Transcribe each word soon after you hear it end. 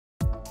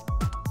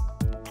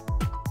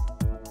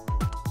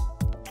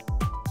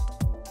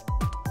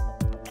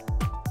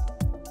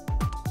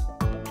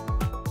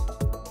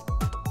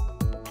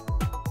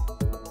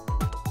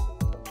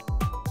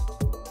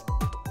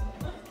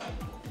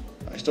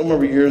still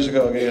remember years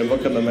ago getting a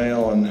book in the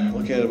mail and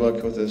looking at a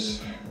book with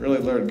this really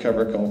lurid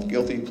cover called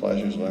Guilty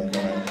Pleasures, what I'm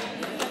calling it.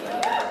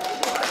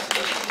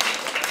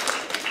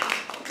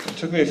 It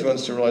took me a few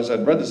months to realize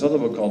I'd read this other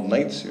book called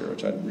Nights Here,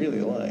 which I'd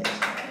really liked.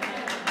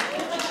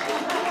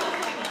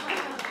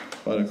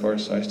 But of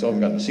course, I still haven't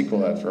gotten a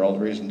sequel to that for all the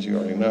reasons you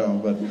already know.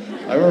 But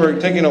I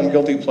remember taking home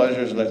Guilty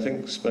Pleasures and I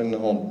think spending the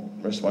whole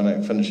rest of my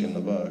night finishing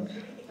the book.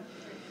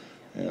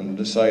 And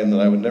deciding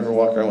that I would never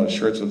walk around with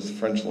shirts with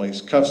French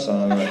lace cuffs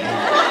on.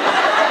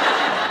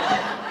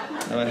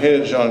 And I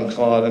hated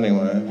Jean-Claude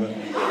anyway. But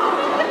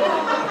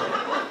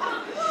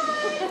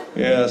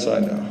yes, I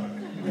know.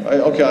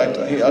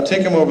 I'll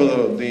take him over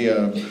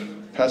the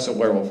Passive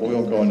Werewolf, but we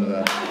won't go into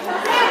that.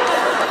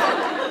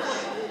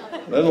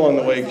 Then along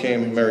the way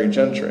came Merry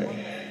Gentry.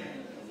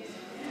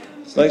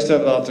 It's nice to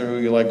have an author who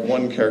you like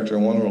one character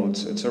in one world.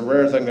 It's a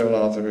rare thing to have an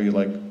author who you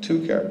like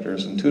two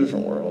characters in two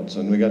different worlds.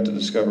 And we got to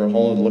discover a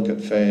whole new look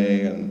at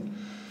fae and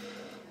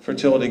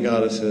fertility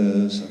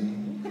goddesses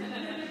and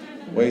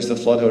ways to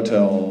flood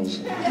hotels.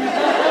 And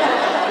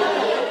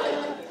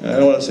I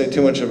don't want to say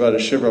too much about A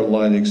Shiver of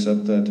Light,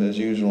 except that, as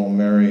usual,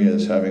 Mary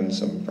is having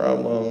some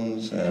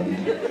problems, and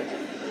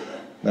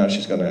now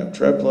she's going to have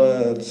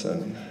triplets,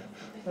 and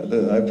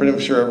I'm pretty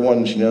sure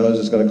everyone she knows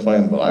is going to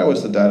claim, but I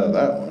was the dad of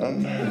that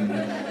one.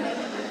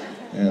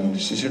 And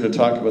she's here to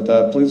talk about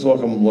that. Please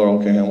welcome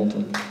Laurell K.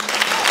 Hamilton.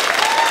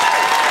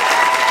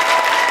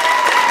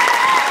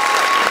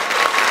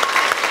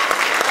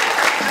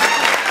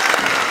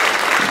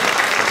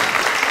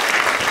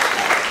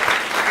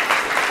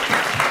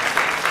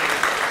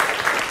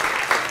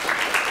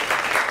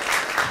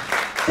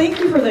 Thank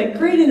you for that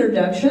great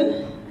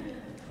introduction.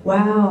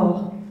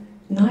 Wow,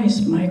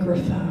 nice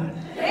microphone.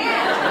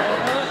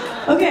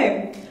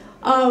 Okay,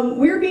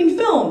 we're being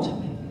filmed,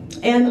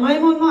 and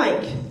I'm on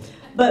mic,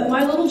 but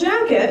my little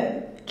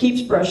jacket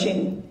keeps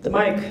brushing the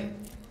mic,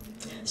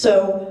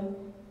 so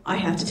I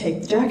have to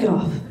take the jacket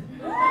off.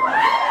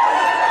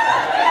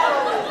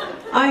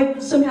 I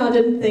somehow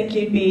didn't think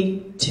you'd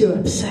be too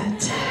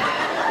upset.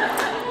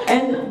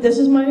 And this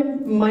is my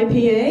PA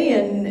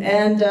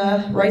and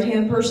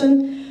right-hand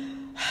person.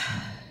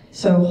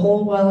 So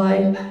hold while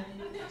I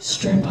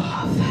strip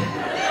off.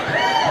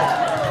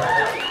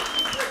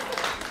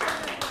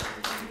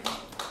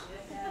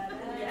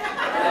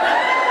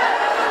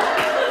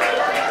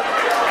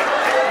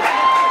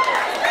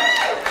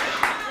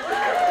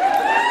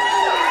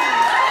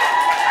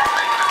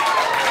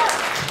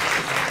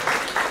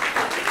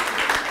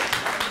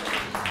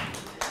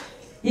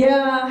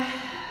 Yeah,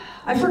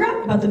 I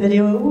forgot about the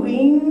video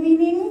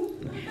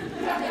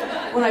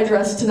when I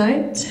dressed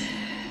tonight.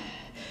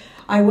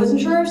 I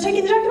wasn't sure I was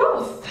taking the jacket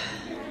off,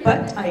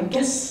 but I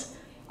guess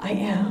I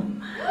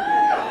am.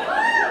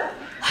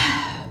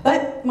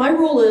 But my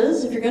rule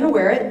is, if you're gonna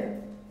wear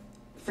it,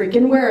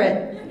 freaking wear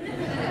it.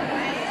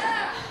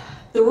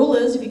 The rule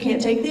is, if you can't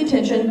take the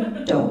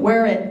attention, don't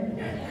wear it.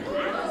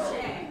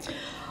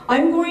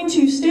 I'm going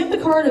to stamp the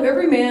card of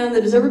every man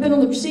that has ever been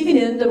on the receiving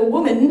end of a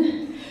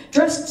woman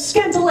dressed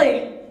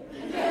scantily,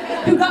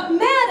 who got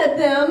mad at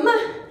them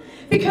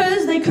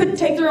because they couldn't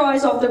take their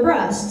eyes off their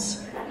breasts.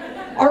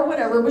 Or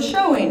whatever was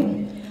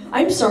showing.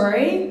 I'm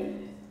sorry,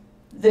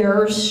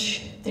 they're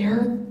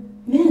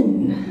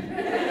men.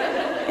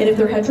 And if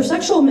they're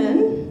heterosexual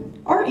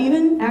men, or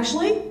even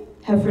actually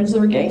have friends that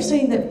are gay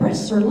saying that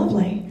breasts are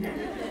lovely.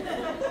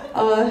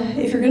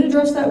 If you're gonna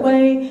dress that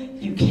way,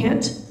 you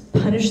can't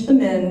punish the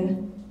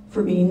men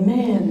for being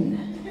men.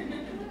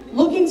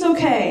 Looking's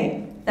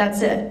okay,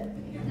 that's it.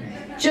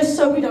 Just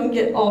so we don't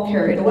get all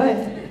carried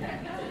away.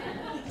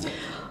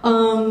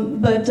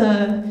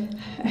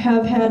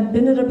 Have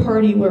been at a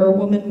party where a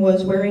woman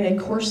was wearing a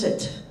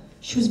corset.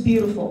 She was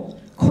beautiful.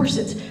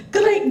 Corsets.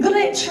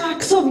 Great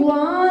tracts of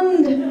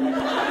land.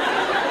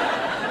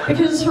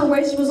 Because her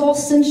waist was all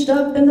cinched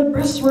up and the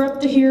breasts were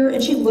up to here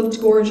and she looked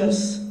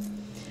gorgeous.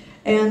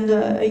 And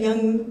a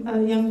young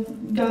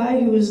guy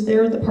who was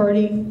there at the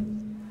party,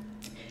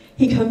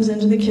 he comes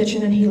into the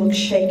kitchen and he looks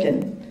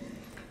shaken.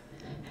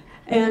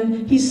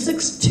 And he's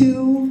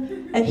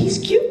 6'2", and he's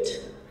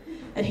cute.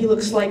 And he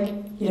looks like,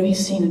 you know,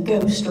 he's seen a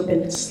ghost or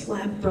been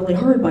slapped really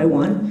hard by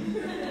one.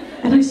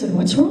 And I said,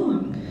 what's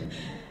wrong?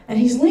 And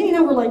he's leaning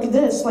over like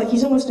this, like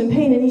he's almost in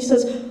pain, and he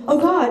says, oh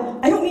God,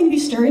 I don't mean to be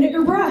staring at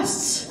your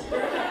breasts.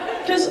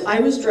 Because I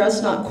was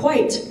dressed not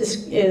quite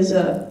as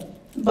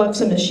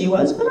buxom as she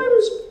was, but I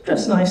was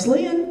dressed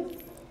nicely, and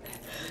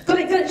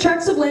got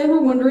tracts of land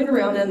were wandering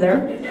around in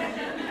there.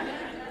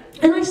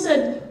 And I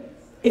said,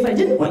 if I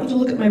didn't want you to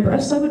look at my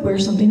breasts, I would wear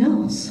something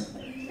else.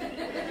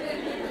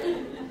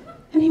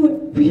 And he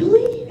went,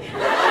 really?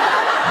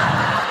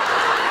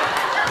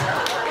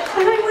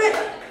 And I went,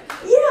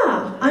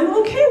 yeah, I'm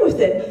okay with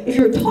it. If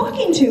you're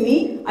talking to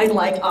me, I'd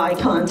like eye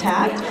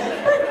contact,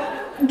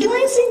 but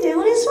glancing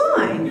down is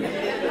fine.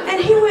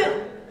 And he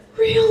went,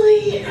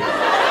 really? And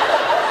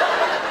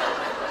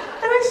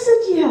I said,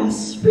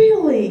 yes,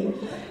 really.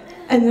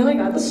 And then I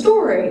got the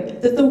story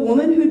that the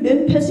woman who'd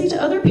been pissy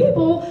to other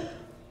people,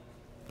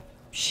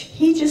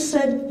 he just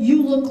said,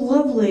 you look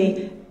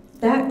lovely.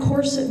 That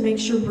corset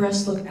makes your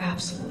breasts look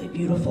absolutely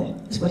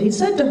beautiful, is what he'd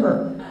said to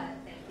her.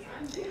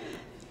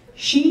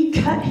 She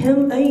cut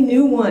him a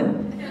new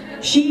one.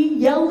 She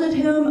yelled at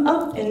him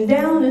up and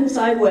down and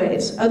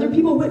sideways. Other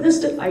people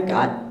witnessed it. I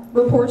got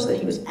reports that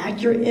he was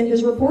accurate in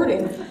his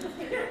reporting.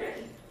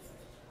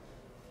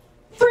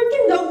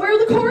 Freaking don't wear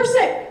the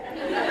corset!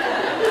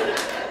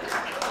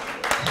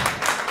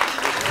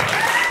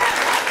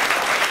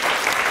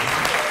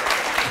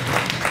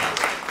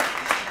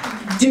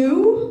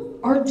 Do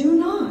or do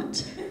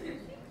not.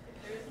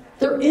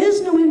 There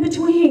is no in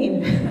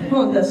between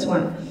on this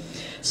one.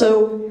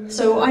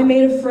 So I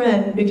made a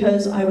friend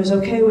because I was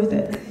okay with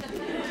it.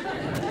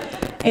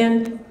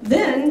 And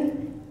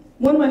then,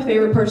 one of my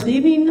favorite parts of the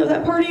evening of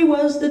that party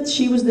was that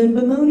she was then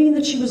bemoaning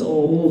that she was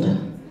old.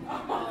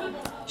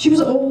 She was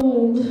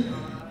old,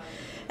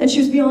 and she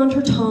was beyond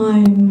her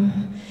time,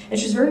 and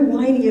she was very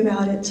whiny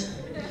about it.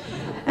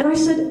 And I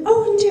said,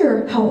 "Oh,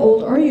 dear, how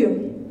old are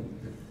you?"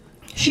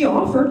 She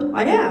offered.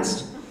 I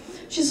asked.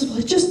 She said, "Well,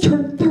 I just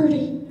turned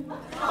 30.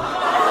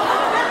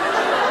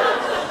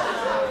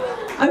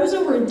 I was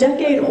over a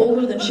decade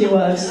older than she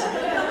was.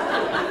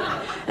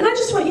 And I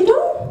just went,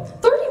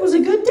 30 was a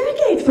good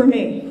decade for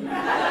me.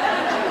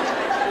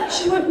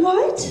 She went,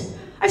 "What?"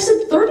 I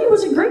said, 30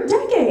 was a great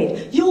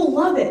decade. You'll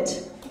love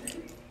it.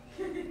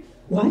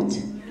 What?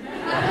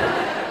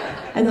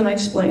 And then I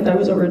explained I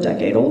was over a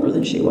decade older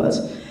than she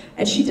was.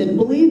 And she didn't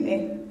believe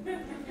me.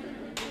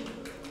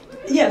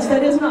 Yes,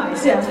 that is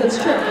nice. Yes, that's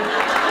true.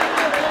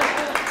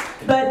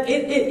 But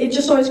it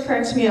just always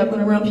cracks me up when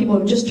I'm around people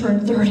who just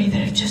turned 30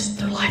 that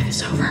their life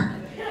is over.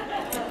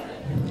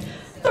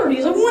 30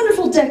 is a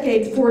wonderful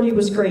decade. 40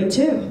 was great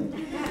too.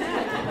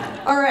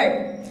 All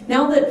right.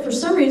 Now that for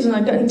some reason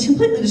I've gotten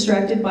completely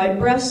distracted by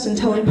breasts and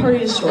telling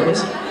party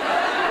stories,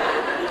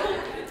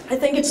 I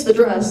think it's the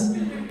dress.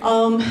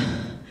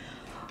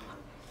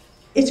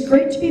 It's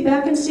great to be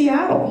back in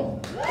Seattle.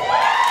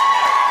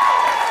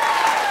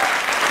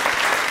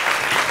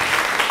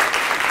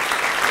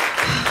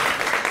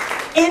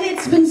 And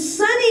it's been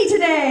sunny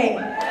today.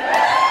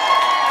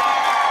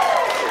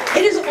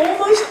 It is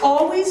almost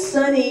always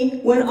sunny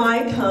when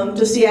I come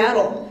to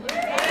Seattle.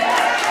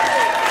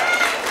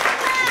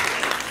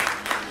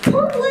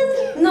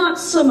 Portland, not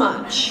so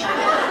much.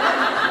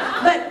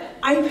 But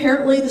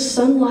apparently the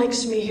sun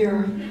likes me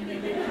here.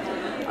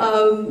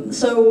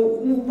 So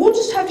we'll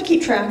just have to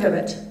keep track of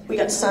it. We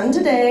got sun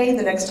today.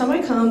 The next time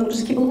I come, we'll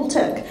just keep a little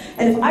tick.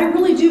 And if I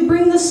really do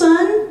bring the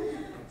sun,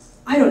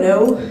 I don't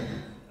know,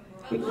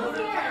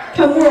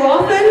 come more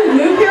often,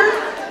 move here?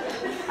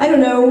 I don't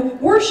know,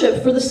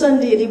 worship for the sun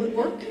deity would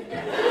work.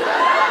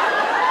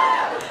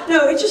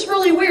 No, it's just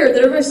really weird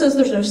that everybody says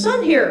there's no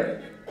sun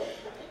here.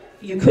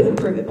 You couldn't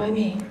prove it by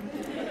me.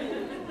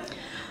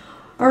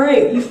 All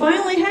right, you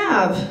finally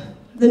have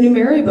the new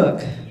Merry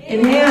book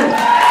in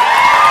hand.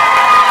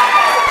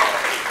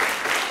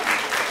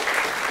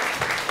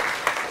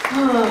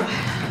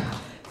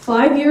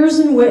 5 years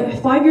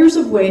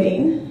of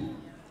waiting.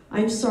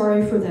 I'm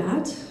sorry for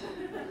that.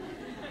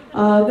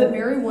 But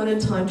Mary wanted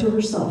time to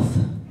herself.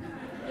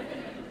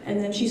 And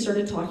then she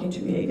started talking to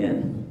me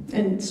again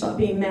and stopped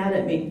being mad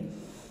at me.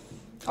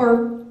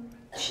 Or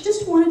she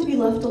just wanted to be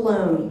left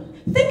alone.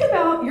 Think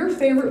about your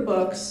favorite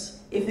books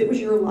if it was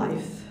your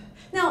life.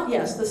 Now,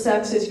 yes, the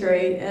sex is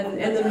great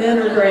and the men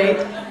are great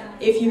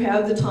if you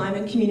have the time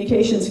and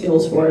communication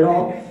skills for it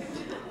all.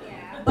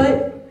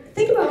 But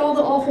think about all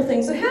the awful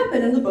things that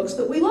happen in the books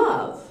that we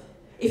love.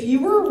 If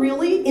you were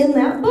really in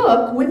that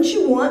book, wouldn't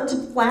you want to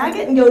flag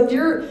it and go,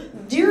 dear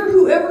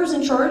whoever's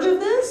in charge of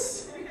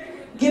this,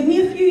 give me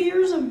a few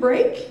years of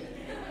break?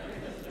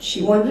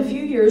 She wanted a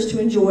few years to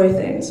enjoy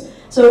things.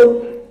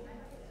 So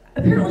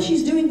apparently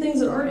she's doing things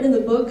that aren't in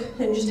the book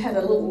and just had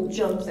a little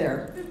jump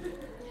there.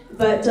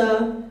 But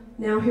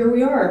now here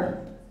we are.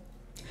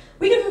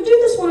 We can do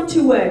this one of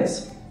two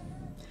ways.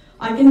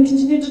 I can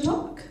continue to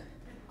talk.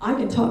 I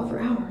can talk for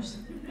hours.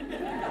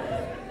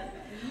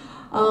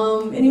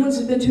 Anyone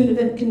who's been to an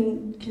event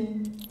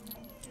can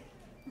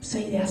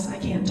say, yes, I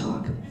can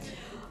talk.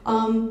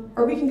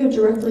 Or we can go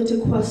directly to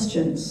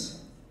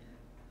questions,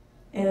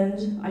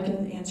 and I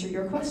can answer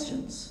your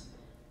questions.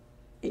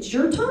 It's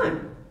your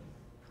time.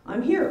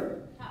 I'm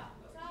here.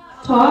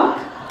 Talk?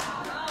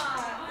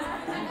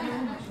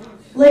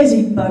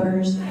 Lazy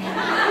buggers.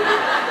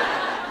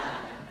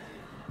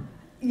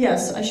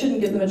 Yes, I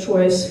shouldn't give them a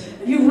choice.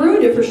 You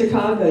ruined it for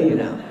Chicago, you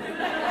know.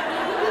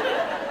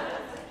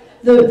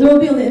 They'll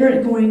be on the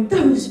internet going,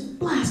 those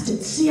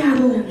blasted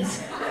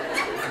Seattleans.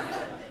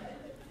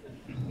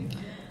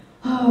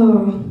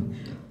 Oh,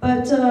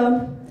 but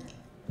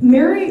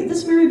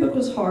this Merry book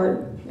was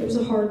hard. It was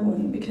a hard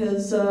one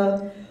because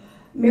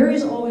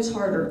Mary's always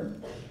harder.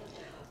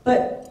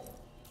 But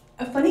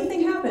a funny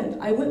thing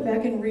happened. I went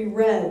back and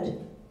reread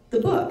the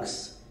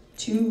books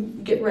to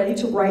get ready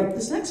to write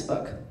this next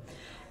book.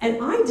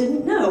 And I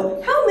didn't know.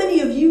 How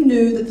many of you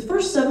knew that the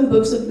first 7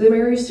 books of the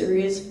Merry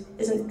series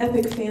is an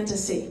epic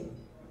fantasy?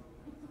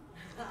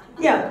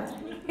 Yeah,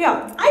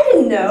 I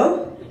didn't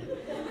know.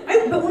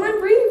 But when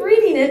I'm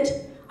reading it,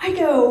 I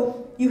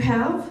go, you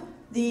have?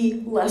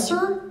 the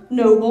lesser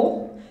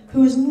noble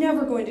who is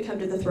never going to come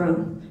to the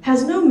throne,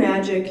 has no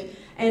magic,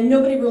 and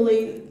nobody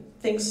really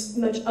thinks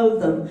much of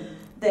them.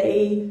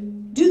 They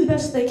do the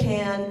best they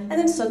can, and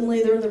then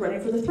suddenly they're in the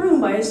running for the throne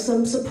by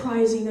some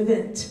surprising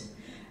event.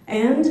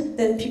 And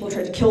then people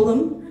try to kill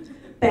them,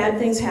 bad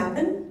things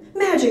happen,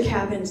 magic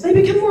happens, they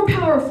become more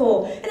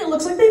powerful, and it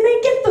looks like they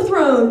may get the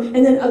throne,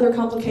 and then other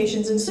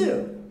complications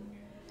ensue.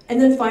 And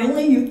then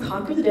finally you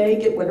conquer the day,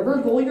 get whatever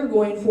goal you're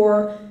going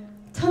for,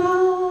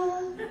 ta-da!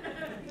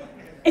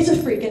 It's a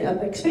freaking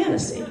epic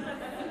fantasy,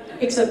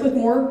 except with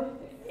more,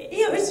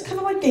 it's kind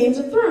of like Games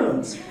of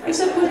Thrones,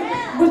 except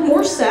with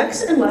more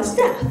sex and less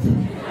death.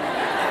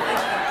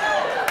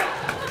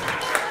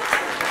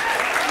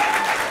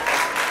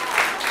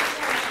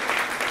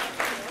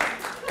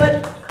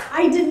 But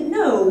I didn't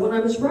know when I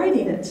was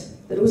writing it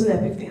that it was an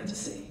epic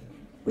fantasy,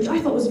 which I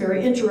thought was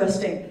very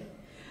interesting.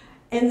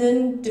 And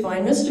then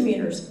Divine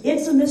Misdemeanors,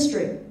 it's a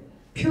mystery,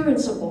 pure and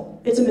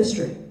simple, it's a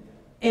mystery.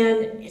 And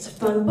it's a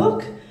fun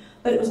book.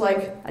 But it was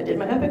like, I did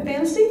my epic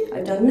fantasy,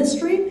 I've done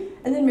mystery,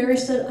 and then Mary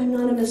said, I'm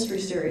not a mystery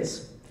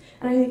series.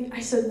 And I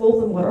said, well,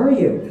 then what are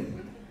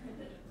you?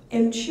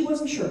 And she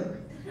wasn't sure.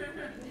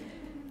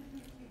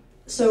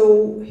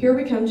 So here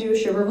we come to A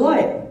Shiver of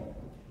Light.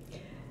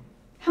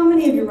 How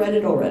many of you read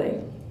it already?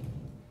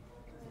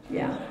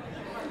 Yeah.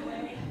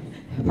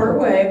 Part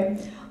way.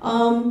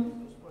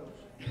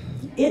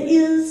 It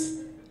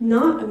is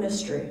not a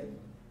mystery.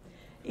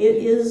 It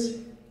is,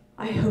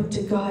 I hope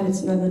to God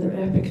it's not another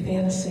epic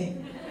fantasy.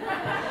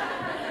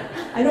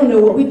 I don't know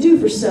what we'd do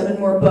for 7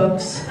 more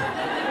books.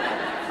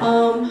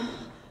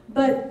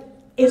 But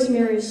it's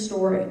Mary's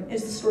story.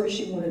 It's the story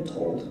she wanted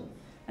told.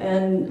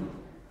 And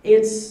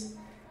it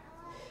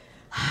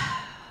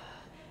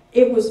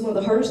was one of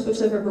the hardest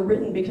books I've ever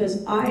written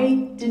because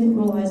I didn't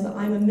realize that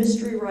I'm a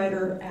mystery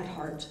writer at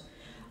heart.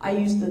 I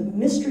use the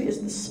mystery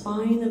as the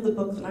spine of the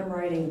book that I'm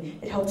writing.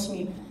 It helps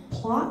me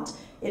plot,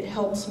 it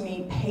helps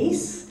me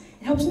pace,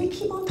 it helps me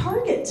keep on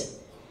target.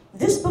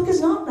 This book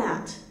is not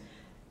that.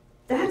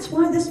 That's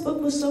why this book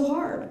was so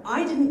hard.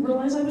 I didn't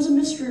realize I was a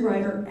mystery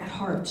writer at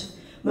heart.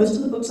 Most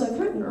of the books I've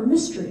written are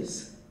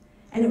mysteries.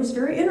 And it was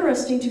very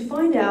interesting to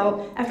find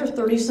out, after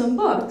 30-some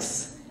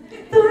books,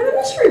 that I'm a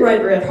mystery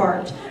writer at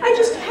heart. I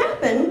just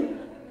happen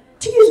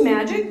to use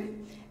magic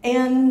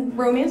and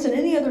romance and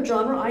any other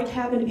genre I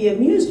happen to be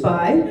amused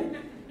by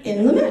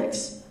in the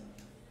mix.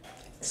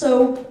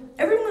 So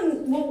a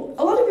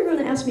lot of you are going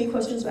to ask me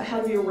questions about how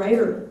to be a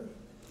writer.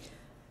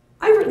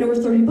 I've written over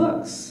 30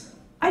 books.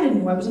 I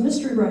didn't know I was a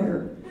mystery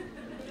writer.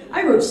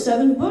 I wrote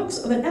 7 books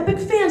of an epic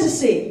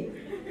fantasy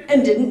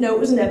and didn't know it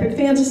was an epic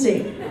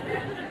fantasy.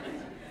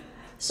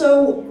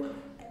 So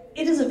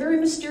it is a very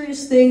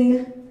mysterious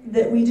thing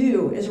that we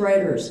do as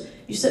writers.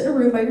 You sit in a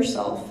room by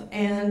yourself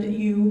and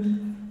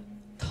you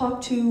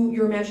talk to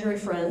your imaginary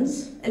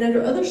friends, and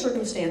under other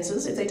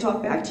circumstances, if they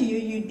talk back to you,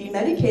 you'd be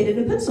medicated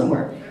and put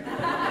somewhere.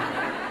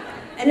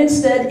 And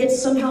instead,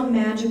 it's somehow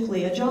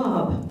magically a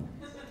job.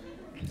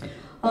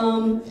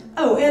 And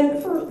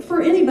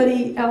for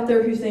anybody out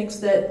there who thinks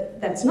that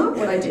that's not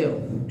what I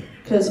do,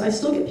 because I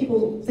still get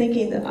people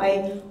thinking that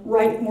I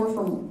write more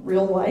from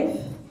real life.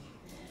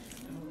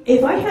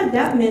 If I had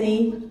that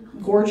many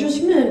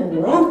gorgeous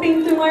men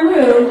romping through my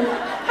room,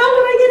 how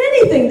would I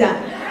get anything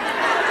done?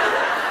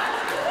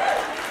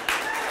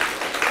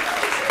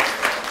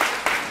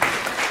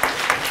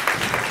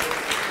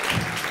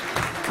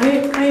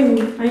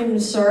 I'm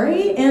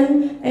sorry,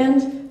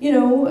 and you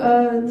know,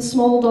 the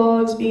small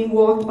dogs being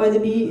walked by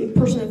the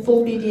person in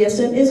full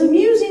BDSM is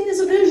amusing as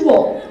a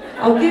visual.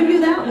 I'll give you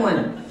that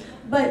one.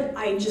 But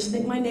I just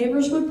think my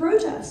neighbors would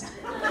protest.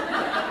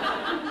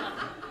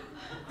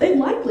 They'd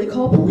likely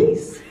call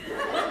police.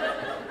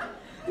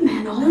 A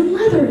man all in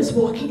leather is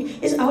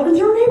out in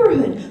their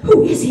neighborhood.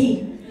 Who is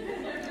he?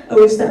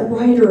 Oh, it's that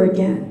writer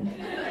again.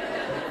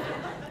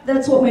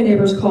 That's what my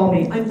neighbors call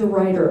me. I'm the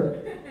writer.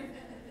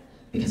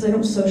 Because I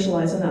don't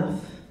socialize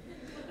enough.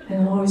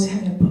 And I'm always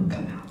having a book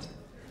come out.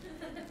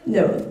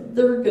 No,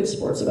 they're good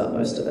sports about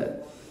most of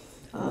it.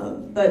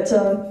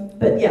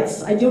 But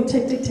yes, I don't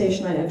take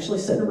dictation. I actually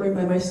sit in a room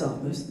by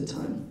myself most of the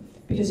time.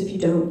 Because if you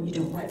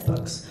don't write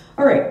books.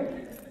 All right,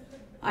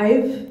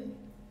 I've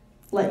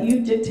let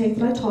you dictate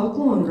that I talk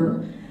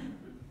longer,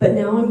 but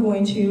now I'm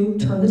going to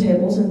turn the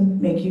tables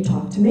and make you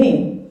talk to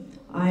me.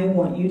 I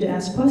want you to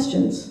ask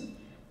questions.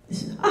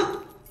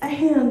 A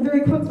hand,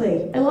 very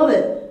quickly. I love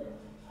it.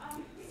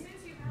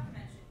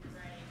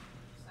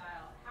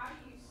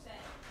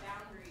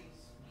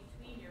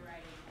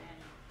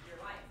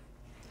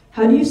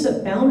 How do you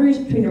set boundaries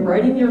between your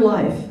writing and your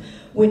life?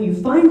 When you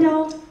find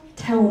out,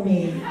 tell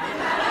me.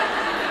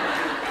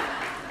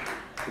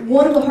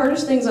 One of the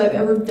hardest things I've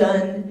ever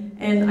done,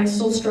 and I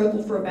still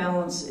struggle for a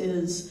balance,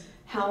 is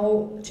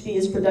how to be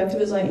as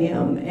productive as I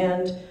am.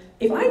 And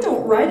if I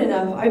don't write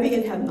enough, I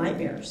begin to have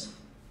nightmares.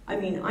 I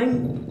mean,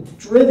 I'm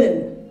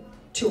driven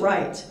to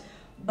write,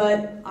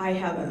 but I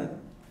have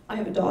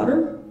a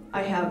daughter,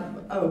 I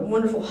have a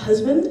wonderful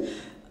husband,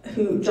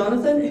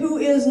 Jonathan, who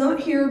is not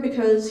here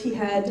because he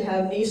had to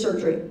have knee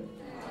surgery.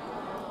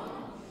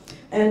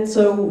 And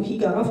so he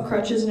got off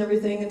crutches and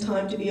everything in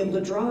time to be able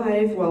to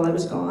drive while I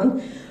was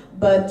gone,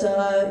 but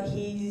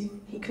he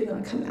could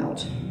not come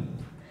out.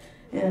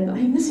 And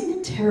I'm missing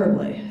him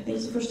terribly. I think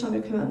it's the first time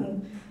I've come out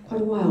in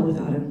quite a while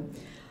without him.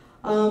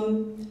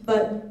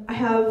 But I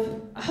have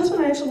a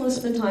husband I actually want to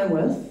spend time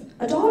with,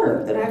 a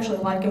daughter that I actually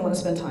like and want to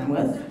spend time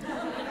with.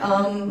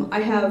 I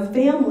have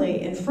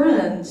family and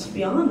friends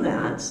beyond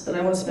that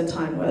I want to spend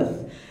time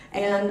with.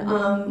 And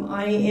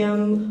I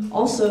am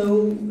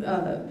also,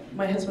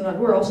 my husband and I,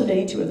 we're also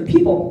dating 2 other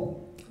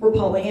people. We're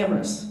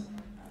polyamorous.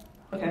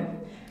 Okay?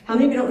 How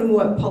many of you don't know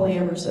what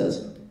polyamorous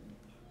is?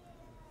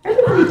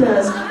 Everybody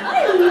does.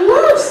 I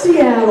love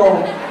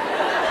Seattle.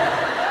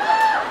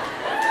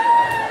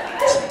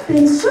 I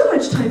spend so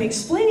much time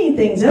explaining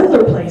things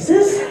other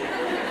places.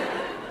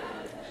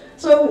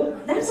 So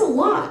that's a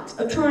lot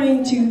of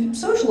trying to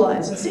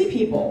socialize and see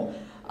people,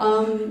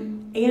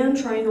 and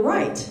trying to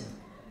write.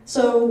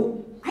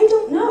 So I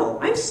don't know.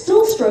 I'm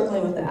still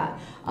struggling with that.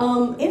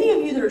 Any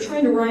of you that are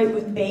trying to write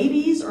with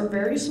babies or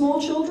very small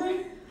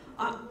children,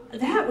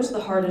 that was the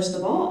hardest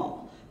of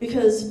all,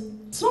 because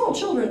small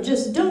children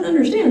just don't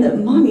understand that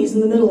mommy's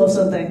in the middle of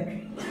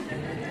something.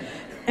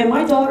 And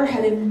my daughter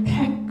had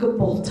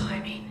impeccable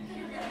timing.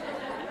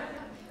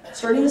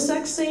 Starting the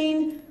sex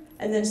scene,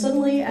 and then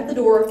suddenly at the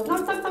door,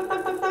 knock, knock, knock,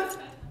 knock, knock, knock,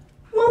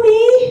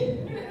 Mommy!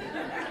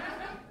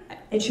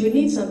 And she would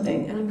need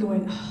something, and I'm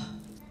going, oh.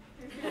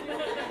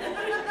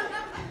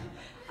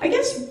 I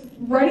guess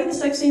writing the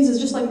sex scenes is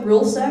just like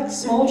real sex.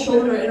 Small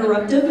children are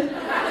interrupted.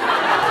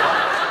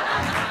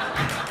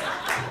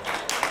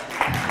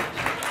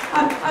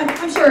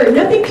 I'm sorry,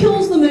 nothing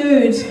kills the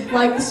moods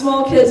like the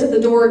small kids at the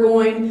door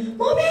going,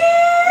 Mommy!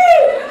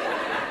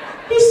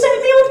 He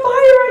set me on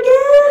fire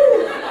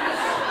again!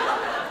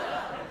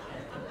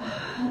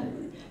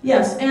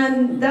 Yes,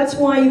 and that's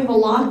why you have a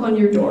lock on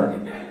your door.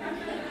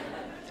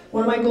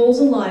 One of my goals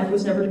in life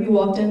was never to be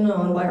walked in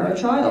on by our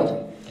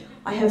child.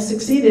 I have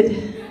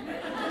succeeded.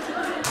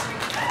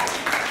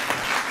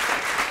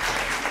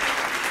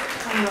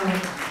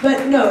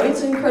 But no,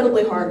 it's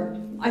incredibly hard.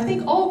 I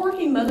think all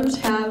working mothers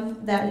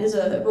have that is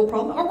a real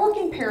problem. Or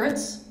working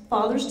parents,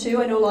 fathers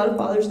too. I know a lot of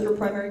fathers that are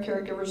primary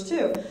caregivers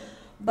too.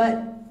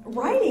 But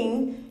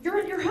writing, you're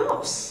at your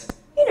house.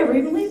 You never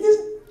even leave this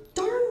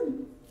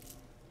darn...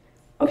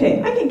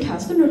 Okay, I can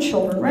cuss, there are no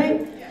children, right?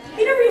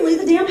 You never even leave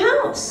the damn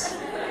house.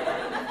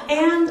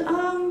 And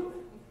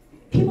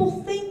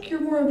people think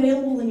you're more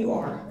available than you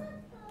are.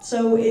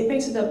 So it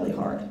makes it doubly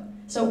hard.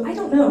 So I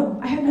don't know.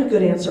 I have no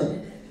good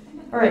answer.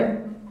 All right.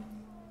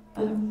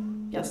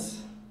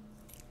 Yes.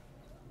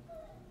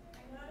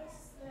 I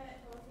noticed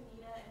that both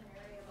Anita and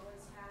Merry have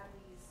always had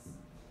these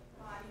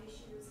body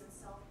issues and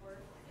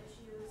self-worth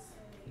issues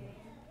in the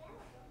beginning.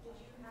 Did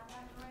you have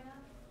that growing up?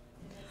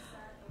 And is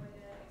that the way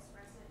to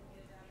express it and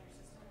get it out of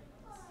your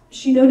system?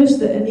 She noticed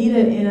that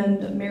Anita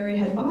and Merry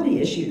had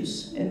body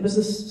issues. And was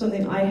this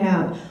something I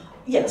had?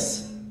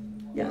 Yes.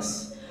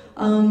 Yes.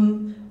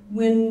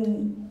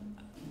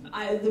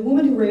 The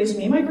woman who raised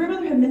me, my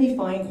grandmother had many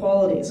fine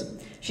qualities.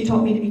 She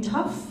taught me to be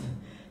tough.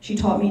 She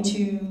taught me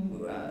to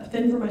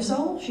fend for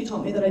myself. She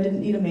taught me that I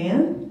didn't need a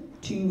man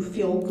to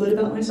feel good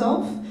about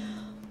myself.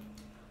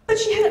 But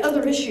she had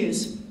other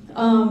issues.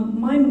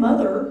 My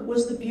mother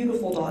was the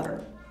beautiful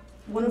daughter,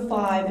 one of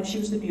 5, and she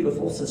was the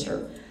beautiful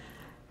sister.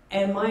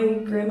 And my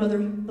grandmother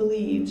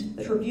believed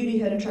that her beauty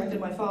had attracted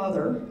my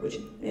father, which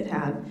it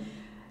had,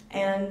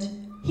 and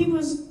he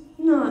was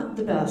not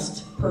the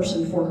best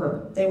person for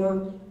her.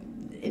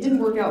 It didn't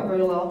work out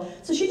very well,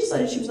 so she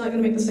decided she was not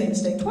going to make the same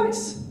mistake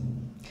twice.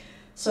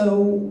 So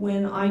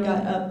when I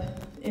got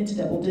up into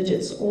double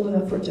digits, old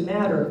enough for it to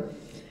matter,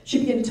 she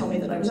began to tell me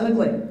that I was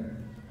ugly.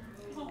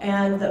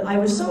 And that I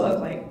was so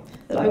ugly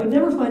that I would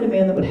never find a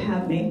man that would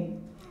have me,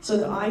 so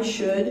that I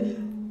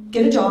should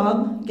get a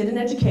job, get an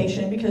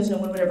education, because no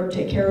one would ever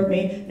take care of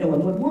me, no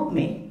one would want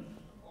me.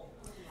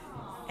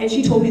 And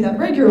she told me that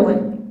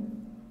regularly.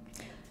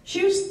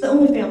 She was the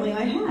only family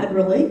I had,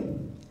 really.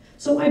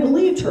 So I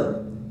believed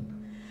her.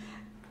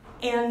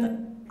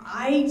 And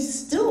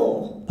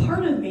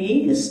part of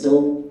me is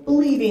still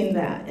believing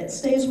that. It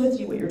stays with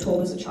you what you're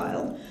told as a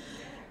child.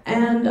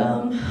 And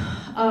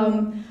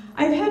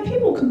I've had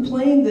people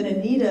complain that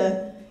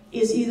Anita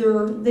is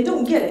they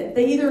don't get it.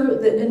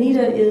 That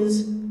Anita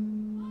is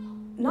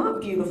not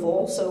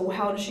beautiful, so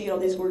how does she get all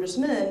these gorgeous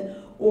men?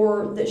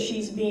 Or that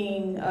she's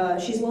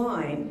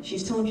lying.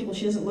 She's telling people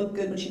she doesn't look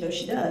good when she knows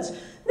she does.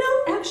 No,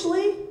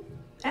 actually,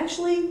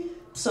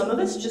 some of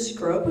us just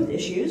grow up with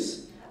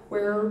issues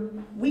where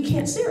we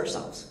can't see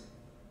ourselves.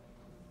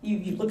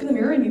 You look in the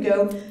mirror and you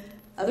go,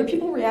 other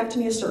people react to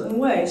me a certain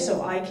way,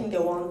 so I can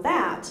go on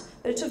that.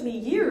 But it took me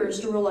years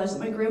to realize that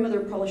my grandmother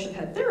probably should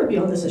have had therapy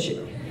on this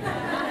issue.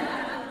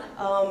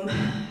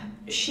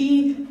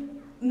 She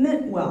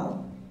meant well.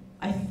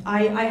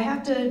 I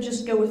have to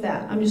just go with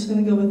that. I'm just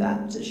going to go with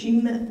that. So she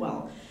meant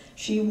well.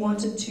 She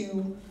wanted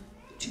to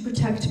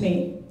protect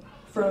me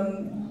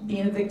from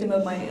being a victim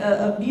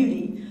of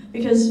beauty.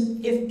 Because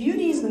if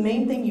beauty is the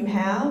main thing you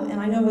have, and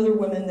I know other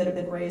women that have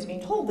been raised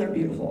being told they're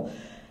beautiful,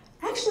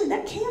 actually,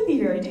 that can be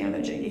very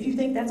damaging if you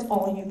think that's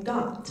all you've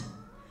got.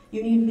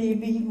 You need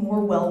to be more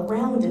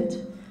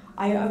well-rounded.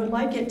 I would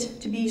like it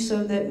to be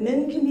so that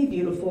men can be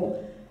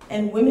beautiful,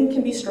 and women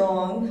can be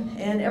strong,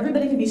 and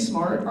everybody can be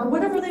smart, or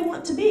whatever they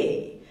want to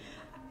be.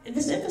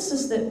 This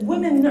emphasis that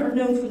women are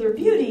known for their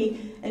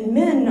beauty, and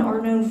men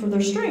are known for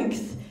their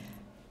strength.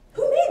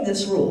 Who made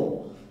this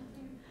rule?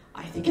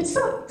 I think it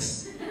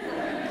sucks.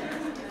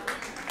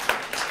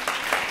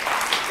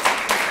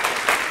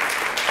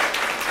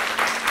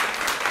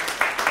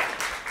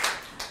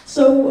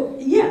 So,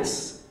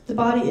 yes, the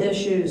body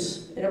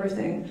issues and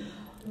everything,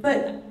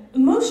 but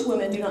most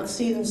women do not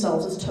see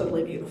themselves as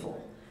totally beautiful.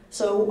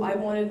 So I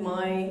wanted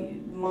my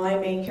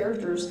main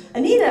characters.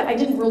 Anita, I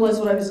didn't realize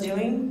what I was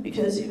doing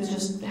because it was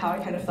just how I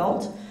kind of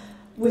felt.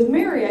 With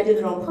Mary, I did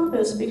it on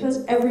purpose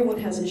because everyone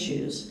has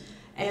issues.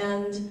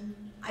 And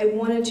I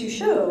wanted to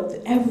show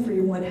that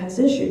everyone has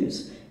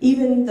issues.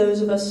 Even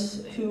those of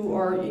us who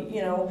are,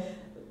 you know,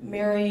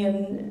 Mary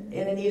and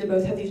Anita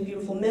both have these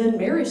beautiful men.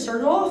 Mary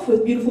started off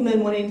with beautiful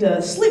men wanting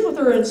to sleep with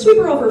her and sweep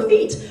her off her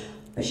feet,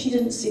 but she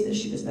didn't see that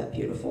she was that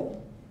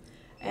beautiful.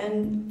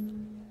 And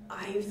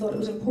I thought it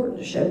was important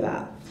to show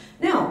that.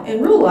 Now,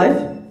 in real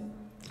life,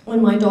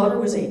 when my daughter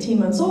was 18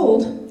 months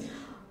old,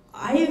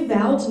 I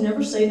vowed to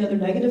never say another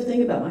negative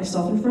thing about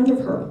myself in front of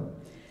her,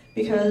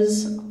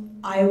 because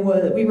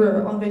we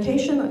were on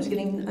vacation, I was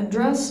getting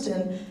undressed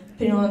and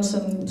putting on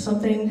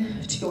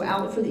something to go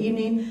out for the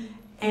evening,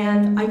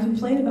 and I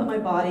complained about my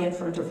body in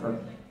front of her.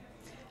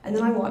 And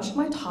then I watched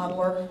my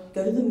toddler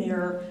go to the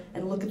mirror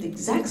and look at the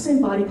exact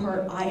same body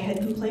part I had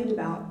complained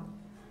about.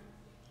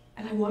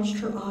 And I watched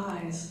her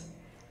eyes,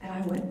 and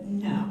I went,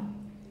 no,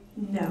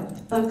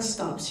 the buck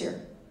stops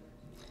here.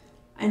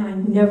 And I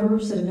never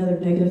said another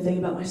negative thing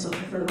about myself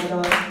in front of my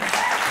daughter.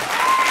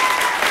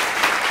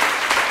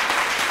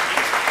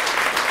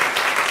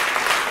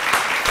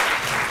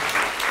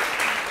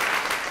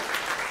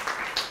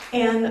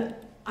 And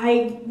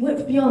I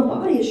went beyond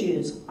body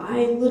issues.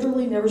 I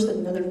literally never said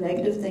another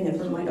negative thing in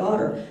front of my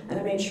daughter, and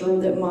I made sure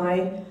that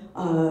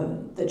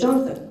that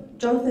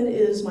Jonathan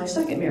is my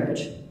second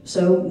marriage,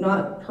 so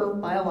not her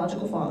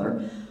biological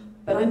father,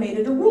 but I made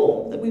it a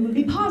rule that we would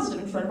be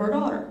positive in front of our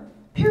daughter.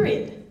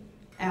 Period.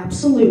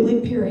 Absolutely,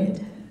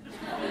 period.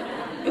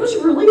 It was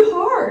really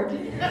hard.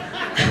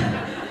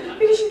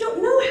 Because you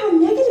don't know how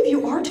negative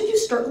you are till you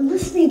start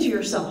listening to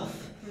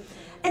yourself.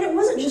 And it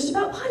wasn't just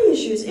about body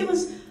issues. It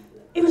was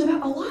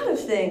about a lot of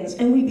things,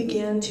 and we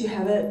began to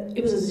have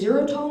it was a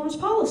zero tolerance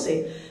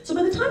policy. So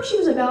by the time she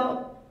was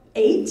about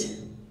 8,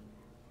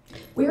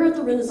 we were at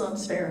the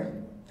Renaissance Fair.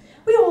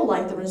 We all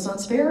liked the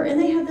Renaissance Fair, and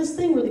they had this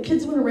thing where the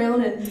kids went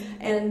around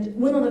and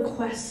went on a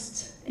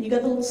quest, and you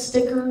got the little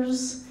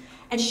stickers,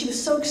 and she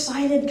was so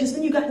excited because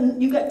then you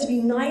got to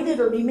be knighted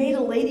or be made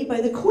a lady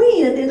by the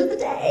queen at the end of the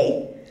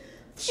day.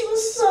 She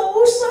was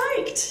so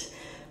psyched.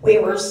 We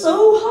were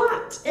so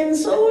hot and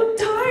so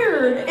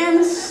tired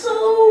and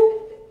so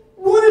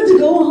wanted to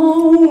go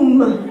home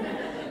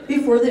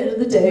before the end of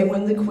the day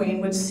when the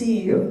queen would see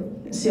you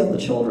and see all the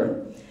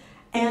children.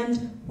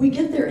 And we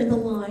get there and the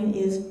line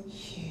is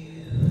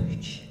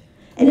huge.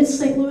 And it's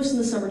St. Louis in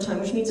the summertime,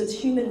 which means it's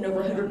humid and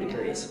over 100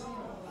 degrees.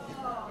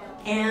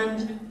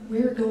 And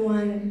we're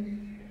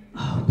going,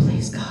 oh,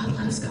 please God,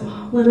 let us go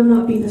home. Let her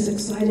not be this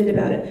excited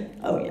about it.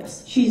 Oh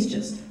yes, she's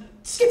just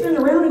skipping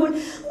around and going,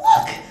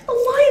 look, the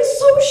line's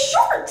so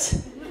short.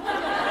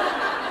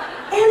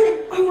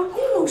 And we're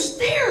almost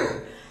there.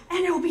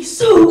 And it'll be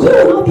so cool,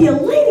 and I'll be a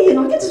lady, and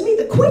I'll get to meet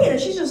the queen. And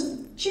she's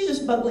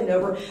just bubbling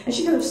over, and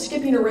she's kind of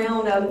skipping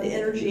around out of the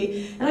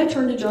energy. And I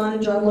turn to John,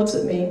 and John looks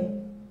at me,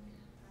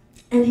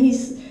 and he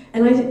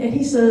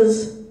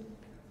says,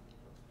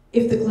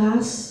 "If the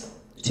glass,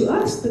 to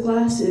us, the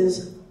glass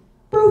is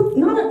broke,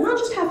 not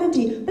just half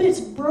empty, but it's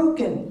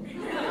broken.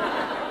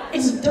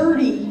 It's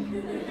dirty,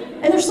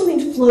 and there's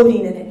something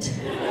floating in it."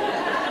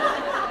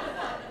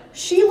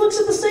 She looks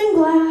at the same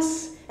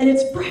glass, and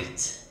it's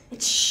bright.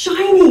 It's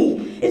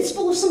shiny, it's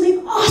full of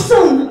something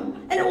awesome,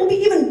 and it will be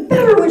even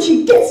better when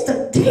she gets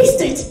to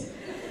taste it.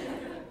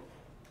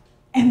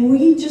 And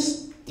we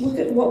just look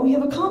at what we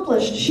have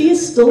accomplished. She is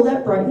still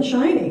that bright and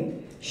shiny.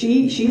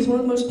 She's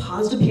one of the most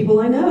positive people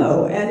I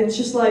know, and it's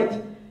just like,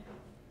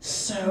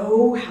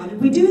 so how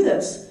did we do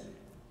this?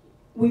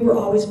 We were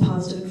always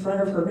positive in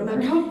front of her, no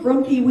matter how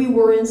grumpy we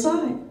were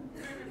inside.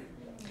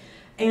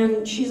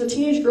 And she's a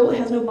teenage girl that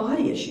has no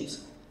body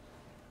issues.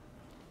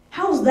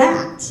 How's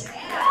that?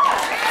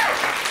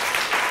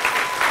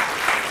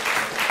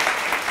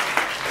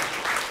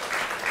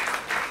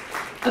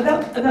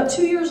 About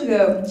 2 years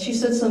ago, she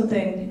said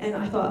something, and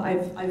I thought,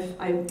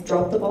 I've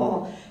dropped the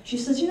ball. She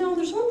says, you know,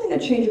 there's one thing I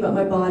changed about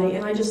my body,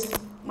 and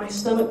my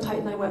stomach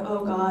tightened, I went,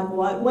 oh God,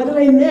 what did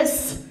I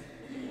miss?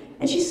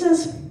 And she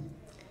says,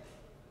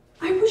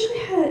 I wish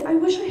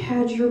I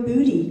had your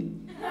booty.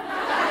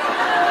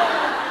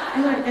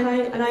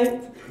 And I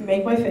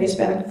made my face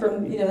back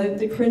from, you know,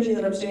 the cringing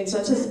that I was doing. So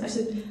I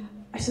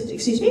said,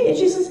 excuse me, and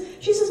she says,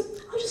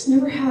 I'll just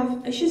never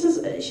have, she says,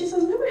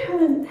 I've never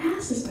had an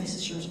ass as nice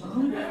as yours,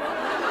 Mom.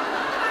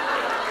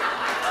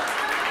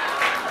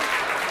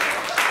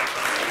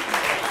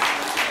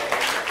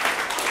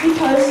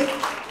 Because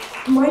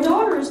my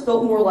daughter is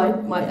built more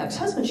like my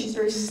ex-husband. She's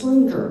very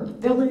slender,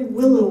 very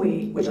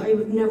willowy, which I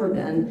have never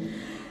been.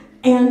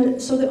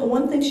 And so the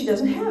one thing she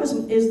doesn't have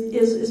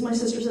is my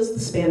sister says, the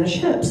Spanish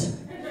hips.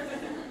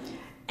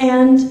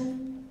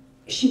 And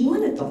she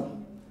wanted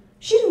them.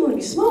 She didn't want to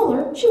be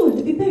smaller, she wanted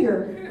to be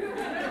bigger.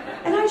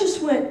 And I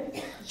just went,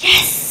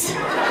 yes!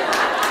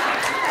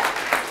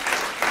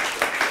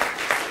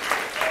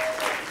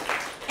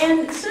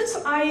 And since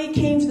I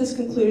came to this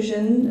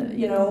conclusion,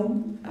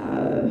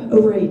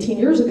 over 18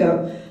 years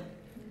ago,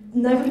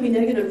 never to be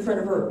negative in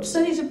front of her,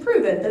 studies have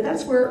proven that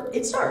that's where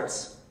it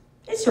starts.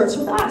 It starts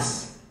with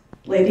us.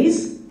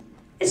 Ladies,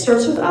 it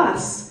starts with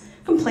us.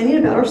 Complaining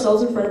about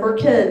ourselves in front of our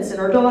kids and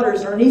our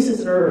daughters and our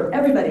nieces and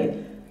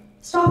everybody.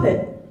 Stop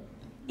it.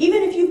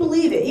 Even if you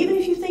believe it, even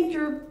if you think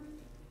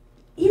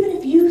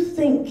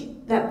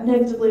that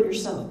negatively of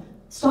yourself,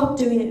 stop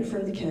doing it in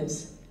front of the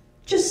kids.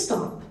 Just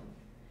stop.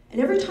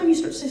 And every time you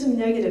start to say something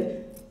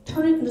negative,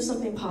 turn it into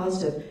something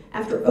positive.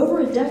 After over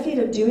a decade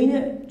of doing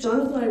it,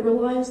 Jonathan and I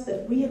realized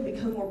that we had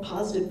become more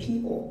positive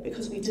people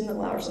because we didn't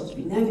allow ourselves to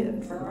be negative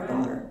in front of our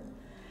daughter.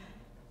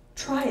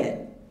 Try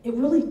it. It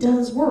really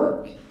does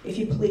work if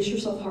you police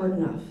yourself hard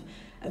enough.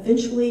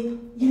 Eventually,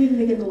 you even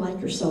begin to like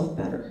yourself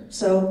better.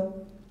 So,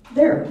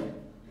 there.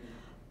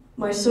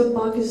 My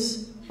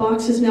soapbox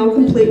box is now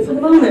complete for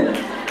the moment.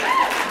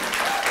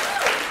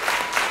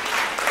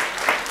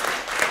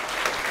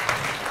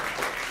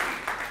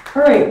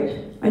 All right.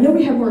 I know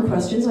we have more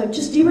questions. I've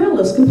just derailed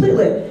us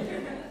completely.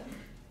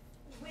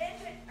 When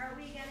are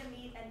we going to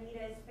meet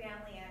Anita's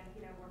family and,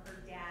 where her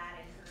dad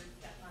and her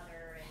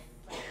stepmother and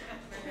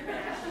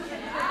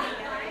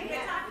we've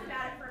been talking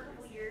about it for a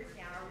couple years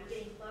now. Are we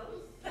getting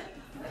close?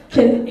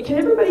 Can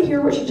everybody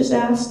hear what she just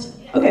asked?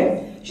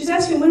 Okay. She's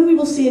asking when we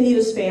will see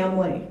Anita's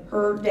family,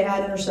 her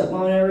dad and her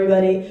stepmom and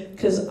everybody,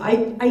 because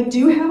I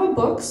do have a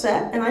book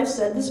set, and I've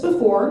said this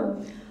before.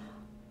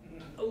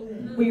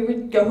 We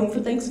would go home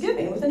for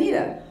Thanksgiving with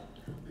Anita.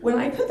 When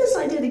I put this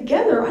idea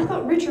together, I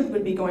thought Richard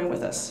would be going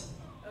with us.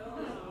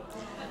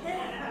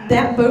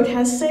 That boat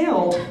has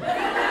sailed.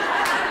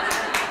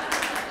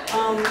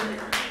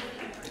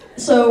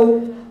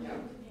 So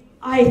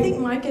I think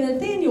Mike and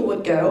Nathaniel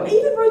would go. I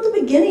even wrote the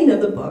beginning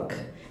of the book.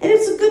 And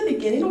it's a good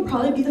beginning. It'll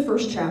probably be the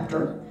first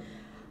chapter.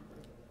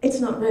 It's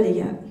not ready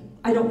yet.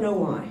 I don't know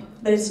why,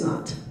 but it's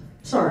not.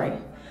 Sorry.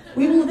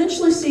 We will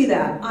eventually see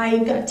that.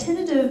 I've got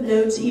tentative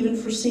notes even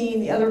for seeing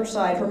the other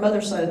side, her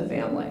mother's side of the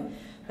family.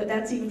 But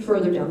that's even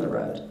further down the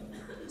road.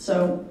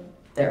 So,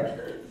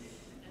 there.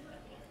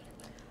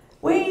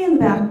 Way in the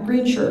back,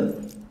 green shirt.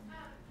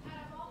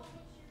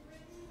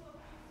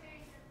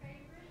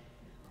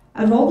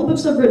 Out of all the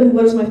books I've written,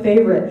 what is my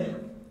favorite?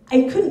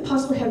 I couldn't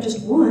possibly have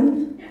just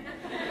one.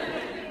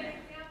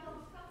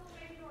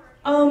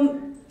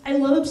 I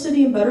love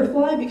Obsidian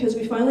Butterfly because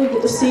we finally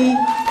get to see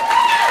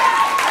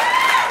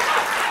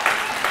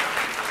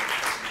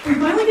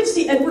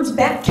Edward's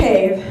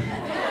Batcave.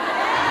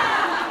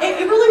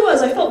 It really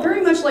was. I felt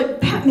very much like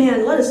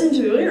Batman led us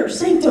into inner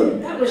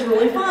sanctum. That was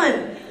really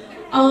fun.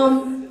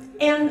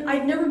 And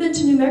I'd never been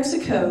to New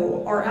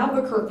Mexico or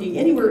Albuquerque,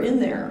 anywhere in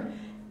there.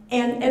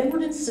 And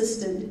Edward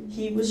insisted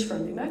he was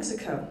from New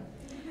Mexico.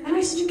 And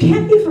I said, you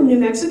can't be from New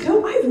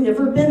Mexico. I've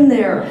never been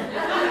there.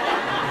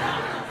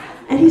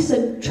 And he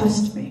said,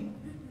 trust me.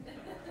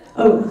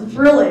 Oh,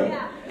 really?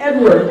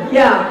 Edward,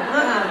 yeah.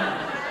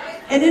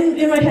 And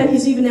in my head,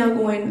 he's even now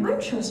going,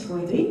 I'm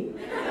trustworthy.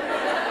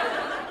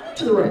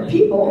 To the right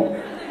people.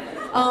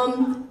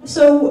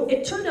 So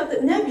it turned out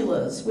that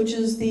Nebulas, which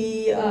is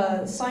the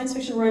Science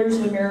Fiction Writers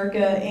of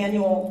America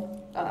annual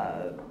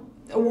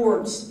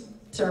awards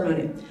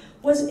ceremony,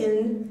 was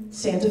in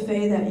Santa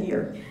Fe that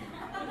year.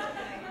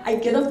 I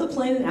get off the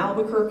plane in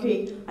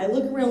Albuquerque, I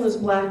look around those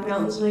black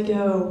mountains and I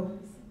go,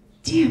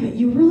 damn it,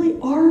 you really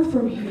are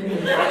from here.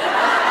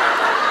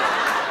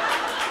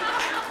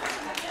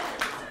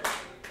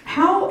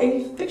 How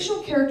a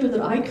fictional character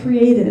that I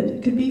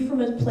created could be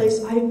from a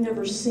place I've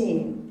never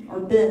seen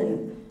or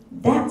been,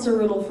 that's a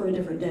riddle for a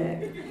different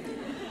day.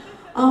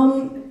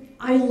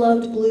 I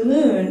loved Blue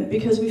Moon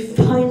because we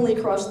finally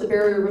crossed the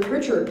barrier with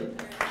Richard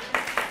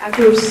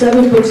after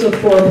 7 books of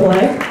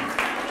foreplay.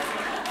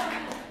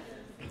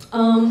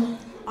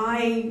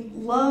 I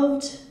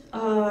loved,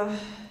 I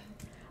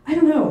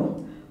don't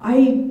know,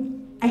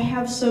 I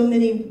have so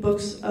many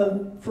books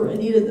for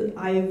Anita that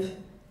I've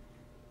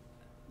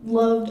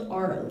loved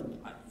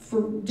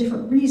for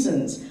different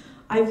reasons.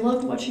 I've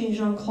loved watching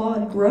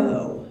Jean-Claude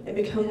grow and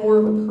become more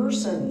of a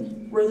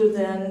person rather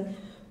than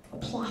a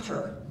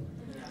plotter.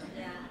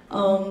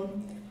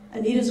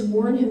 Anita's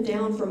worn him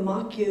down from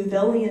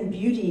Machiavellian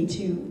beauty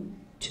to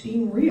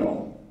being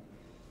real.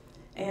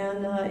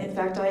 And in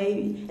fact,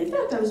 I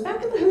was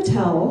back at the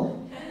hotel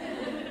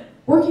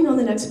working on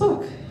the next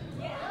book.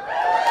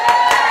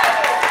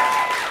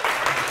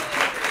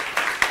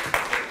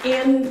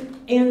 And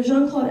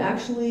Jean-Claude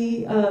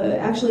actually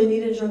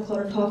Anita and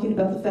Jean-Claude are talking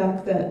about the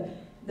fact that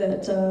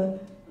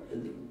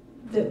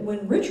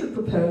when Richard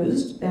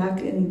proposed back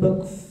in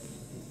book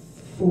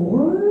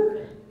 4,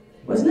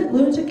 Wasn't it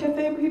Lunatic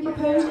Cafe where he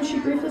proposed and she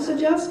briefly said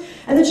yes?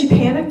 And then she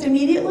panicked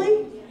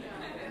immediately?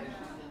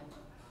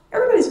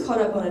 Everybody's caught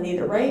up on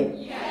Anita, right?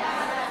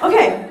 Yes.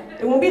 Okay,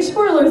 it won't be a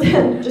spoiler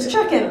then, just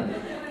checking.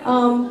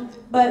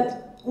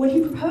 But when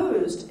he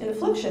proposed in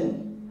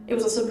Affliction, it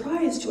was a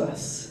surprise to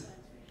us.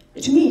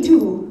 To me,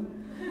 too.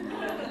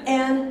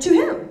 And to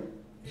him.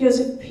 Because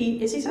if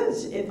he, as he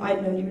says, if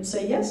I'd known you would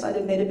say yes, I'd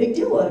have made a big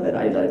deal out of it.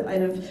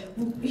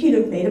 He'd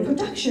have made a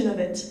production of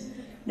it.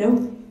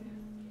 No.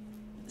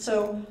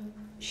 So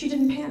she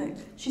didn't panic.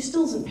 She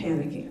still isn't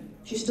panicking.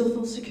 She still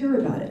feels secure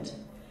about it.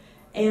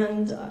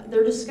 And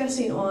they're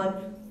discussing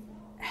on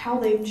how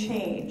they've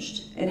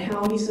changed and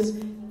how he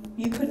says,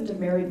 you couldn't have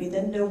married me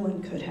then, no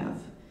one could have.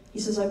 He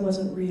says, I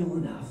wasn't real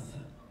enough.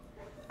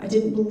 I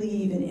didn't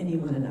believe in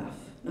anyone enough,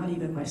 not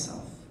even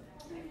myself.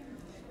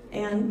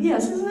 And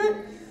yes, isn't it?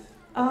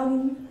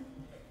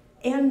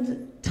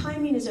 And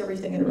timing is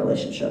everything in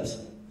relationships.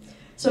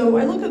 So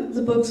I look at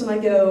the books and I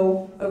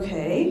go,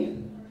 okay,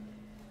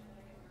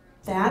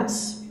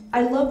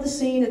 I love the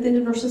scene at the end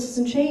of Narcissus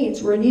in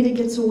Chains where Anita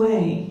gets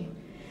away,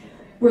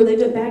 where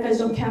the bad guys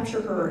don't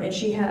capture her,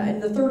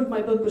 and the third of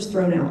my book was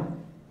thrown out.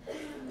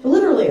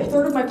 Literally, a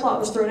third of my plot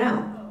was thrown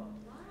out.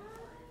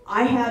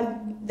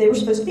 They were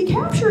supposed to be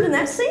captured in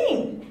that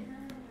scene,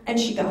 and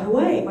she got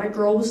away. My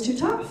girl was too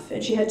tough,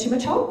 and she had too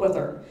much help with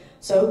her,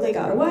 so they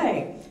got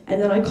away. And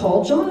then I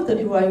called Jonathan,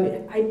 who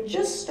I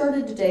just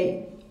started to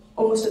date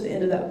almost at the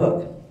end of that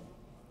book.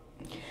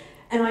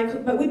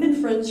 But we'd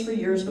been friends for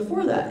years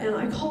before that, and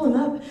I call him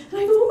up, and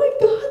I go, oh my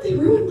God, they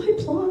ruined my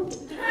plot.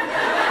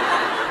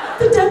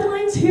 The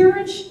deadline's here,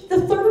 and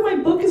the third of my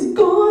book is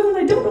gone, and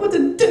I don't know what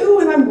to do,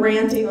 and I'm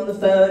ranting on the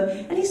phone.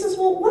 And he says,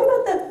 well, what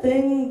about that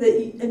thing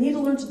that Anita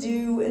learned to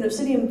do in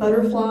Obsidian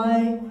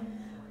Butterfly?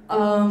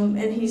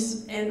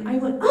 And I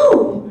went,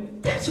 oh,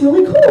 that's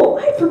really cool.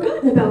 I'd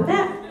forgotten about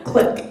that.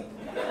 Click.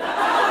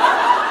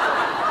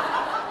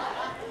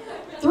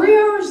 3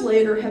 hours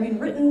later, having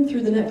written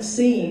through the next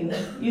scene,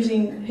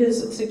 using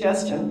his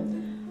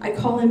suggestion, I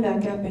call him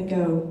back up and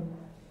go,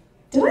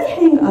 did I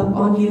hang up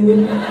on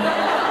you?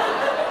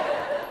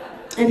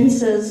 And he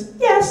says,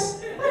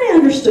 yes, but I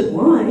understood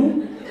why.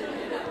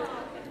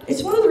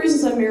 It's one of the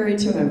reasons I'm married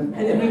to him,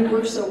 and that we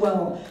work so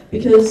well,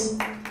 because,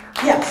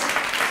 yes.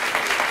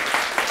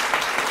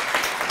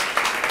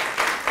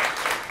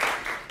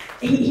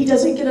 He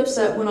doesn't get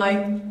upset when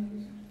I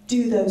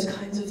do those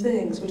kinds of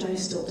things, which I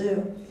still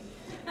do.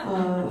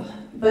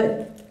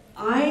 But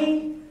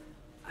I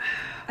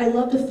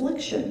loved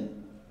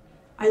Affliction.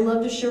 I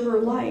loved A Shiver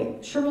of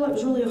Light. Shiver of Light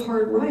was really a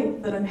hard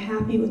write, but I'm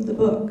happy with the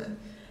book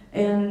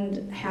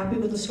and happy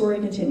with the story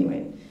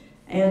continuing.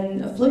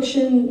 And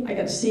Affliction, I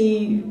got to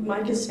see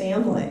Micah's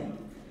family.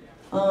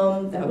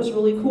 That was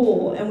really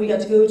cool. And we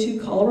got to go to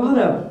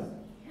Colorado,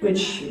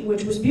 which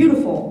was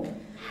beautiful.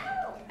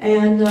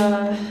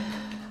 And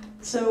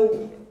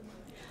so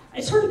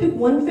it's hard to pick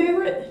one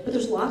favorite, but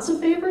there's lots of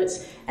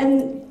favorites.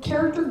 And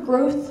character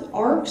growth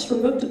arcs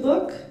from book to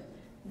book,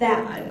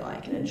 that I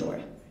like and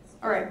enjoy.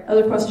 All right,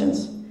 other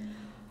questions?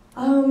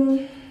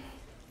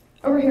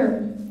 Over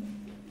here.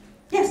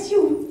 Yes,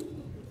 you.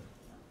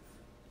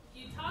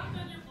 You talked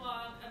on your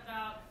blog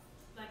about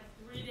like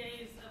 3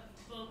 days of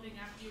sloping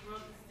after you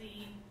wrote the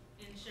scene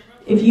in Shiver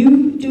of Light. If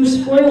you do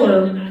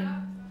spoiler.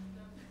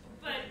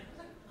 But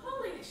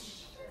holy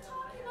shit, you're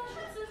talking about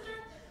your sister?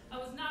 I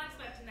was not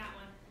expecting that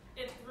one.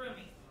 It threw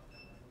me.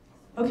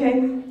 Okay.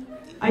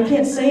 I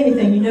can't say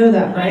anything, you know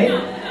that, right? No,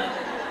 but I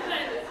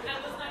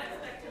was not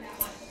expecting that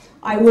one.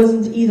 I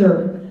wasn't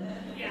either.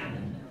 Yeah.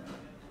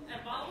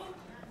 That bottle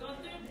going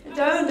through?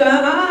 Dun,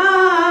 dun,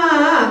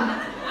 ah!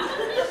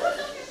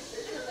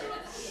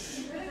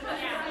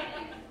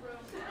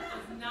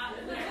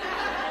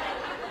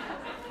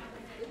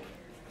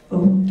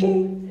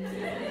 Okay.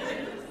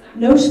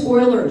 No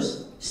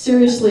spoilers.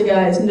 Seriously,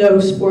 guys, no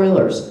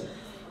spoilers.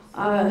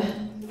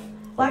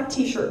 Black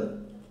t-shirt.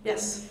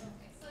 Yes.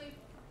 So you've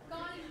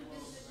gone and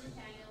visited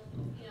Nathaniel,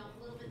 a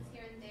little bits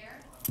here and there.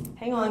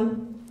 Hang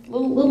on. A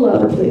little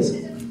louder, please.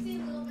 As we've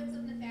seen little bits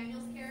of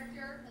Nathaniel's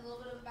character, a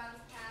little bit about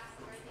his past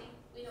and everything.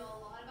 We know a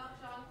lot about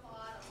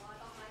Jean-Claude, a lot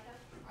about Micah.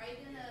 Are you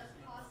going to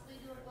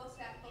possibly do a book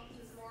that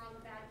focuses more on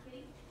the bad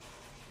kitty?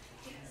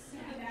 Yes.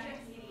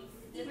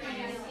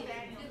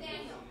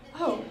 Nathaniel.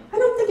 Oh, I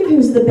don't think of him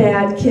as the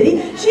bad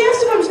kitty. She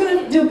asked if I was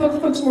going to do a book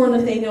that focuses more on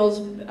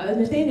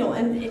Nathaniel,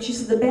 and she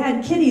said the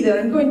bad kitty. That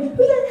I'm going, who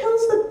the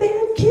hell's the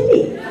bad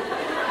kitty?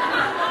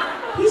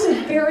 He's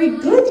a very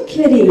good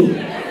kitty.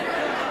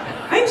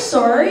 I'm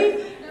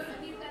sorry.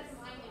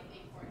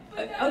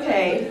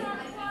 Okay.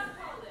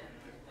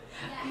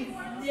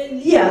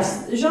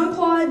 Yes,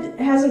 Jean-Claude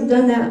hasn't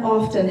done that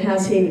often,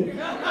 has he?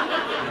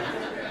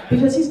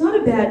 Because he's not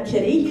a bad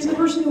kitty. He's the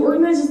person who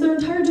organizes their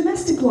entire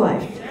domestic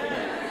life.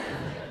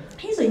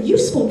 He's a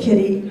useful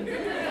kitty.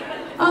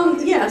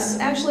 Yes,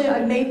 actually,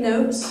 I made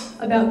notes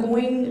about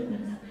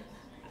going.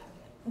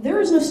 There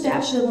is no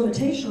statute of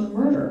limitation on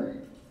murder.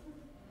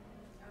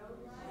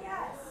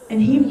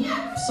 And he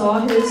saw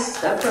his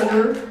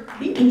stepbrother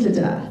beaten to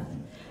death.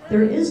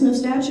 There is no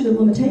statute of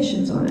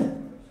limitations on it.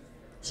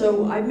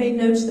 So I've made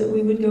notes that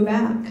we would go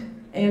back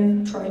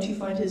and try to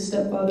find his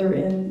stepfather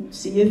and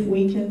see if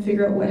we can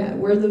figure out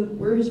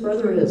where his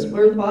brother is,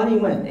 where the body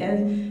went,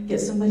 and get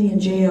somebody in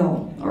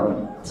jail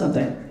or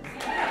something.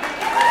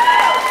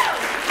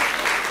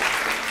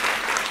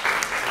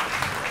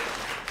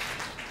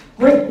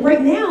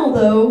 Right now,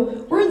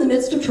 though, we're in the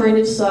midst of trying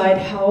to decide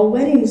how a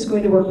wedding is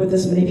going to work with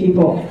this many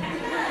people.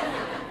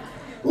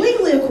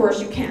 Legally, of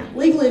course, you can't.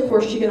 Legally, of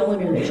course, you can only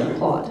marry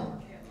Jean-Claude.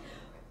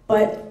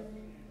 But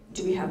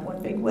do we have one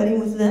big wedding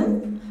with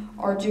them?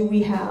 Or do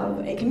we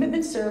have a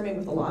commitment ceremony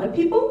with a lot of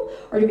people?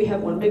 Or do we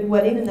have one big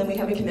wedding and then we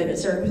have a commitment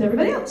ceremony with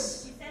everybody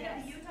else? You send it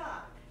to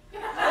Utah.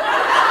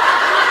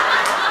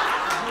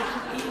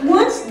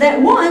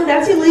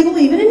 That's illegal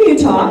even in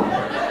Utah.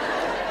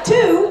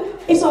 2,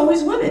 it's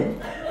always women.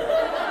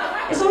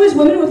 It's always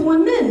women with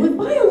one man, which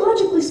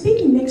biologically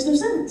speaking makes no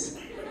sense.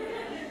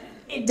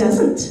 It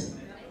doesn't.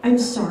 I'm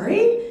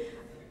sorry.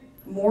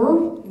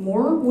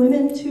 More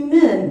women to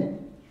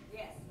men.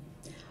 Yes.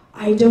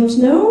 I don't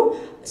know.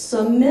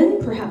 Some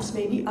men perhaps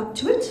may be up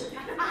to it.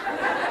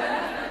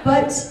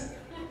 But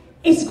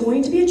it's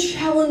going to be a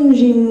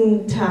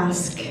challenging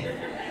task.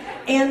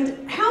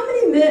 And how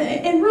many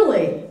men, and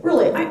really,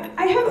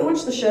 I haven't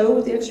watched the show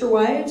with the extra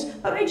wives,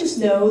 but I just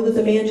know that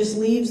the man just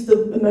leaves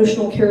the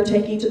emotional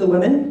caretaking to the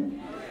women.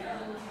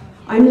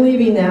 I'm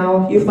leaving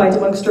now, you fight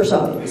amongst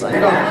yourselves, I'm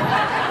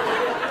gone.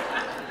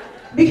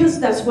 Because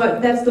that's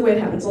the way it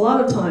happens. A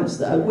lot of times,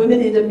 women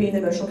end up being the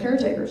emotional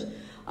caretakers.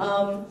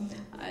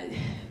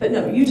 But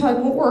no, Utah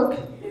won't work.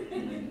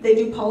 They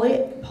do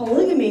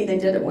polygamy, they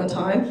did at one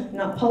time,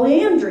 not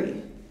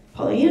polyandry.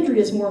 Polyandry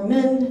is more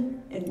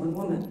men and one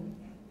woman.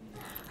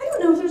 I don't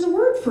know if there's a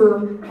word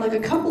for like a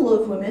couple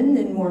of women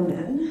and more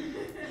men.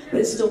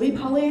 Would it still be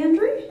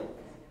polyandry?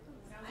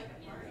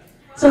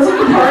 Sounds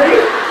like a party.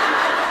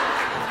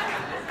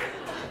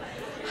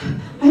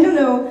 I don't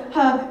know.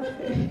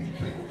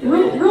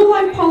 Real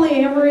life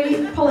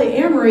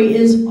polyamory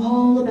is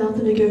all about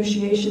the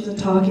negotiations and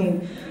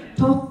talking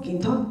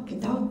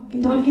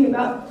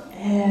about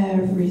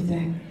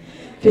everything.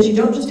 Because you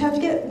don't just have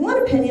to get one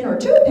opinion or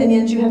 2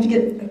 opinions, you have to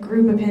get a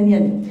group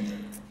opinion.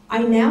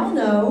 I now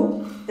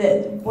know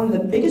that one of the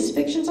biggest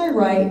fictions I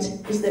write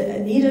is that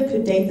Anita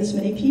could date this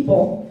many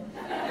people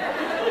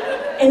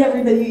and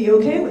everybody would be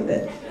okay with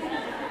it.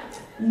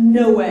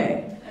 No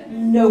way.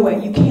 No way.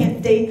 You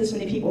can't date this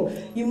many people.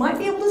 You might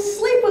be able to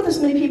sleep with this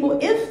many people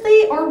if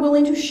they are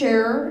willing to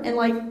share and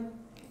like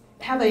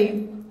have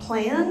a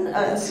plan,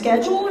 a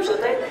schedule or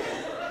something.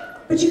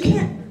 But you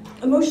can't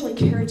emotionally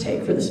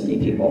caretake for this many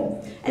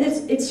people. And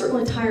it's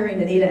certainly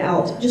tiring Anita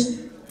out, just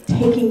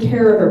taking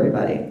care of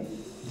everybody.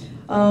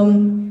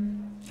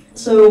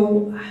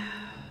 So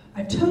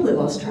I've totally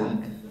lost track.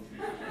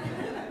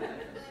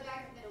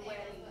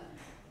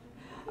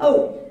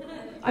 Oh,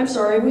 I'm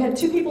sorry, we had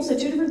 2 people say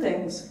 2 different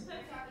things.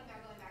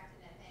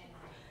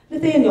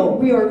 Nathaniel,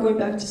 we are going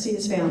back to see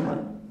his family.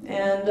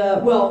 And,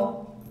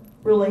 well,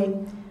 really,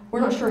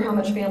 we're not sure how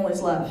much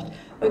family's left,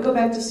 but go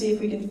back to see if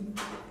we can.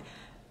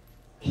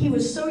 He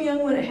was so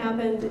young when it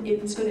happened,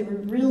 it's going to be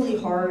really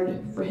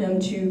hard for him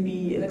to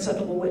be an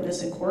acceptable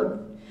witness in court.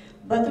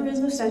 But there is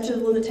no statute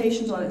of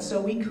limitations on it,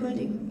 so we could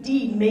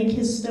indeed make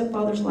his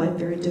stepfather's life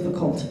very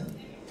difficult.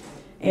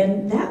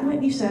 And that might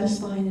be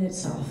satisfying in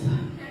itself.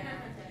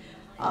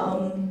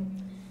 I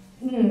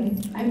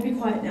have to be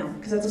quiet now,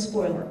 because that's a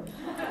spoiler.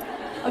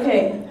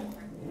 Okay,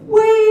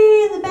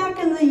 way in the back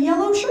in the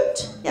yellow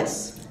shirt?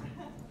 Yes.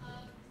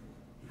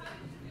 How do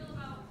you feel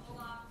about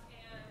Olaf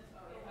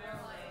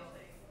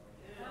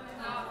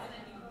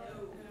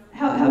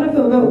and How do I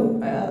feel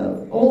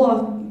about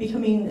Olaf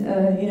becoming,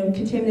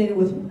 contaminated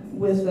with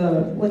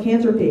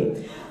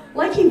lycanthropy?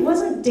 Like he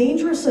wasn't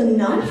dangerous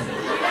enough?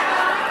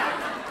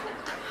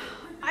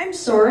 I'm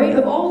sorry,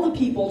 of all the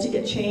people to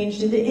get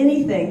changed into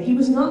anything, he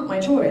was not my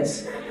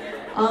choice.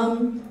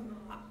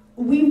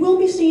 We will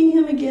be seeing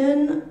him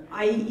again.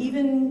 I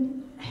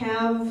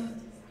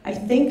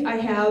think I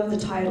have the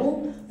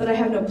title, but I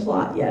have no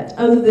plot yet,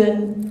 other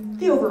than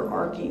the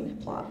overarching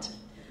plot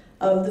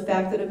of the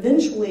fact that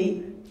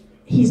eventually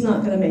he's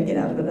not going to make it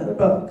out of another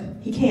book.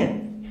 He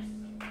can't.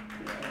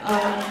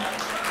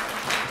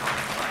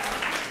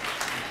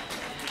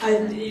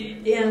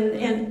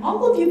 And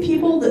all of you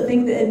people that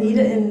think that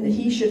Anita and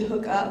he should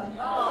hook up,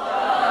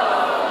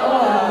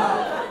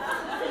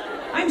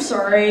 I'm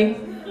sorry.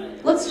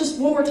 Let's just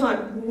one more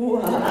time.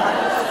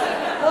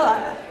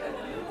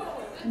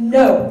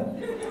 No.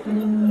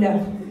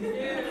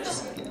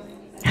 Just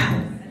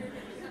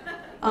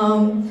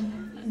no.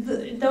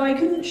 Though I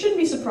shouldn't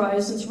be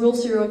surprised, since real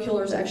serial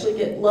killers actually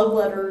get love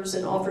letters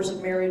and offers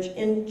of marriage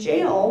in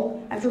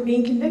jail after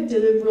being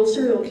convicted of real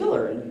serial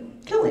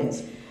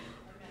killings.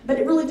 But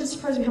it really did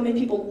surprise me how many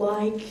people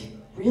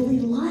really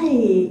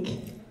like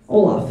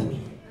Olaf.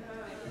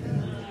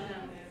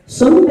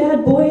 Some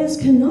bad boys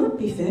cannot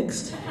be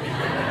fixed.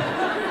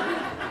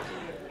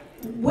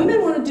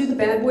 Women want to do the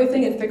bad boy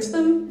thing and fix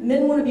them.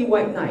 Men want to be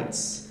white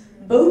knights.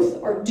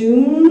 Both are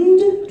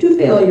doomed to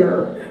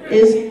failure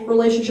is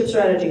relationship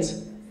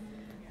strategies.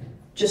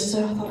 Just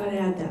so I thought I'd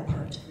add that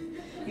part.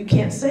 You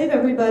can't save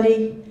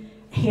everybody,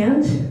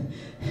 and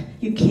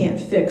you can't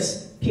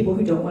fix people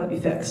who don't want to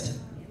be fixed.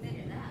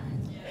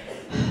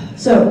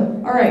 So,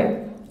 all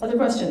right, other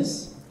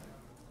questions?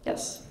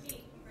 Yes.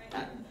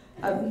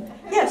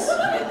 Yes.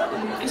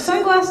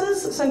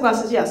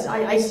 Sunglasses, yes.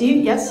 I see,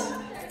 yes.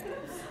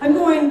 I'm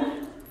trying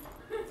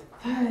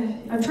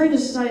to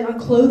decide on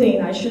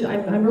clothing.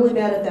 I'm really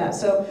bad at that.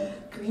 So,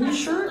 green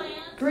shirt,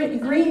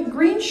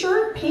 green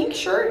shirt, pink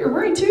shirt, you're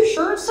wearing 2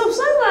 shirts, so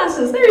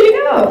sunglasses, there you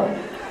go.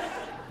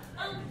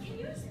 Can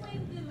you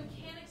explain the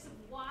mechanics of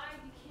why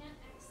you can't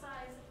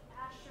excise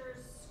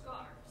Asher's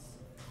scars?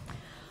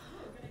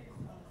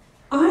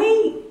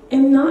 I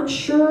am not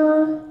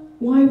sure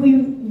why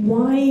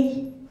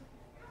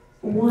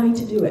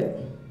to do it.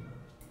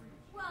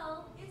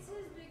 Well, it's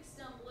his big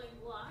stumbling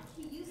block.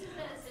 He uses it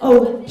as a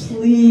Oh, weapon.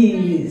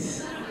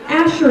 please.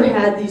 Asher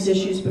had these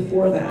issues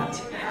before that.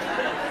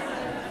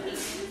 He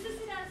uses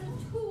it as a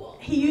tool.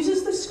 He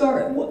uses the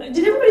scar. Did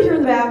everybody hear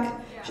in the back?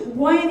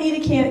 Why Anita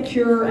can't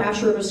cure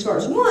Asher of his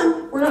scars?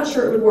 One, we're not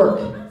sure it would work.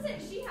 I'm not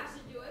saying she has to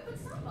do it, but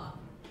somebody.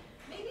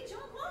 Maybe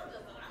John Claude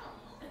does it.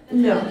 I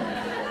don't know. No.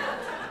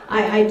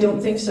 I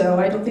don't think so.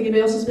 I don't think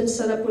anybody else has been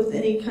set up with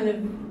any kind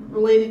of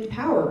related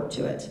power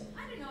to it.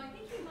 I don't know. I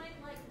think he might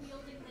like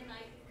wielding the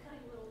knife and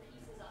cutting little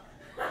pieces up.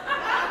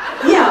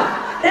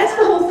 Yeah, that's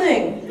the whole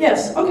thing.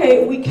 Yes,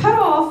 okay, we cut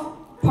off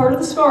part of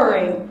the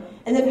scarring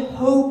and then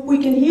hope we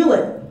can heal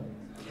it.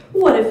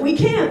 What if we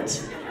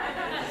can't?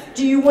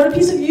 Do you want a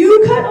piece of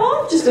you cut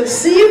off just to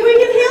see if we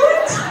can heal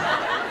it?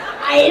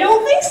 I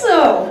don't think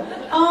so.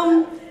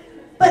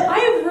 But I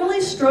have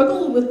really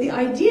struggled with the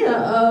idea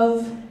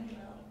of,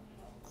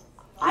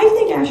 I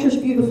think Asher's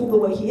beautiful the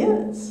way he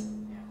is.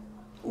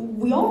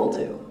 We all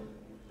do.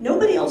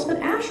 Nobody else but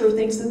Asher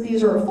thinks that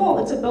these are a fault,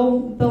 except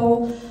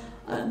Belle,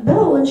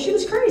 and she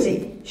was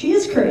crazy. She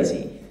is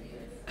crazy.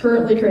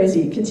 Currently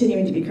crazy,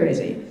 continuing to be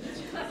crazy.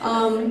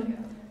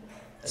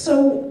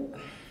 So,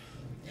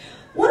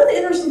 one of the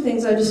interesting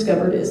things I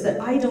discovered is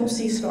that I don't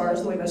see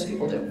scars the way most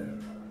people do.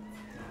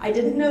 I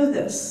didn't know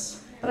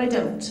this, but I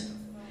don't.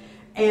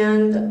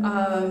 And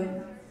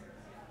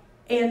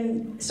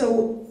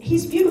so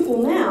he's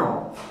beautiful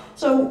now.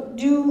 So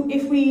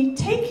if we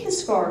take his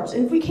scars,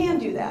 and if we can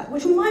do that,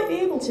 which we might be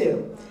able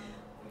to,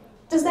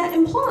 does that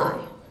imply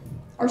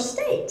or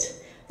state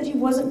that he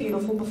wasn't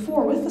beautiful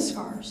before with the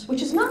scars,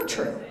 which is not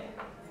true?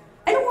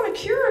 I don't want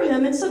to cure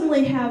him and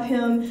suddenly have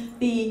him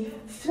be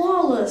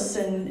flawless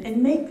and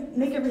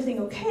make everything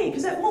okay,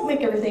 because that won't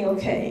make everything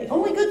okay.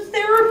 Only good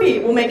therapy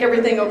will make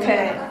everything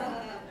okay.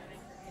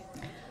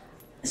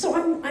 So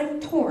I'm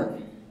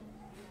torn.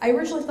 I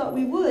originally thought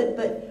we would,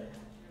 but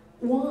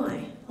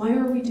why? Why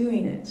are we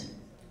doing it?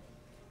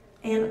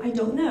 And I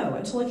don't know.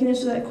 Until I can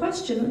answer that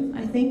question,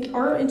 I think,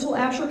 or until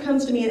Asher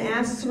comes to me and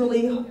asks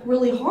really,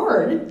 really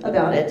hard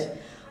about it,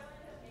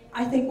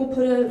 I think we'll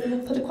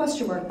put a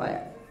question mark by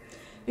it.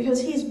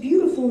 Because he's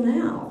beautiful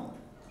now.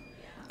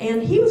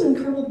 And he was an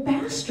incredible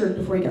bastard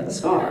before he got the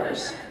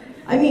scars.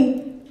 I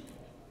mean,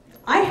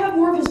 I have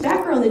more of his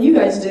background than you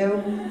guys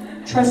do.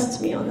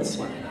 Trust me on this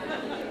one.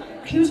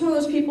 He was one of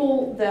those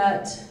people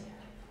that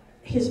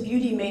his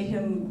beauty made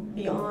him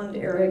beyond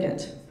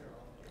arrogant.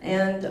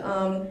 And,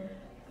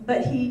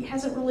 but he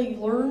hasn't really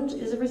learned,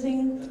 is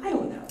everything, I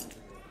don't know.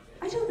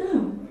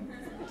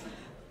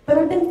 But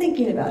I've been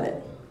thinking about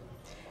it.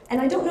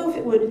 And I don't know if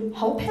it would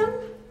help him,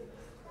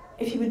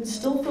 if he would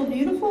still feel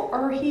beautiful,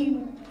 or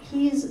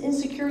his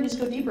insecurities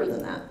go deeper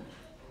than that.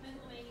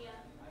 Megalomania.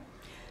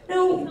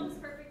 No. He becomes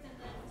perfect and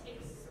then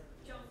takes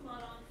John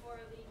Claude on for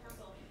the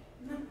council.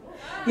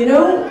 You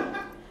know,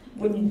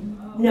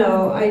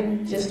 no, I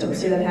just don't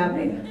see that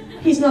happening.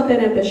 He's not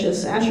that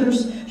ambitious.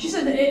 She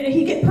said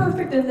he'd get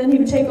perfect and then he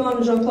would take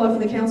on Jean-Claude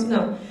for the council.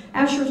 No,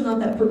 Asher's not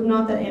that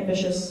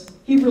ambitious.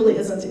 He really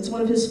isn't. It's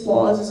one of his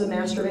flaws as a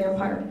master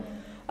vampire.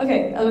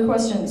 Okay, other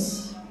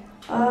questions?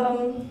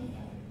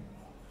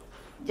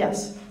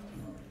 Yes.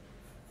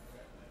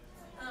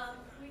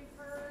 We've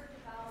heard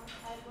about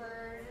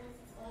Edward and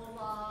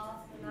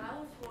Olaf, and I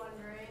was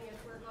wondering if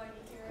we're going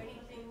to hear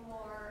anything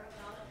more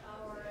about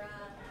our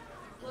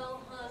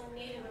well-hung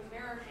Native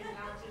American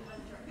bounty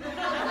hunter.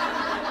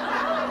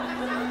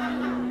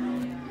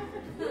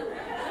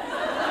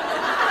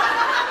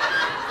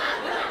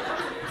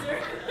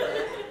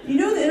 You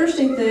know the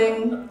interesting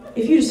thing,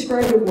 if you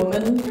describe a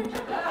woman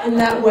in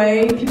that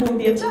way, people would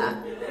be upset.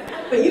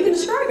 But you can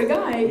describe a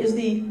guy as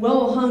the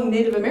well-hung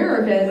Native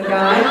American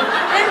guy,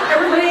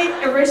 and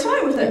everybody's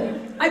fine with it.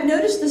 I've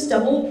noticed this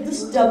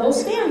double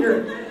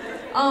standard.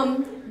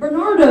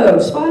 Bernardo,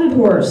 Spotted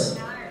Horse.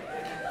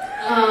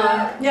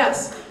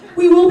 Yes,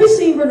 we will be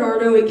seeing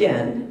Bernardo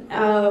again.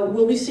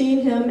 We'll be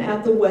seeing him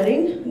at the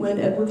wedding when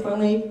Edward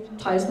finally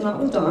ties the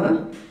knot with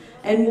Donna,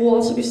 and we'll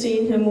also be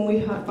seeing him when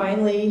we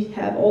finally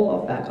have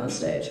Olaf back on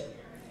stage.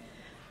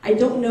 I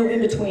don't know in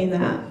between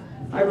that.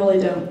 I really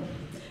don't.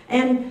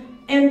 And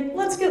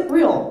let's get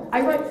real.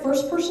 I write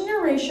first-person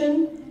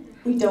narration.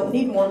 We don't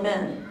need more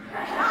men.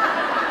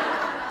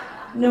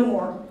 No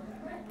more.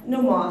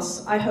 No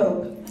moss, I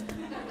hope.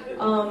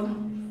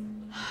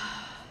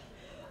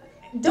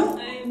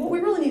 what we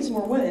really need is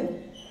more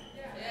women.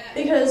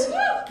 Because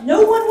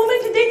no one woman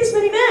can date this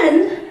many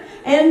men,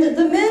 and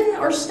the men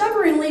are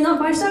stubbornly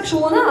not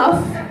bisexual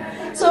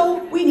enough,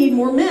 so we need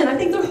more men. I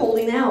think they're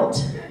holding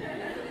out.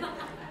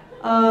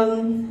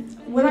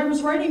 When I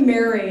was writing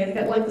Mary and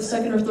got like the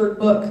second or third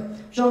book,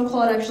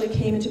 Jean-Claude actually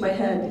came into my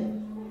head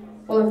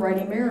while I'm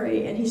writing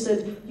Mary, and he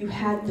said, "You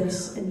had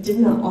this and did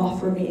not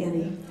offer me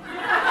any."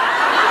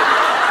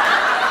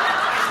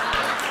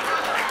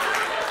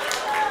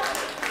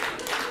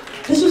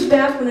 This was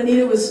back when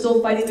Anita was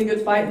still fighting the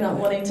good fight, not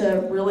wanting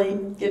to really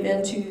give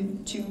in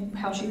to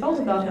how she felt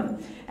about him.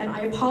 And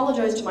I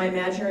apologized to my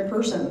imaginary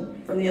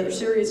person from the other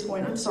series,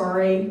 going, "I'm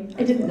sorry,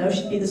 I didn't know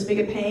she'd be this big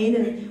a pain,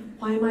 and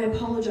why am I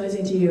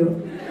apologizing to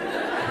you?"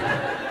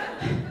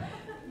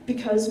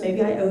 Because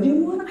maybe I owed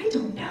him one? I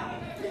don't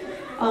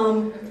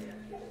know.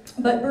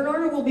 But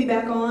Bernardo will be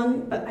back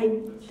on, but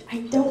I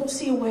don't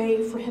see a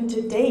way for him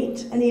to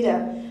date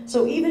Anita.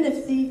 So even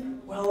if the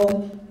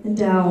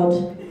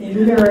well-endowed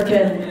Native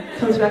American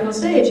comes back on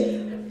stage,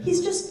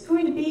 he's just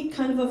going to be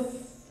kind of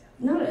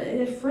not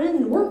a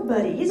friend, work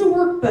buddy. He's a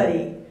work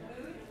buddy.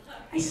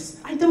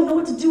 I don't know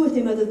what to do with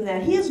him other than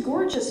that. He is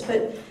gorgeous,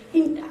 but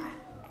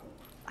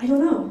I don't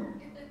know.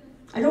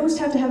 I'd almost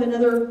have to have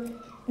another,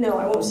 no,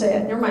 I won't say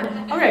it, never mind.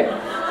 Okay.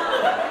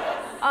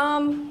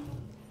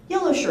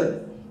 Yellow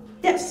shirt.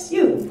 Yes,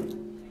 you.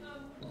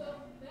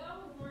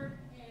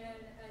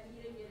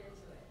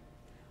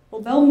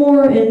 Will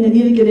Belmore and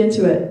Anita get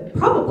into it?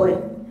 Probably.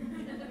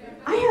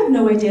 I have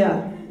no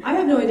idea.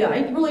 I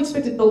really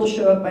expected Bill to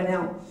show up by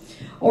now.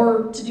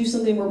 Or to do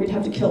something where we'd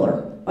have to kill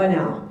her by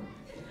now.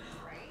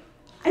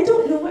 I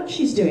don't know what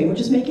she's doing, which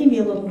is making me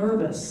a little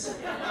nervous.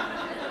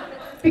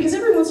 Because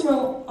every once in a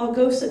while, I'll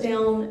go sit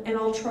down and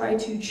I'll try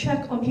to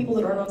check on people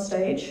that aren't on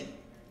stage.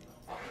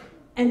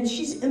 And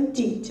she's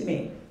empty to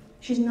me.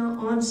 She's not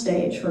on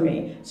stage for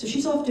me. So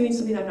she's off doing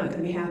something I'm not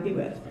going to be happy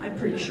with. I'm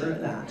pretty sure of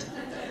that.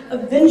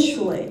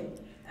 Eventually,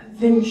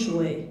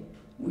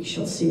 we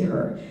shall see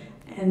her.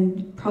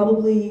 And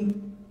probably,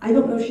 I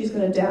don't know if she's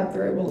going to adapt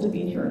very well to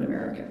being here in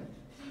America.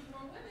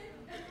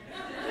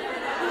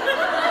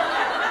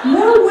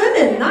 More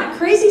women, not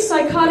crazy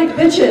psychotic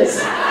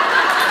bitches.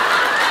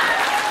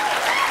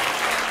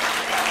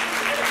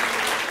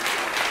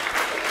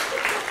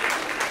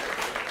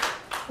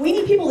 We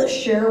need people that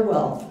share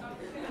well.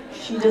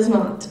 She does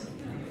not.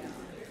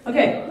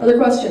 Okay, other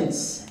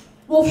questions?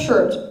 Wolf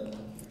shirt.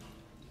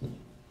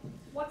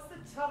 What's the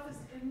toughest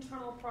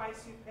internal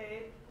price you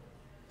paid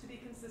to be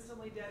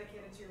consistently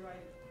dedicated to your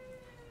writing?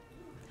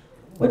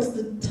 What's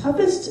the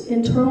toughest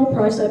internal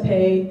price I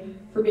pay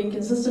for being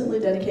consistently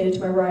dedicated to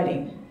my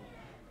writing?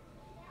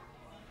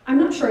 I'm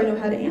not sure I know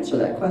how to answer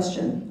that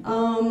question.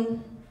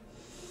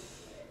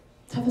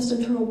 Toughest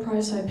internal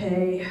price I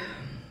pay.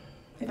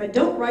 If I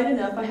don't write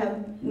enough, I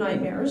have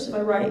nightmares. If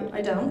I write,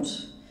 I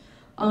don't.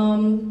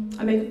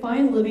 I make a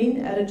fine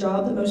living at a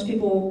job that most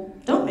people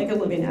don't make a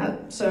living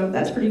at, so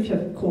that's pretty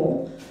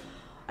cool.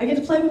 I get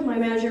to play with my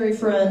imaginary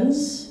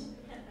friends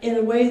in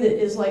a way that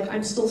is like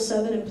I'm still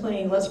 7 and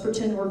playing Let's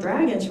Pretend We're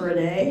Dragons for a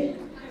day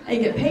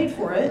and get paid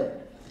for it.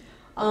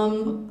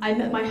 I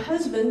met my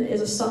husband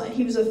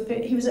he was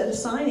at a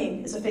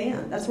signing as a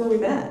fan. That's where we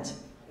met.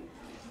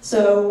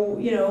 So,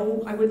 you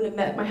know, I wouldn't have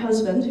met my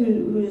husband,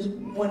 who is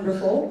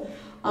wonderful.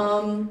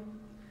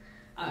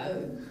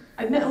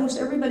 I've met almost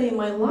everybody in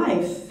my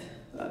life.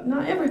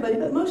 Not everybody,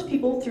 but most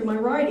people through my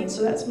writing,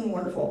 so that's been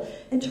wonderful.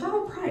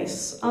 Internal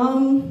price.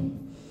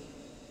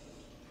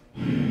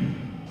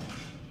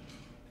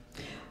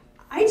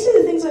 I'd say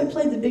the things I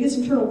played the biggest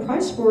internal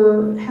price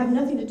for have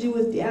nothing to do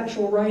with the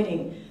actual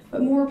writing,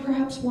 but more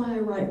perhaps why I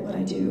write what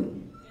I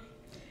do.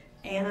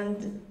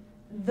 And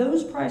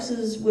those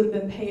prices would have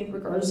been paid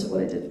regardless of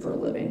what I did for a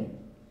living.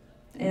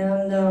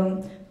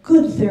 And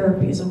good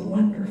therapy is a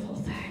wonderful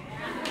thing.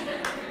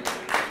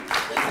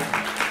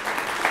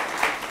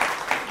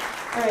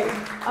 All right.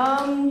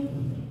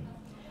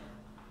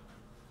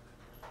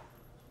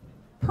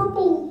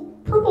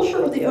 Purple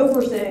shirt with the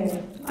over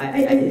thing.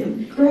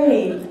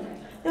 Gray.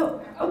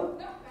 No. Oh.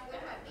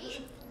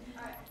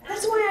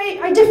 That's why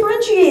I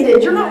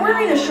differentiated. You're not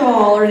wearing a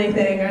shawl or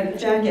anything, or a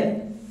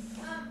jacket.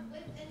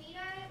 With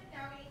Anita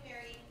now getting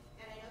married,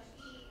 and I know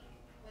she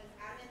was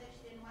adamant that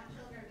she didn't want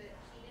children, but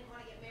she didn't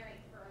want to get married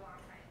for a long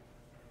time.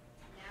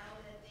 Now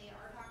that they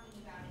are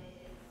talking about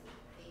it, is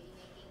baby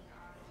making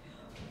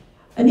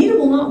Anita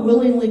will not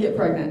willingly get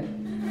pregnant.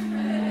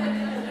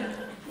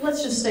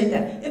 Let's just state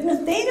that. If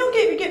Nathaniel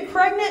get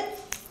pregnant,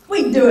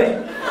 we'd do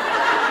it.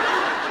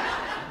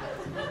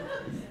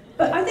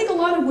 But I think a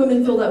lot of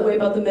women feel that way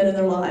about the men in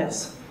their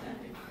lives.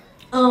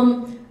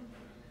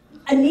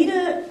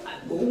 Anita,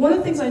 one of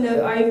the things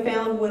I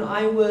found when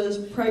I was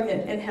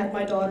pregnant and had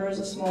my daughter as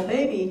a small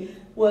baby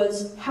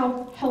was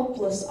how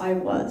helpless I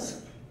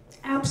was.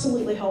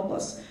 Absolutely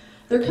helpless.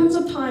 There comes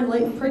a time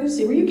late in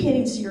pregnancy where you can't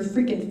even see your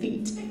freaking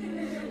feet.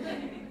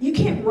 You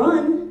can't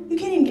run. You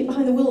can't even get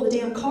behind the wheel of a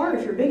damn car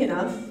if you're big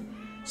enough.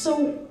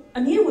 So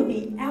Anita would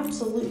be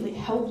absolutely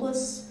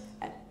helpless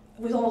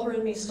with all her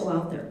enemies still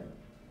out there.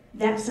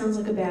 That sounds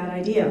like a bad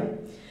idea.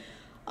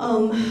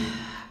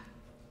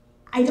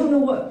 I don't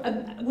know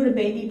would a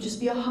baby just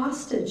be a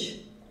hostage?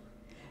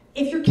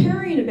 If you're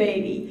carrying a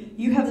baby,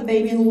 you have the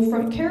baby in the little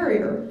front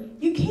carrier.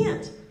 You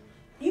can't.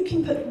 You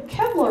can put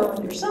Kevlar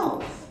on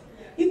yourself.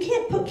 You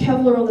can't put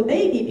Kevlar on the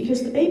baby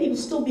because the baby will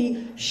still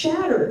be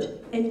shattered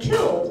and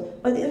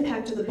killed by the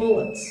impact of the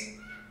bullets.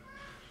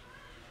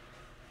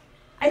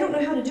 I don't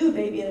know how to do a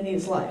baby in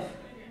Anita's life.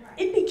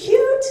 It'd be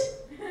cute.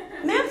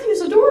 Matthew's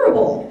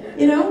adorable.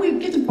 You know, we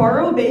get to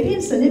borrow a baby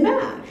and send him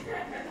back.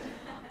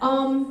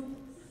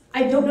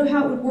 I don't know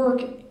how it would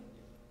work.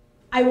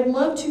 I would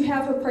love to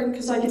have her pregnant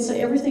because I could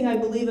say everything I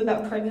believe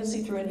about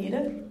pregnancy through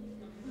Anita.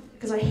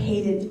 Because I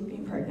hated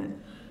being pregnant.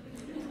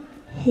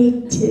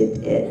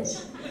 Hated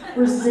it.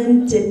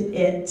 Resented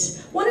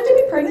it. Wanted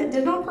to be pregnant,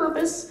 did it on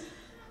purpose.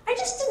 I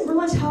just didn't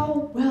realize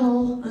how,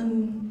 well,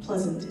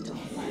 unpleasant it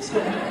all was.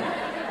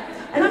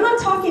 And I'm not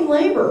talking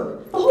labor.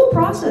 The whole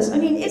process, I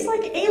mean, it's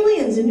like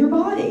aliens in your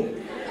body.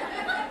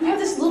 You have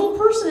this little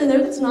person in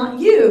there that's not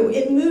you.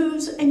 It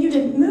moves, and you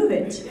didn't move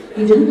it.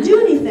 You didn't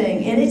do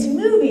anything, and it's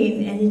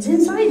moving, and it's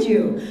inside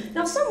you.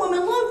 Now, some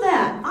women love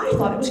that. I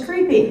thought it was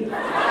creepy.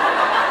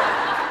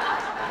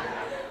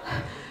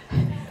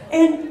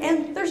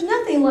 And there's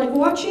nothing like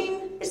watching,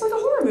 it's like a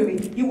horror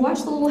movie. You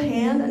watch the little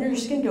hand under your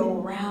skin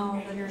go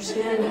around under your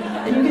skin,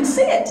 and you can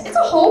see it. It's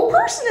a whole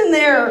person in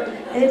there,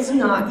 and it's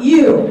not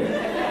you.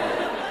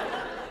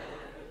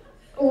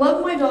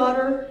 Love my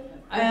daughter.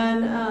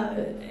 And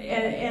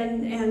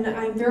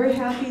I'm very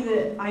happy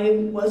that I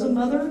was a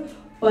mother,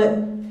 but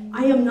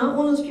I am not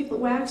one of those people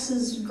that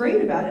waxes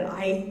great about it.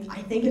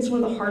 I think it's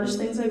one of the hardest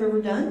things I've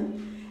ever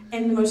done,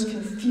 and the most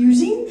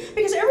confusing,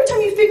 because every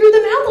time you figure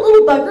them out, the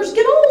little buggers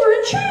get older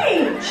and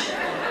change.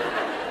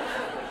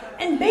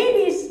 And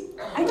babies,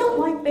 I don't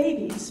like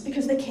babies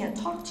because they can't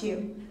talk to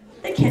you.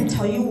 They can't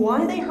tell you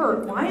why they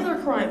hurt, why they're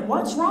crying,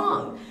 what's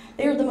wrong.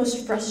 They are the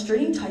most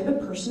frustrating type of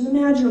person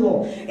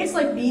imaginable. It's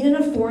like being in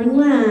a foreign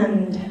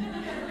land,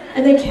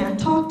 and they can't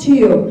talk to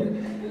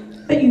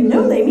you. But you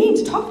know they mean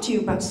to talk to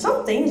you about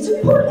something, it's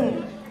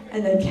important,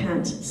 and they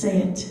can't say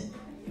it.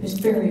 It was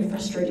very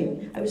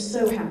frustrating. I was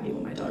so happy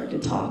when my daughter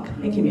could talk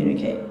and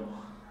communicate.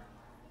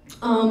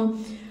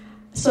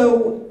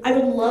 So I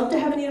would love to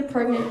have Anita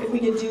pregnant if we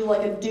could do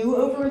like a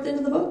do-over at the end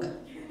of the book.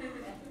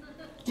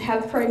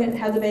 Have the pregnant,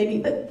 have the baby,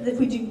 but if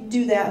we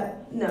do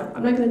that, no,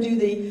 I'm not going to do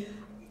the,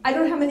 I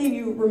don't know how many of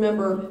you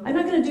remember, I'm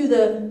not going to do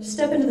the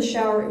step into the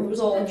shower, it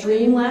was all a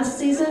dream last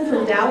season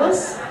from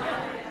Dallas.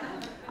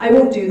 I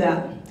won't do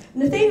that.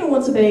 Nathaniel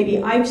wants a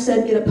baby, I've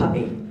said get a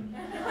puppy.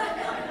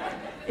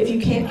 If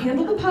you can't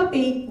handle the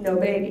puppy, no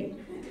baby.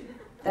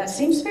 That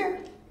seems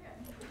fair.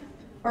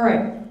 All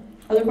right,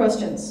 other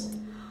questions?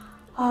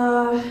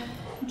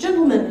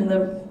 Gentlemen in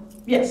the,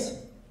 yes.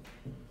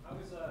 I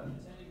was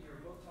attending your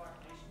Book Talk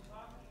Nation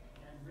talk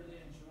and really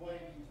enjoyed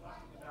you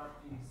talking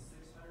about the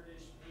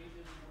 600-ish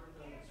pages worth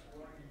of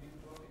exploring a new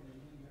book in the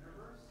new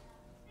universe.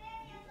 Can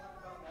you talk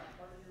about that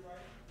part of your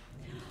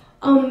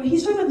writing?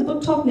 He's talking about the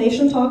Book Talk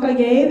Nation talk I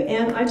gave,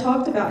 and I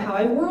talked about how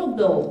I world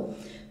build.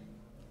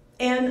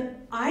 And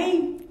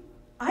I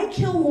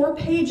kill more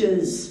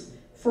pages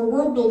for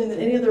world building than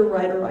any other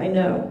writer I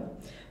know.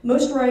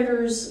 Most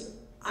writers,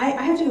 I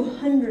have to do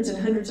hundreds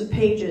and hundreds of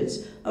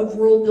pages of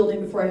world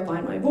building before I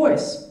find my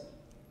voice.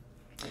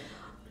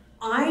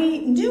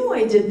 I knew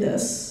I did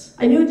this.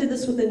 I knew I did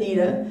this with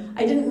Anita.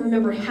 I didn't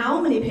remember how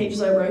many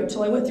pages I wrote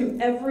until I went through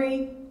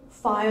every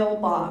file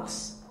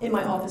box in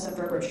my office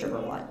after I wrote Shiver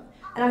of Light.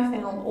 And I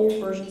found old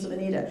versions of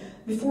Anita.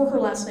 Before her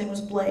last name was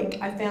Blake,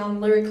 I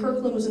found Larry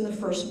Kirkland was in the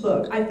first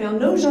book. I found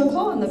no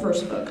Jean-Claude in the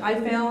first book. I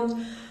found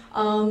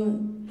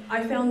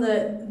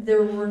that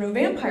there were no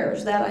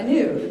vampires, that I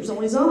knew. There was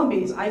only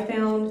zombies. I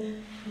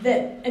found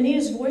that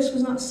Anita's voice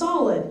was not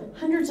solid.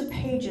 Hundreds of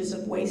pages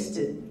of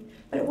wasted.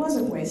 But it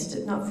wasn't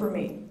wasted, not for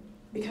me.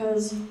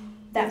 Because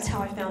that's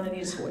how I found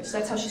Anita's voice.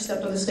 That's how she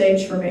stepped on the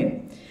stage for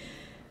me.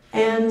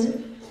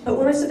 But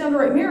when I sat down to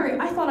write Merry,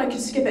 I thought I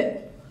could skip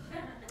it.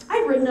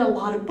 I'd written a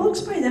lot of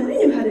books by then. I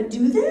knew how to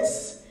do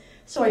this.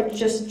 So I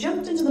just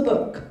jumped into the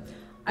book.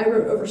 I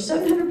wrote over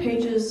 700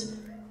 pages.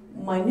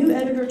 My new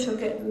editor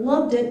took it,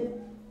 loved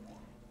it,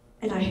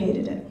 and I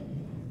hated it.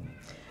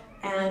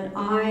 And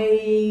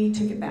I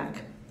took it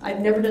back.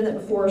 I've never done that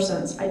before or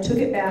since. I took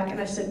it back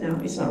and I said, no,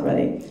 it's not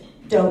ready.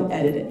 Don't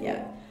edit it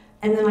yet.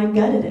 And then I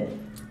gutted it.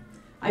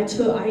 I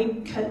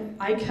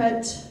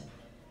cut,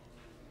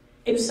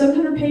 it was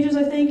 700 pages,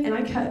 I think, and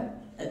I cut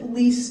at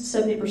least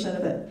 70%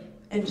 of it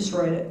and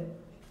destroyed it.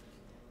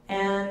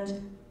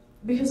 And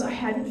because I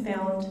hadn't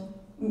found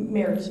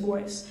Mary's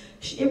voice.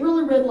 It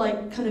really read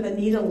like kind of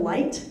Anita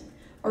light,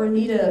 or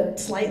Anita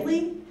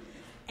slightly,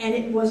 and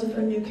it wasn't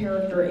a new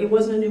character. It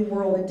wasn't a new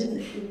world. It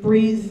didn't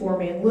breathe for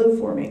me and live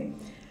for me.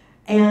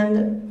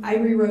 And I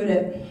rewrote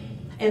it.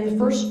 And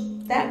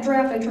that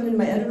draft I turned into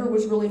my editor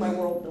was really my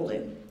world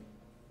building.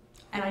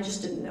 And I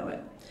just didn't know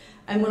it.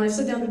 And when I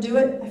sat down to do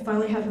it, I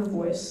finally had her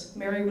voice.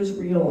 Mary was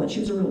real, and she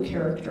was a real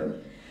character.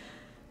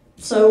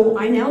 So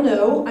I now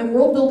know I'm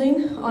world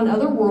building on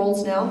other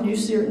worlds now,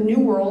 new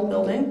world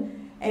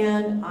building,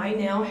 and I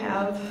now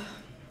have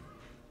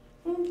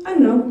I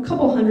don't know, a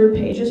couple hundred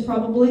pages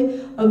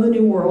probably of a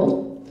new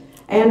world.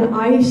 And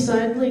I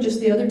suddenly, just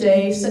the other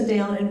day, sat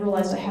down and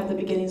realized I had the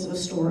beginnings of a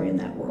story in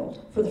that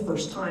world for the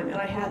first time. And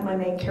I had my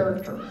main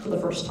character for the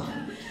first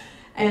time.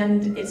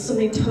 And it's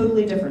something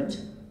totally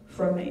different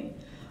from me.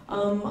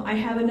 I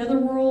have another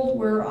world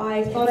where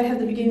I thought I had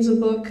the beginnings of a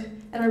book,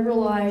 and I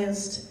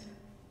realized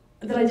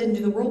that I didn't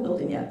do the world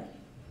building yet.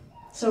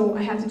 So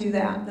I have to do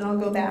that. Then I'll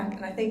go back,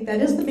 and I think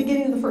that is the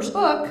beginning of the first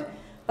book,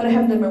 but I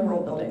haven't done my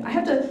world building. I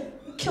have to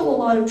kill a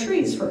lot of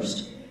trees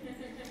first.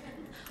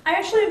 I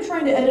actually am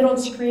trying to edit on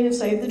screen and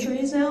save the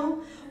trees now,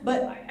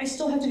 but I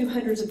still have to do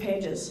hundreds of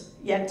pages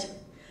yet.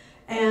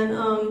 And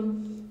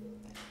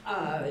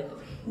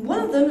one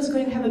of them is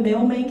going to have a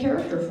male main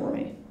character for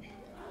me,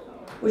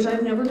 which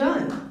I've never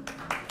done.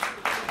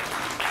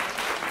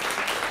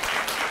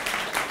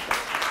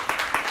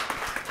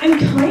 I'm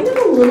kind of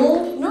a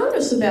little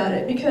nervous about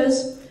it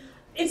because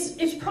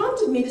it's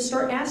prompted me to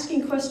start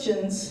asking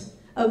questions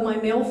of my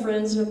male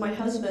friends and of my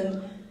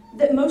husband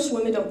that most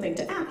women don't think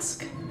to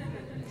ask.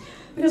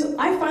 Because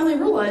I finally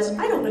realized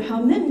I don't know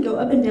how men go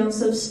up and down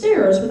sets of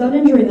stairs without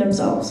injuring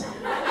themselves.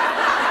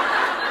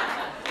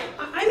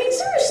 I mean,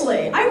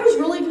 seriously, I was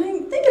really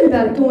thinking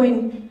about it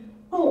going,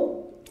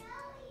 well,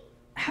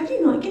 how do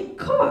you not get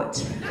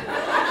caught?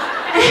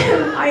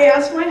 And I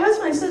asked my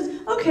husband, I said,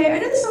 okay, I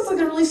know this sounds like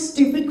a really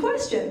stupid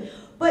question,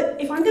 but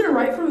if I'm going to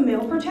write from a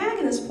male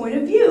protagonist's point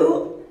of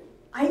view,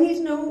 I need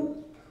to know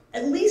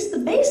at least the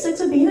basics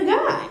of being a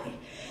guy.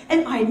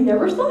 And I'd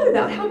never thought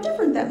about how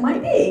different that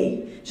might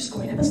be, just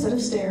going up a set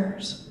of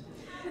stairs.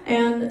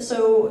 And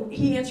so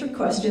he answered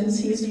questions.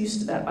 He's used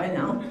to that by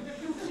now.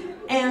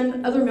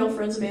 And other male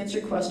friends have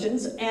answered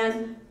questions.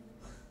 And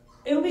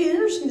it'll be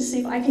interesting to see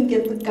if I can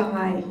get the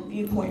guy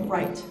viewpoint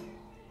right.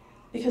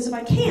 Because if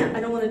I can't, I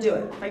don't want to do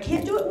it. If I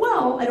can't do it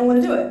well, I don't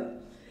want to do it.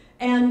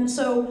 And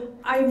so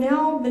I've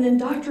now been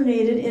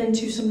indoctrinated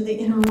into some of the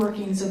inner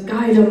workings of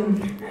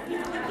guydom.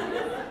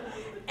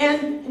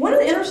 And one of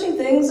the interesting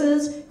things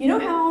is, you know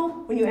how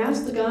when you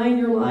ask the guy in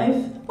your life,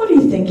 what are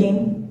you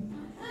thinking?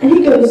 And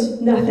he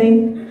goes,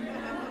 nothing.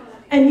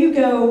 And you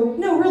go,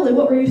 no, really,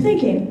 what were you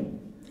thinking?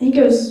 And he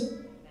goes,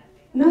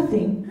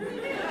 nothing.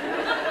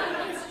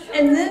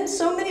 And then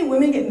so many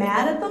women get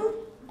mad at them,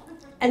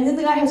 and then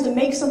the guy has to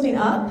make something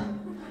up,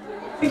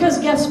 because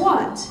guess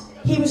what?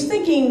 He was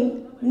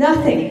thinking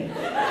nothing.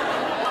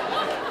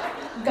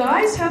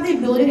 Guys have the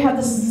ability to have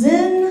this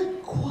zen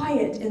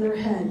quiet in their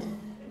head.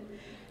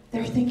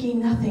 They're thinking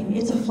nothing.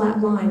 It's a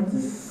flat line.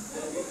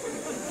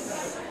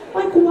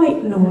 Like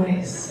white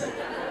noise.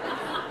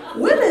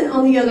 Women,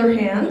 on the other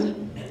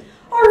hand,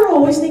 are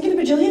always thinking a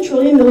bajillion,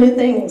 trillion, million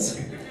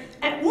things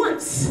at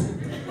once.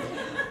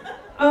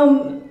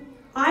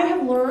 I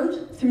have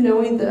learned through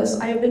knowing this,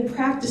 I have been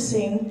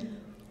practicing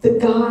the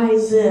guy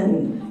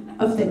zen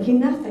of thinking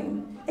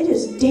nothing. It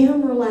is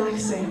damn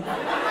relaxing.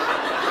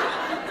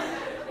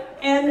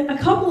 And a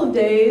couple of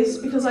days,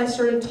 because I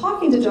started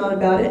talking to John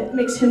about it,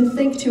 makes him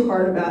think too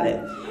hard about it.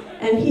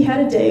 And he had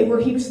a day where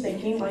he was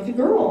thinking like a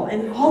girl,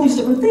 and all these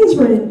different things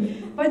were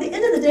in. By the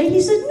end of the day, he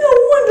said, no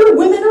wonder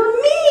women are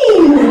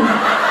mean!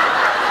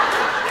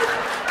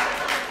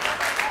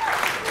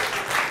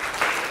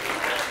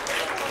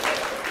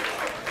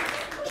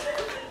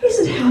 He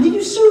said, how do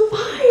you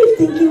survive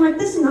thinking like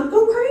this and not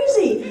go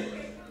crazy?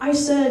 I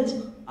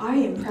said, I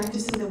am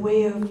practicing the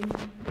way of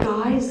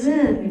guy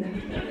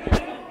zen,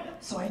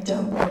 so I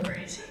don't go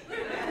crazy.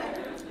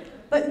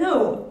 But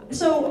no,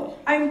 so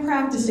I'm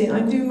practicing,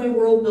 I'm doing my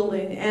world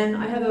building, and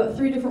I have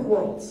 3 different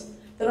worlds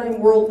that I'm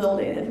world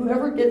building, and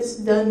whoever gets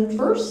done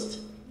first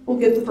will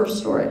get the first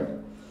story.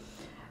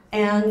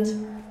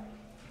 And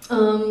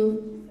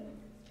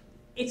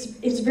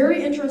it's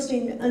very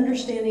interesting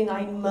understanding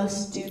I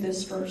must do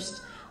this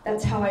first.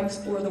 That's how I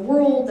explore the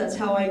world, that's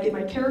how I get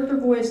my character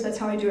voice, that's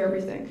how I do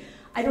everything.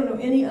 I don't know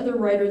any other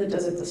writer that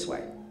does it this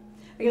way.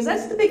 Because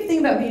that's the big thing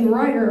about being a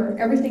writer,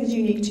 everything's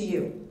unique to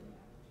you.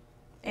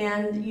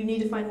 And you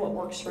need to find what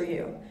works for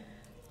you.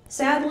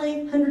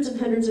 Sadly, hundreds and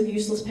hundreds of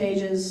useless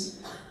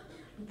pages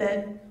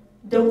that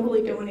don't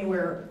really go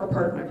anywhere are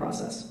part of my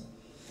process.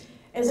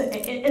 As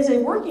a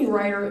working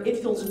writer, it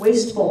feels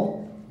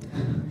wasteful.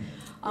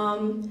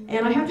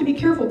 And I have to be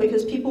careful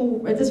because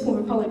people at this point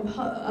would probably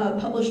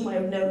publish my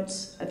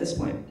notes at this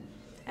point.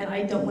 And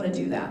I don't want to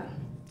do that.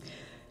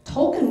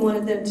 Tolkien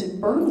wanted them to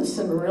burn the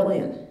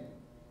Silmarillion.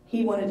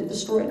 He wanted to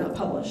destroy it, not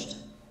published.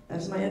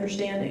 That's my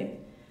understanding.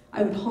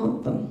 I would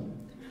haunt them.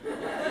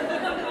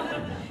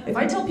 If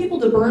I tell people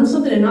to burn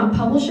something and not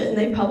publish it, and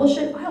they publish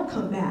it, I'll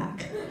come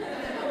back.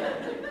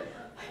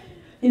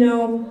 You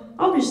know,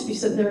 I'll just be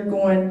sitting there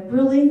going,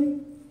 really?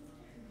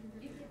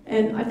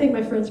 And I think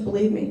my friends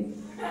believe me.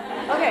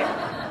 Okay,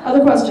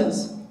 other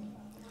questions?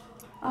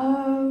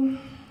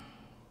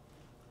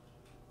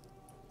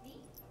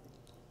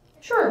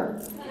 Sure.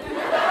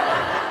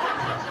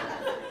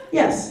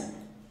 Yes.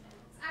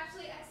 It's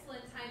actually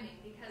excellent timing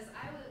because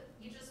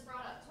you just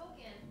brought up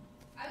Tolkien.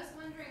 I was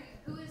wondering,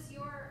 who is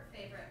your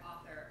favorite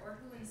author or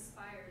who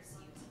inspires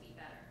you to be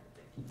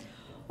better?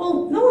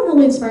 Well, no one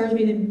really inspires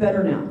me to be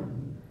better now.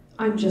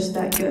 I'm just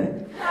that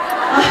good.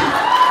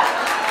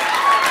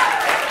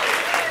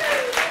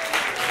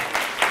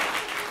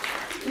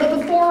 But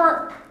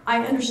before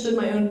I understood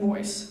my own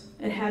voice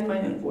and had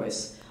my own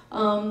voice,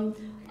 one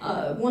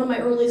of my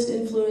earliest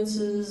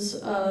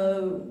influences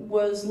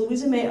was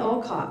Louisa May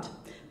Alcott,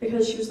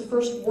 because she was the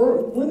first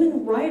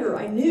woman writer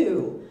I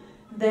knew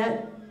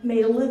that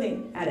made a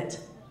living at it.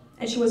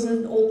 And she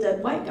wasn't an old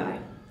dead white guy.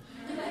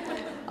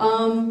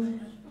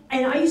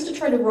 And I used to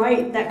try to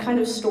write that kind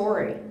of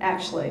story,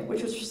 actually,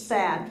 which was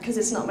sad because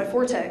it's not my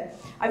forte.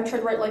 I would try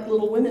to write like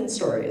Little Women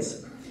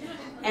stories.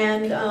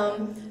 And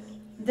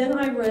then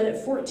I read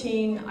at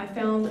 14, I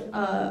found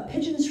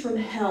Pigeons from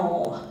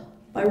Hell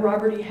by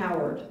Robert E.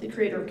 Howard, the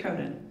creator of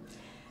Conan.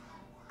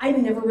 I'd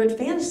never read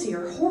fantasy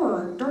or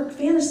horror, dark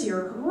fantasy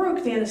or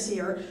heroic fantasy,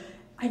 or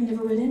I'd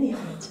never read any of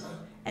it.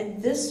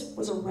 And this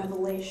was a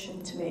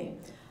revelation to me.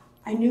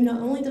 I knew not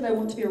only did I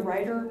want to be a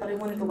writer, but I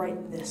wanted to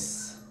write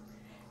this.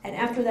 And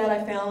after that,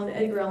 I found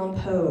Edgar Allan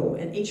Poe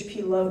and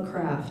H.P.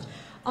 Lovecraft.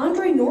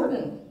 Andre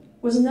Norton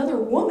was another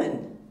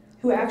woman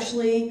who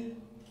actually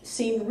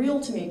seemed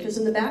real to me, because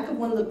in the back of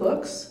one of the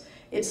books,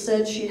 it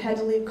said she had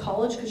to leave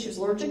college because she was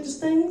allergic to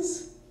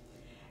things,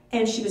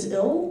 and she was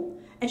ill,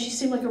 and she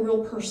seemed like a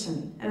real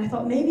person. And I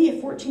thought maybe a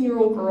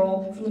 14-year-old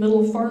girl from the middle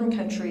of farm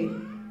country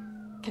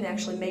can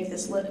actually make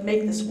this work,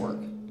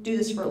 do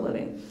this for a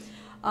living.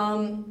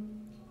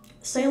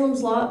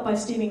 Salem's Lot by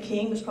Stephen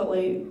King was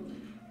probably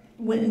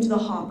went into the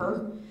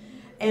hopper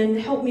and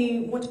helped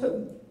me want to put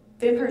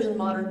vampires in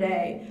modern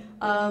day.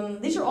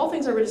 These are all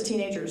things I read as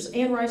teenagers.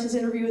 Anne Rice's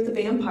Interview with the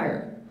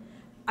Vampire.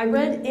 I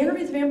read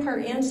Interview with the Vampire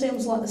and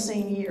Salem's Lot the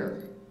same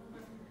year,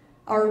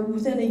 or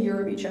within a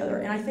year of each other,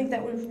 and I think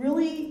that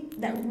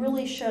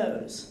really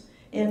shows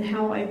in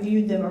how I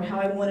viewed them or how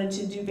I wanted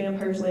to do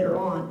vampires later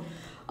on.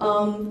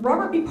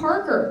 Robert B.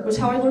 Parker was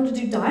how I learned to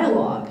do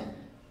dialogue.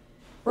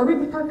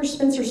 Robert B. Parker's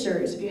Spencer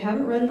series, if you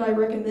haven't read it, I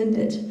recommend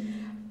it.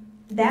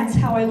 That's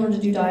how I learned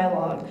to do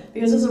dialogue.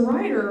 Because as a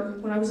writer,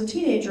 when I was a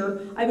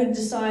teenager, I would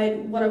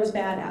decide what I was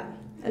bad at,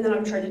 and then I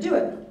would try to do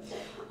it.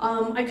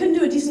 I couldn't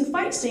do a decent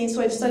fight scene, so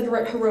I decided to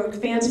write heroic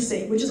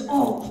fantasy, which is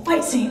all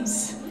fight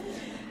scenes.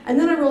 And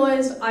then I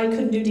realized I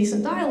couldn't do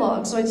decent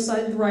dialogue, so I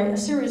decided to write a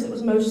series that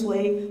was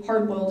mostly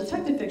hard-boiled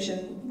detective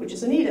fiction, which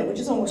is Anita, which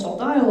is almost all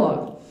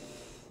dialogue.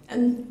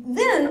 And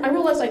then I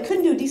realized I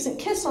couldn't do a decent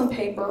kiss on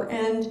paper,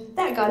 and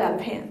that got out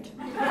of hand.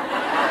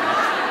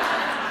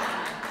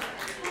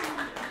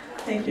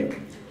 Thank you.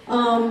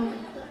 And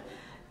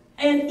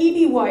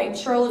E.B. White,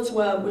 Charlotte's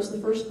Web, was the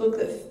first book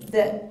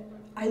that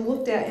I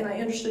looked at and I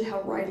understood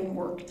how writing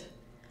worked.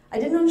 I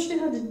didn't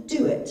understand how to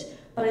do it,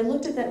 but I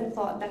looked at that and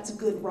thought, that's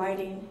good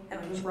writing, and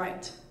I was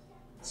right.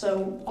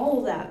 So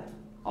all that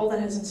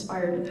has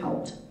inspired and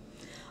helped.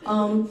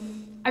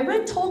 I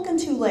read Tolkien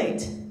too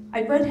late.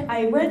 I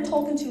read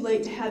Tolkien too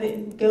late to have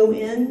it go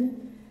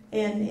in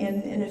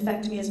and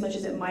affect me as much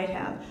as it might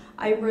have.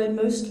 I read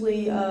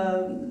mostly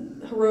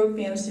heroic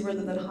fantasy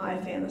rather than high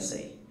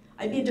fantasy.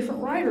 I'd be a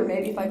different writer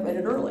maybe if I'd read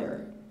it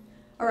earlier.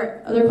 All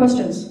right, other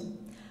questions?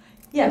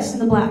 Yes, in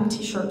the black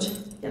t-shirt.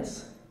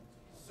 Yes.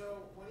 So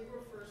when you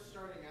were first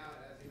starting out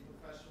as a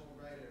professional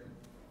writer,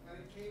 when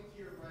it came to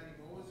your writing,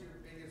 what was your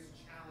biggest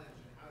challenge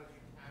and how did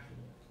you tackle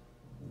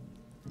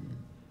it?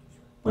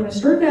 When I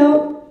started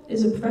out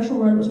as a professional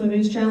writer, was my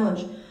biggest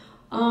challenge.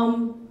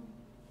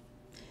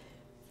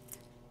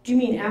 Do you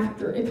mean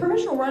after? A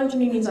professional writer to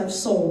me means I've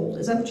sold.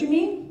 Is that what you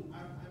mean? I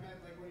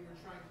meant like when you were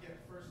trying to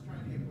get books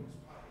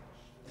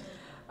published.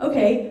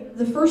 Okay,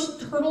 the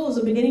first hurdle as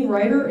a beginning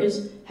writer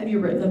is, have you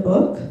written a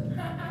book?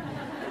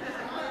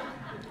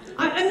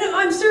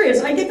 I'm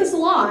serious, I get this a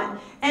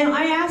lot. And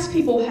I ask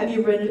people, have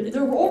you written it?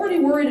 They're already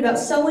worried about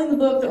selling the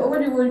book, they're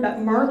already worried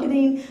about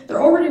marketing,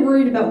 they're already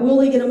worried about will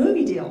they get a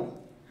movie deal?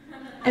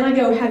 And I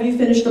go, have you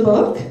finished a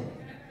book?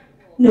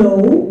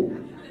 No.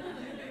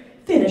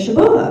 Finish a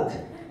book.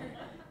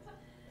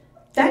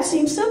 That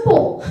seems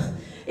simple.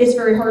 It's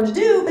very hard to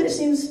do, but it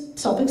seems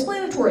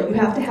self-explanatory. You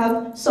have to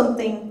have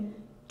something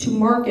to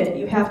market.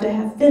 You have to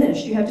have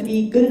finished. You have to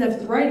be good enough at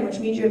the writing, which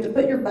means you have to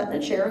put your butt in a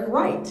chair and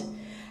write.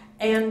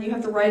 And you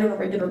have to write on a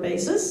regular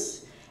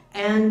basis.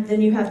 And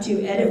then you have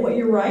to edit what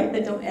you write,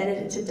 but don't edit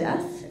it to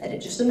death.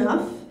 Edit just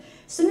enough.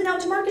 Send it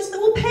out to markets that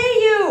will pay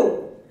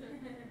you.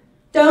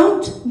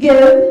 Don't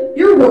give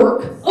your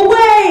work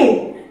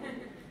away.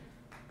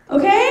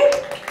 Okay?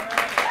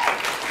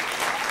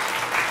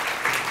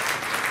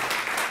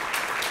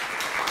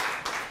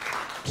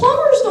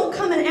 Plumbers don't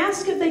come and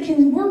ask if they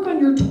can work on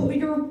your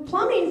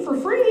plumbing for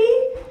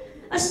free.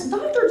 A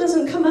doctor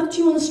doesn't come up to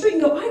you on the street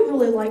and go, I'd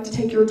really like to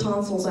take your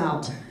tonsils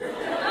out.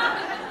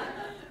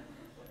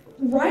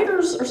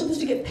 Writers are supposed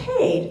to get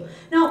paid.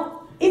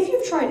 Now, if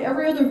you've tried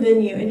every other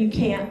venue and you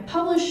can't,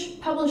 publish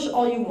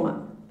all you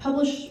want.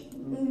 Publish,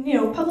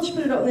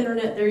 put it on the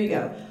internet, there you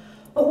go.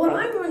 But what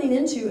I'm running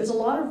into is a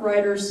lot of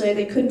writers say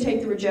they couldn't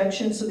take the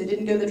rejection, so they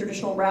didn't go the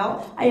traditional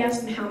route. I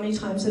ask them how many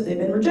times have they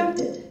been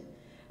rejected?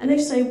 And they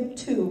say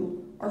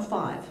 2 or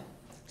 5.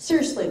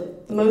 Seriously,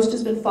 the most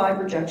has been 5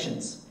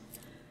 rejections.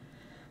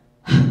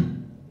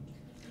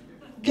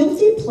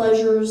 Guilty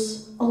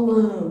Pleasures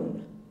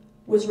alone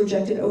was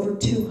rejected over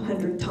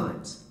 200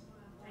 times.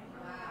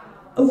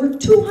 Over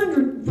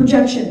 200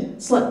 rejection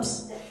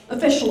slips,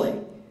 officially,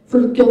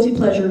 for Guilty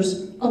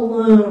Pleasures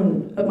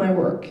alone of my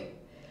work.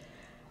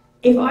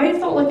 If I had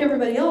felt like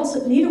everybody else,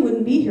 Anita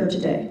wouldn't be here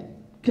today,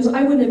 because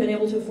I wouldn't have been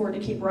able to afford to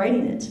keep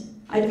writing it.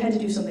 I'd have had to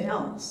do something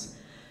else.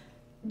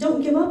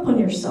 Don't give up on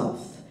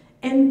yourself.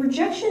 And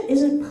rejection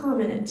isn't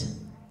permanent.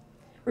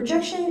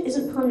 Rejection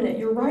isn't permanent.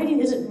 Your writing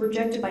isn't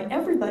rejected by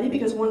everybody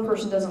because one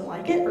person doesn't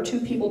like it, or 2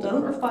 people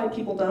don't, or 5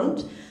 people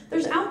don't.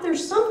 There's out there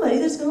somebody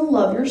that's going to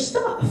love your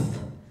stuff.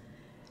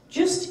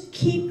 Just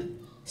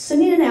keep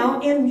sending it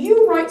out, and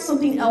you write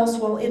something else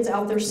while it's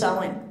out there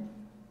selling.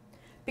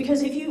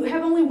 Because if you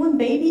have only one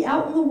baby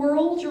out in the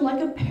world, you're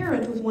like a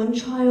parent with one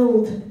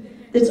child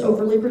that's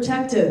overly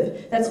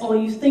protective. That's all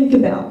you think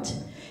about.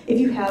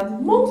 If you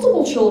have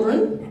multiple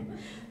children,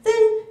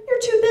 then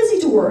you're too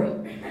busy to worry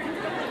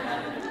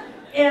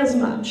as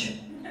much.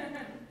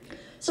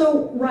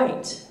 So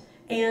write,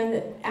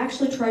 and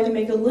actually try to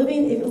make a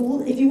living.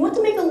 If you want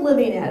to make a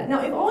living at it.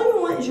 Now, if all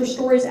you want is your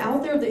stories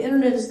out there, the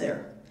internet is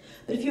there.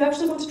 But if you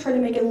actually want to try to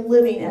make a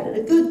living at it,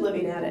 a good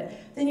living at it,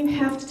 then you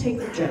have to take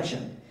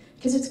rejection,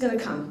 because it's going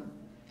to come.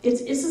 This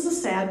is a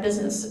sad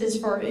business.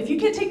 If you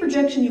can't take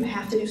rejection, you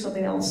have to do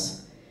something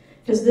else,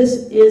 because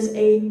this is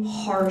a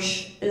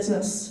harsh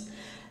business.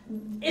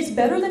 It's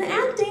better than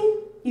acting.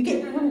 You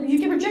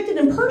get rejected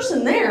in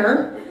person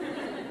there.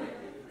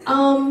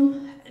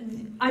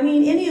 I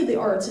mean, any of the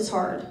arts is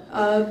hard.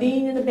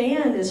 Being in a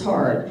band is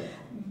hard.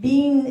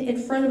 Being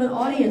in front of an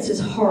audience is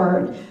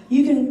hard.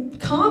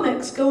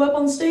 Comics go up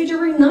on stage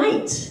every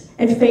night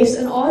and face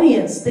an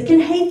audience that can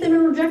hate them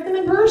and reject them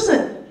in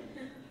person.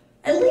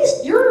 At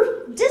least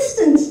you're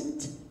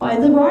distanced by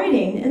the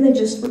writing, and they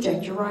just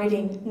reject your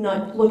writing,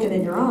 not looking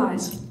in your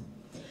eyes.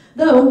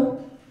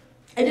 Though,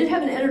 I did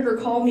have an editor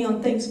call me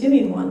on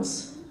Thanksgiving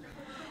once,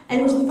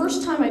 and it was the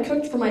first time I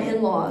cooked for my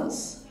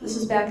in-laws. This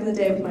is back in the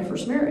day with my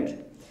first marriage.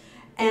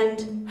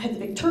 And I had the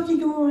big turkey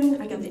going,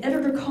 I got the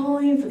editor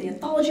calling for the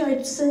anthology I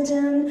had sent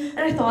in, and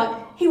I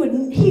thought, he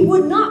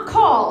would not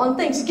call on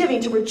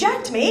Thanksgiving to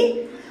reject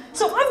me,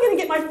 so I'm going to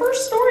get my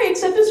first story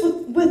acceptance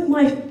with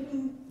my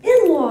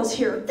in-laws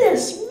here.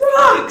 This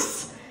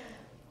rocks!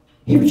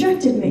 He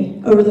rejected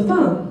me over the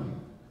phone.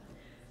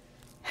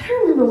 And I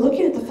remember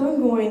looking at the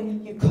phone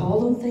going, you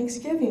called on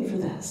Thanksgiving for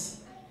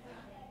this.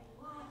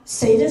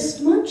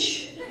 Sadist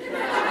much?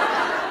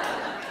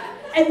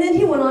 And then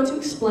he went on to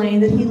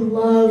explain that he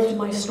loved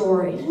my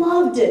story,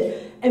 loved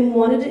it, and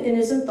wanted it in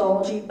his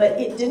anthology, but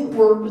it didn't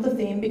work with the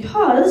theme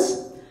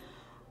because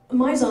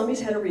my zombies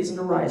had a reason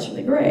to rise from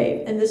the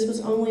grave, and this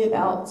was only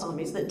about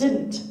zombies that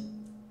didn't.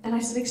 And I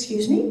said,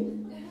 excuse me?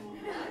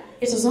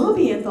 It's a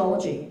zombie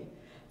anthology.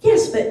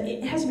 Yes, but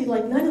it has to be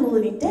like Night of the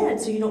Living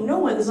Dead, so you don't know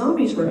why the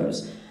zombies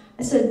rose.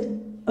 I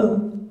said,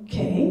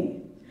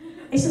 okay.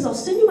 He says, I'll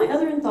send you my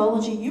other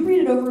anthology, you read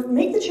it over,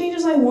 make the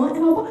changes I want,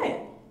 and I'll buy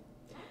it.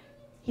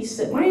 He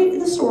sent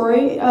the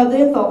story, the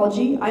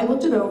anthology, I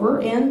looked it over,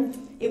 and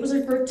it was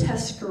a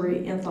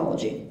grotesquerie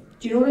anthology.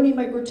 Do you know what I mean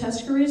by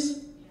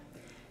grotesqueries?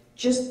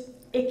 Just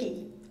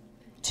icky.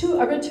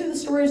 I read 2 of the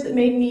stories that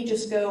made me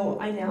just go,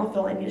 I now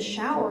feel I need a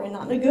shower, and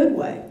not in a good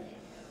way.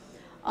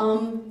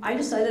 I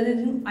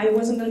decided I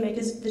wasn't going to make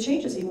the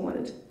changes he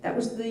wanted. That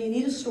was the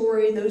Anita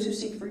story, Those Who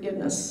Seek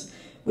Forgiveness,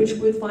 which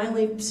would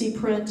finally see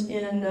print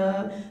in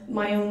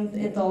my own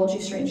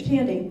anthology, Strange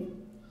Candy.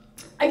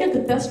 I got the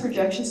best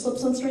rejection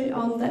slips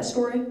on that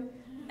story.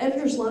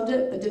 Editors loved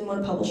it, but didn't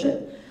want to publish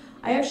it.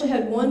 I actually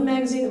had one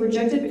magazine that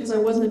rejected it because I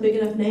wasn't a big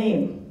enough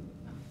name.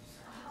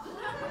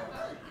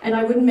 And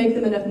I wouldn't make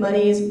them enough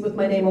money with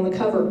my name on the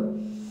cover.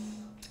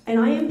 And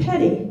I am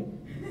petty.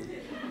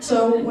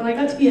 So when I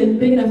got to be a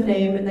big enough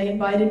name and they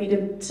invited me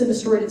to send a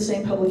story to the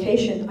same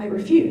publication, I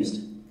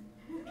refused.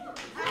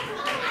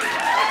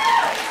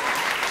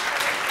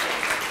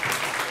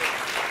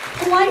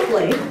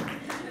 Politely.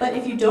 But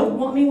if you don't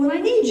want me when I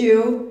need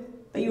you,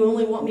 but you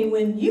only want me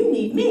when you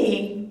need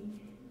me,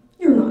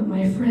 you're not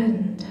my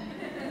friend.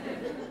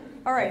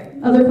 All right,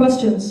 other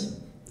questions?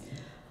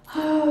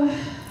 I'm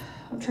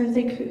trying to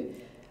think.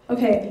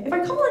 Okay, if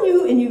I call on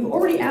you and you've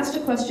already asked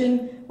a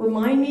question,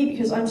 remind me,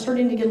 because I'm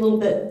starting to get a little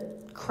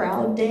bit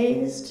crowd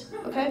dazed,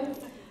 okay?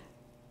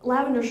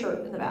 Lavender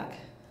shirt in the back.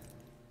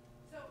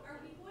 So are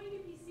we going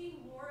to be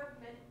seeing more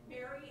of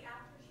Merry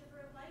after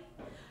Shiver of Light?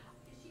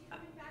 Is she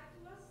coming back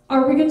to us?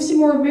 Are we going to see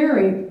more of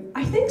Merry?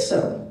 I think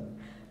so.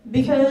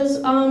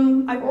 Because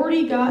I've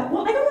already got,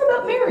 well, I don't know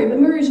about Merry, but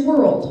Merry's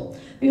World.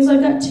 Because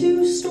I've got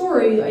 2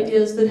 story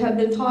ideas that have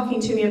been talking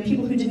to me of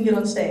people who didn't get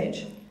on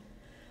stage.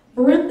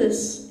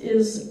 Barinthus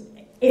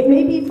it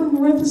may be from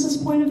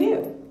Barinthus' point of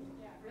view.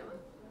 Yeah,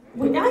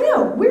 really? I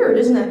know, weird,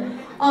 isn't it?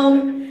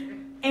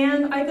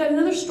 And I've got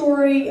another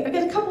story, I've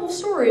got a couple of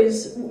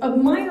stories of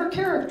minor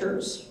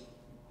characters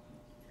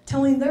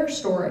telling their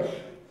story.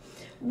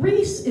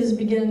 Reese is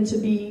beginning to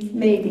be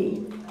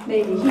maybe,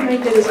 he may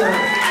get his own.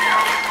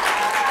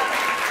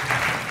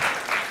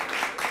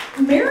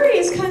 Mary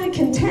is kind of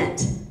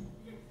content.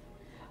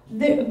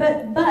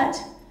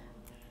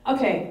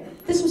 Okay,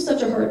 This was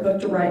such a hard book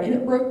to write, and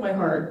it broke my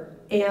heart.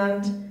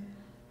 And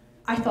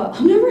I thought,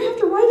 I'll never have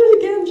to write it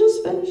again,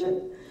 just finish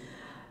it.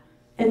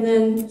 And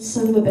then,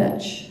 son of a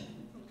bitch,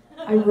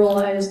 I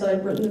realized that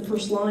I'd written the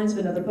first lines of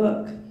another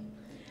book.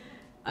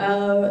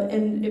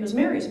 And it was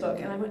Mary's book,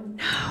 and I went,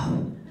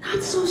 no,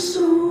 not so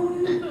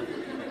soon.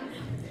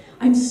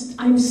 I'm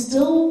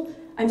still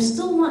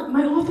not,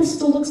 my office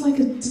still looks like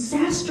a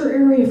disaster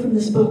area from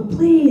this book,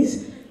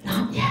 please,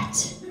 not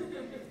yet.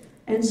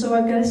 And so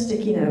I've got a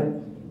sticky note.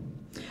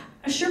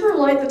 A Shiver of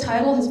Light, the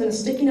title, has been a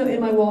sticky note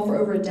in my wall for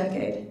over a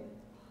decade.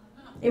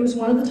 It was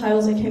one of the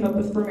titles I came up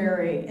with for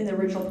Mary in the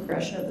original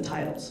progression of the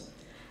titles.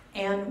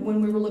 And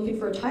when we were looking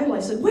for a title, I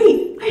said,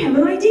 wait, I have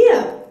an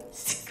idea.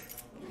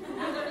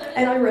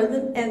 And I read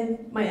it,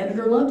 and my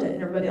editor loved it,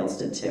 and everybody else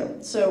did too.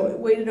 So it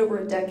waited over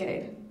a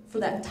decade for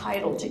that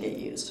title to get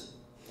used.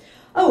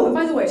 Oh, and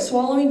by the way,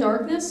 Swallowing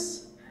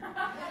Darkness,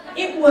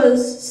 it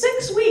was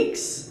 6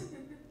 weeks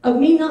of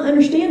me not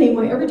understanding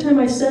why every time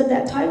I said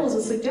that title as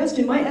a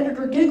suggestion, my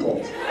editor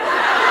giggled.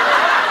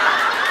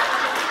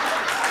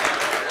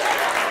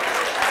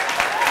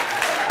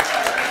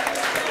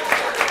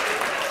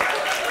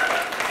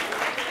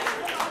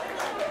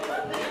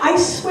 I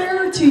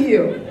swear to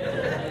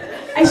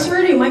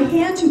you, my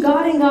hand to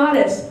God and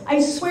Goddess, I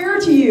swear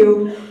to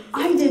you,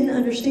 I didn't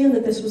understand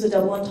that this was a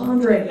double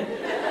entendre.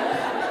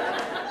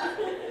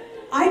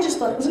 I just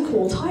thought it was a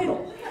cool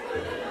title.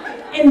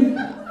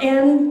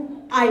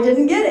 And I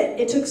didn't get it.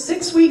 It took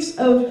 6 weeks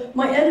of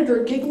my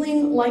editor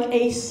giggling like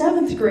a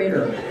 7th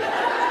grader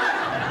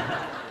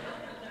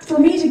for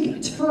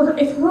her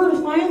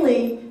to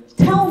finally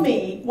tell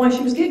me why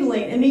she was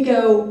giggling and me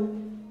go,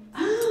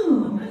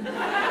 oh,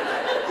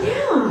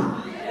 yeah.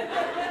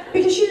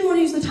 Because she didn't want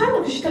to use the title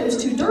because she thought it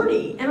was too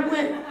dirty. And I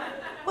went,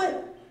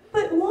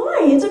 but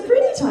why? It's a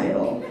pretty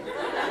title.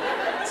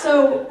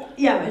 So,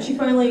 yeah, and she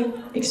finally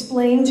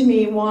explained to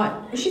me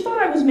why. She thought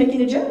I was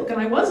making a joke,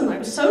 and I wasn't. I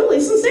was totally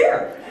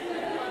sincere.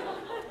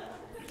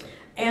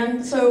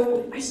 And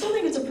so I still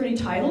think it's a pretty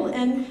title,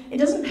 and it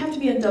doesn't have to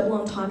be a double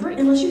entendre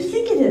unless you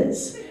think it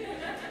is.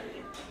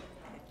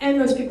 And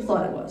most people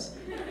thought it was.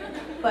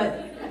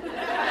 But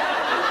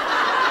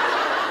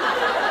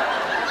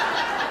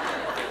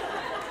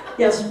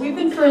yes, we've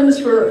been friends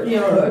for,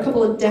 a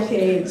couple of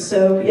decades,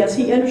 so yes,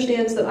 he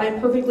understands that I'm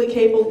perfectly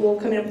capable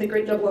of coming up with a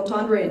great double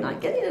entendre and not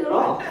getting it at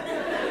all.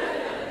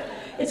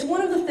 It's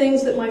one of the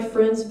things that my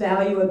friends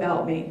value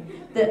about me,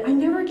 that I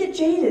never get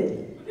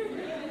jaded.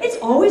 It's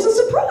always a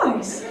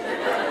surprise.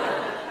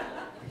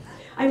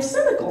 I'm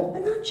cynical,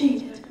 but not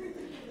jaded.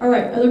 All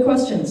right, other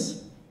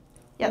questions?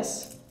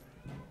 Yes? So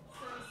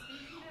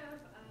speaking of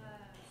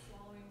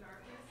swallowing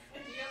darkness, do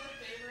you have a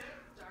favorite,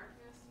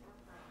 darkness or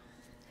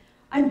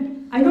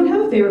frost? I don't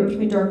have a favorite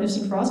between darkness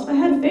and frost. If I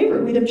had a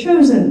favorite, we'd have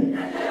chosen.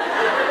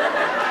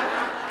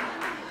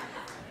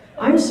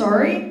 I'm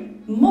sorry.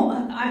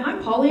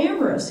 I'm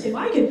polyamorous. If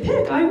I could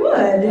pick, I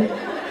would.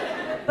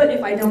 But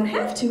if I don't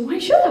have to, why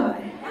should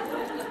I?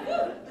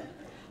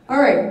 All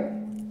right.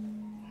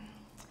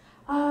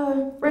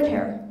 Red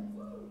hair.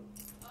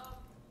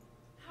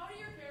 How do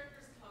your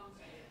characters come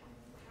to you?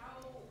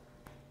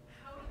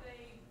 How do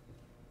they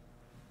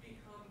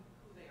become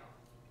who they are,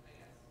 I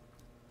guess?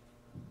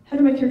 How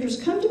do my characters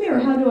come to me, or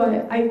how do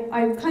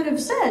I kind of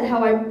said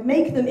how I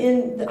make them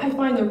I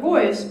find their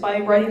voice by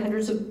writing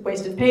hundreds of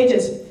wasted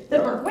pages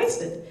that aren't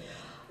wasted.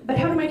 But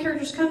how do my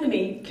characters come to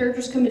me?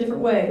 Characters come in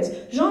different ways.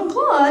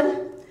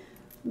 Jean-Claude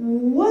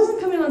wasn't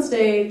coming on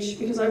stage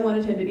because I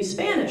wanted him to be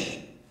Spanish.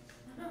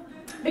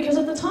 Because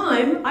at the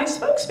time, I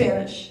spoke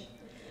Spanish.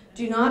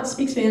 Do not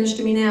speak Spanish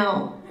to me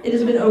now. It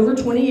has been over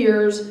 20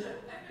 years.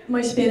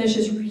 My Spanish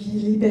is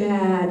really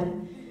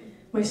bad.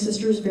 My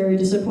sister is very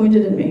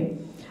disappointed in me.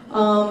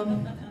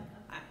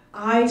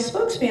 I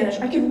spoke Spanish.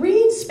 I could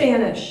read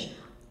Spanish.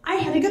 I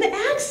had a good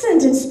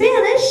accent in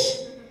Spanish.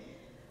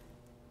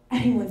 And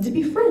he wanted to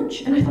be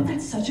French. And I thought,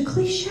 that's such a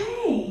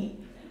cliche.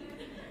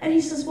 And he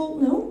says, well,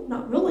 no,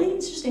 not really.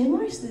 It's just Anne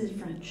Rice that is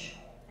French.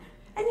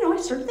 And, I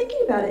started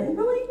thinking about it. And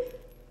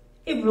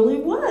it really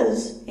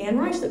was Anne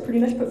Rice that pretty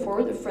much put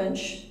forward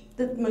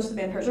that most of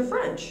the vampires are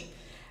French.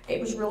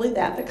 It was really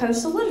that kind of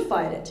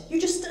solidified it.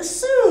 You just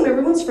assume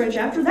everyone's French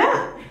after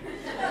that.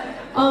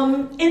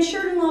 And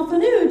Sheridan Le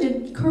Fanu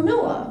did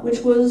Carmilla,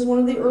 which was one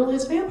of the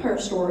earliest vampire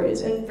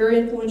stories, and very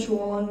influential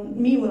on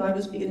me when I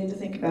was beginning to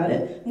think about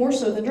it, more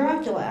so than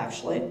Dracula,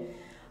 actually.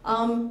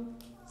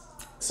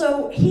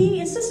 So he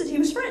insisted he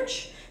was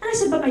French. And I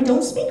said, but I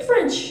don't speak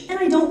French, and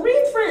I don't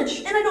read French,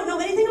 and I don't know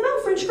anything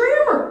about French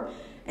grammar.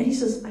 And he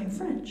says, I'm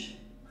French.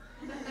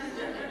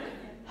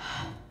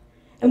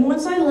 And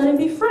once I let him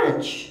be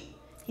French,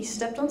 he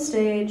stepped on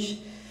stage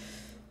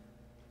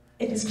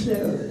in his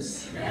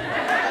clothes.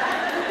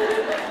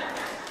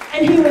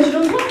 And he was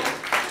Jean-Claude.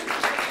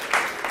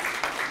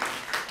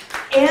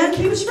 And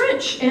he was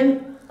French.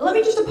 And let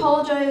me just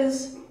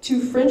apologize to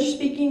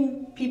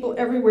French-speaking people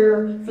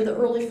everywhere for the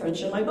early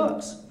French in my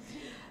books.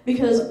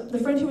 Because the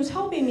friend who was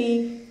helping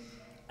me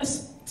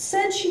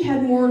said she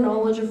had more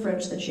knowledge of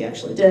French than she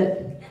actually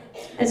did.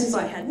 And since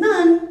I had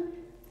none,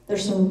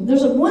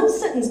 There's a one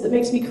sentence that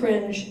makes me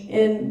cringe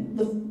in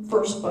the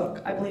first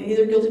book, I believe,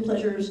 either Guilty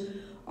Pleasures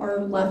or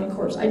Laughing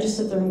Corpse. I just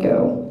sit there and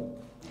go.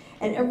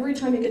 And every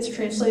time it gets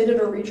translated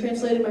or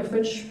retranslated, my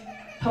French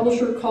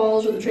publisher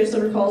calls or the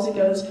translator calls and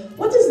goes,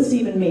 "What does this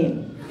even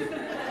mean?"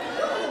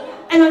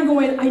 And I'm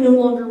going, I no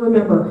longer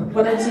remember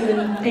what I was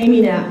even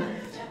aiming at.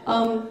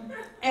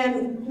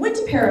 And went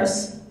to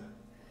Paris.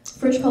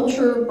 French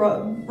publisher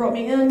brought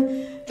me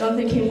in.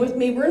 Jonathan came with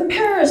me. We're in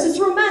Paris. It's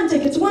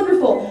romantic. It's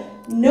wonderful.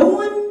 No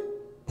one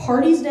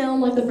parties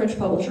down like the French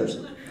publishers.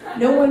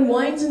 No one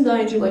wines and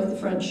dines you like the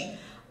French.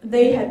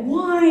 They had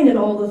wine and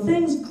all the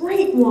things.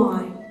 Great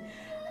wine.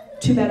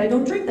 Too bad I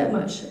don't drink that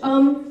much. But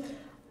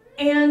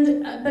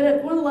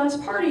at one of the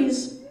last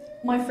parties,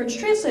 my French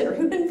translator,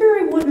 who'd been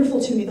very wonderful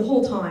to me the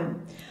whole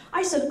time,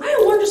 I said,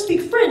 "I'll learn to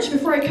speak French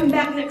before I come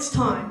back next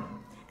time."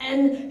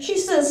 And she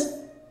says,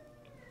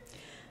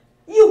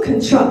 "You can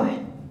try,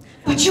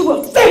 but you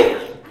will fail."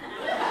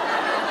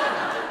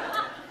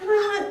 And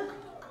I went,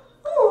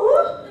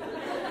 "Oh."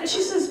 And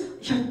she says,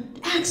 "Your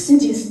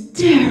accent is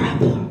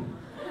terrible."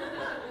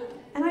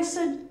 And I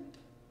said,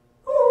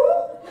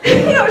 "Oh."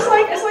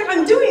 It's like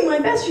I'm doing my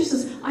best. She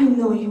says, "I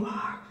know you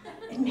are.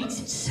 It makes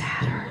it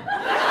sadder."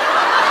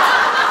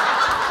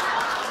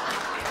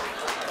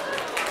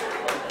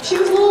 She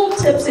was a little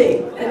tipsy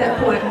at that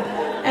point.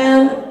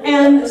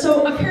 And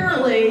so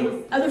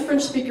apparently other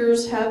French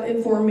speakers have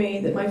informed me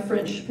that my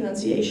French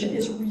pronunciation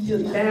is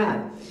really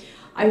bad.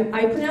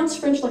 I pronounce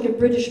French like a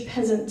British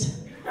peasant,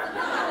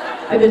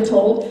 I've been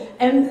told.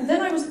 And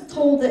then I was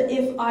told that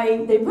if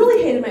they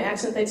really hated my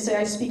accent, they'd say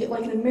I speak it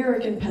like an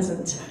American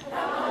peasant.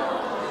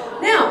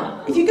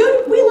 Now, if you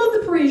go, we love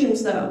the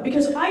Parisians though,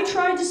 because I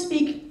tried to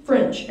speak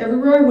French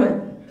everywhere I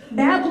went.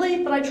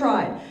 Badly, but I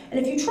tried. And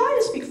if you try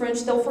to speak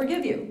French, they'll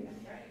forgive you.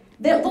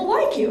 They'll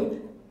like you.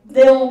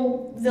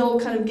 They'll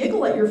kind of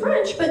giggle at your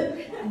French, but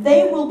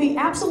they will be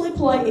absolutely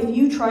polite if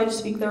you try to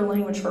speak their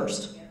language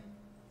first.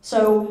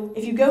 So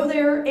if you go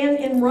there, and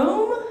in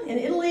Rome, in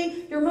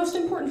Italy, your most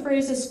important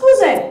phrase is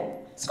 "Scusi,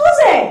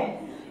 scusi,"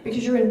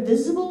 because you're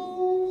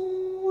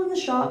invisible in the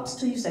shops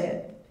till you say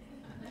it.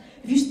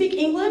 If you speak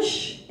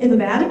English in the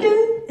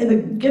Vatican, in the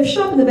gift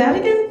shop in the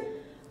Vatican,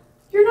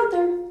 you're not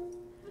there.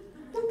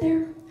 Not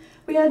there.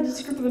 We had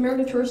this group of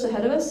American tourists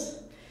ahead of us,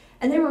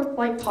 and they were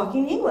like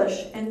talking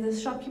English, and the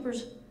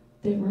shopkeepers,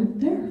 they weren't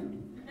there.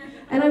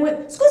 And I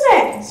went,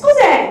 "Scusi,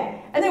 scusi,"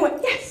 and they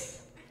went,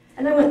 "Yes."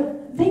 And I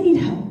went, "They need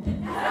help."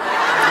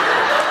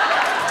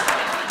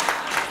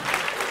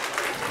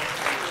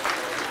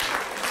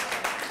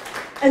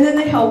 And then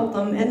they helped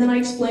them, and then I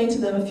explained to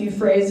them a few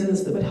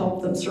phrases that would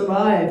help them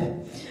survive.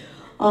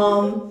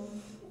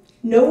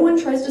 No one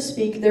tries to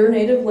speak their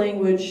native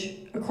language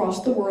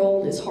across the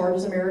world as hard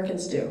as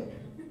Americans do.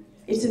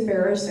 It's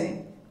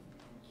embarrassing.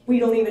 We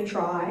don't even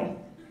try.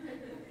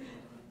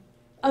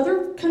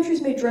 Other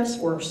countries may dress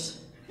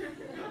worse.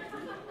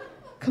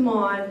 Come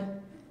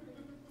on.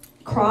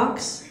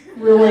 Crocs?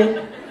 Really?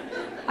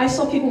 I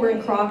saw people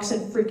wearing Crocs in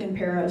freaking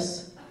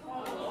Paris.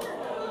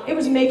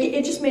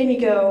 It just made me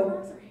go,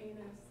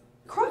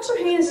 Crocs are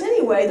heinous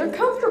anyway. They're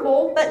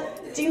comfortable,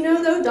 but do you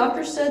know though,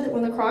 doctors said that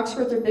when the Crocs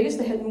were at their biggest,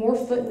 they had more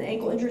foot and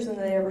ankle injuries than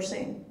they'd ever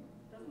seen.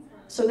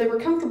 So they were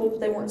comfortable, but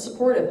they weren't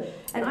supportive.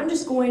 And I'm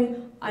just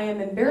going, I am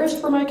embarrassed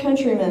for my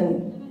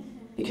countrymen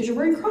because you're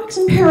wearing Crocs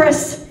in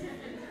Paris.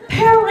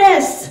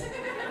 Paris!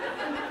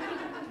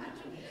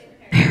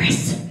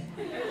 Paris!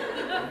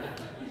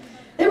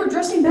 They were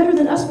dressing better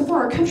than us before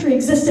our country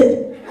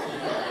existed.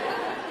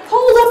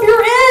 Hold up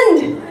your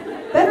end!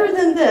 Better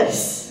than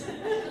this.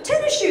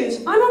 Tennis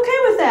shoes, I'm okay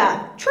with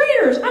that.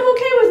 Trainers, I'm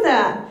okay with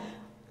that.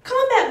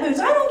 Combat boots,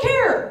 I don't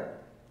care.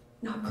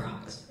 Not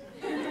Crocs.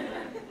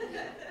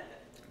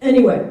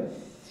 Anyway.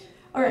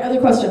 All right,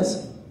 other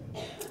questions?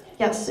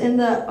 Yes,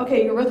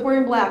 okay, you're both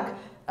wearing black.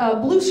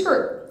 Blue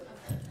skirt.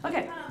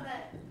 Okay.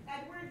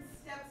 Edward's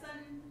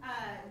stepson,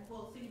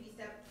 soon to be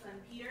stepson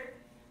Peter.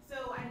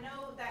 So I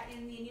know that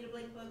in the Anita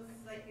Blake books,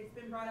 like it's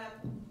been brought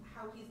up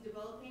how he's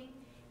developing,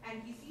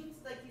 and he seems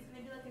like he's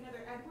going to be like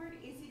another Edward.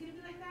 Is he going to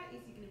be like that?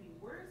 Is he going to be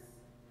worse?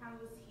 How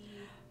do you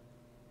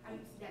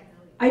see that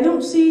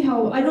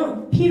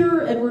going?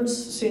 Peter Edward's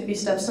soon to be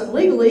stepson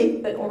legally,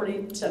 but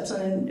already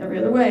stepson in every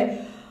other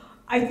way.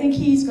 I think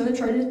he's going to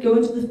try to go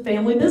into the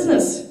family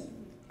business.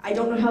 I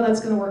don't know how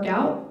that's going to work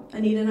out.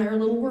 Anita and I are a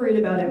little worried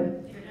about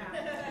him.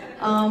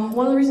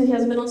 One of the reasons he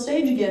hasn't been on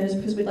stage again is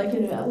because we'd like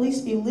him to at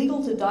least be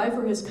legal to die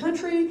for his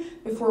country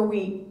before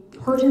we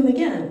hurt him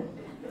again.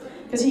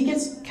 Because he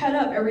gets cut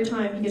up every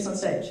time he gets on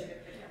stage.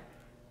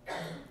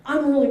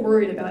 I'm really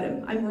worried about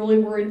him. I'm really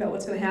worried about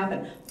what's going to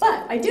happen.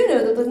 But I do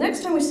know that the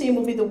next time we see him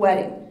will be the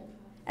wedding.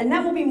 And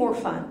that will be more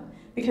fun.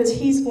 Because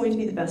he's going to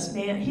be the best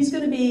man.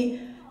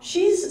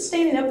 She's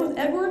standing up with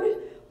Edward,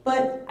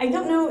 but I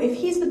don't know if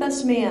he's the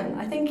best man.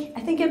 I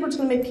think Edward's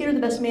going to make Peter the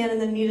best man, and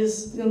then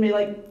Nita's going to be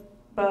like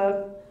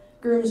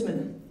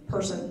groomsperson.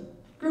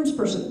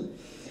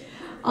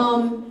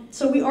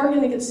 So we are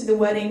going to get to see the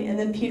wedding, and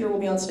then Peter will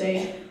be on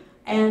stage.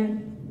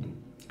 And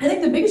I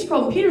think the biggest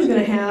problem Peter's going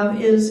to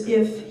have is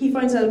if he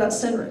finds out about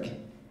Cedric.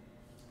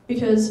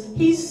 because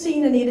he's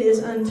seen Anita as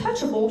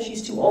untouchable.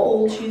 She's too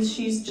old.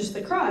 She's just the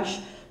crush.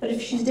 But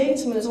if she's dating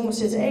someone that's almost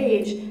his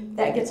age,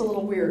 that gets a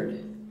little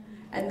weird,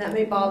 and that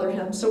may bother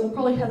him. So we'll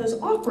probably have those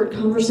awkward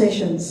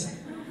conversations.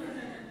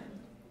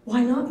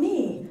 Why not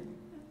me?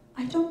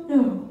 I don't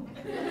know.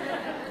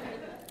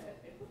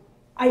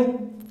 I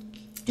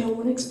don't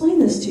want to explain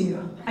this to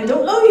you. I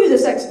don't owe you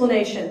this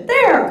explanation.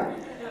 There!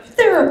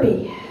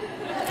 Therapy.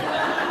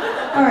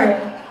 All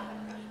right.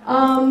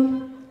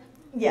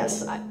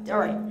 Yes, all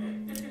right. I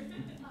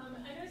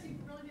noticed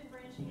you've really been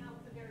branching out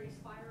with the various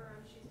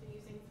firearms she's been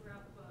using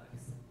throughout the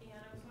books, and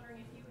I was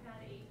wondering if you had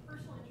a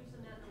personal interest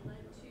in that that led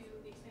to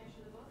the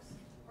expansion of the books,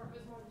 or if it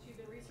was more that you've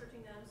been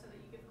researching them so that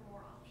you give her more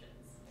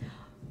options.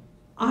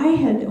 I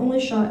had only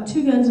shot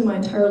 2 guns in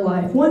my entire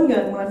life. 1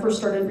 gun when I first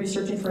started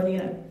researching for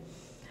Anita.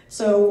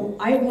 So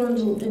I learned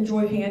to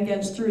enjoy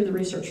handguns through the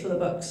research for the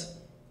books.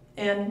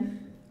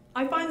 And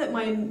I find that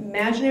my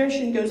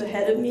imagination goes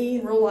ahead of me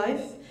in real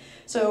life.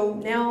 So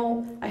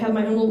now I have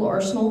my own little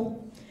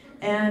arsenal,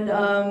 and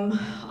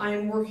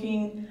I'm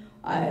working,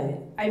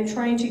 I'm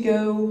trying to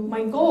go,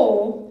 my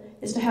goal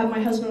is to have my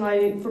husband and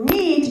I, for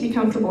me, to be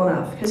comfortable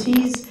enough, because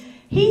he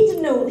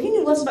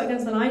knew less about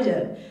guns than I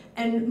did,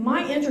 and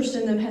my interest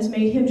in them has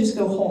made him just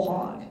go whole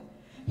hog.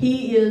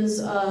 He is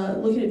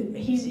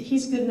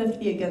he's good enough to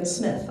be a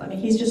gunsmith. I mean,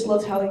 he just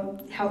loves how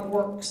it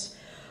works.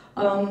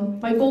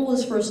 My goal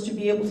is for us to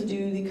be able to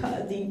do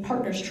the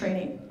partners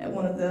training at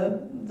one of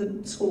the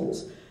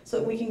schools, so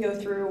that we can go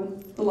through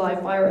the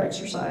live fire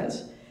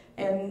exercise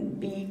and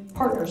be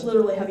partners,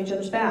 literally have each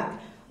other's back.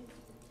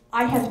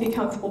 I have to be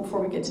comfortable before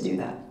we get to do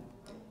that.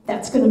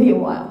 That's going to be a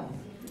while,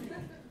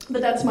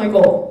 but that's my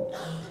goal.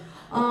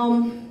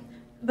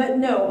 But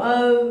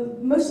no,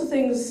 most of the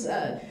things,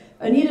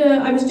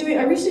 Anita, I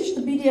researched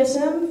the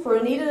BDSM for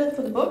Anita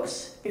for the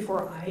books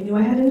before I knew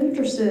I had an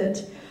interest in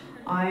it.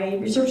 I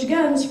researched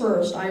guns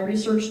first. I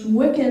researched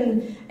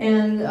Wiccan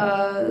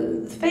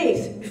and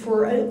faith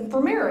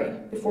for Mary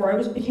before I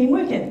became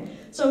Wiccan.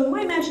 So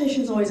my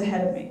imagination is always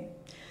ahead of me.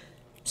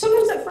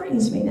 Sometimes that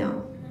frightens me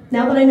now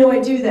that I know I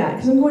do that,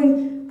 because I'm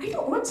going, I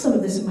don't want some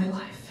of this in my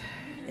life.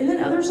 And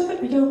then others of it,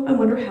 I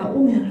wonder how it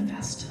will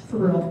manifest for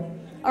real.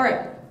 All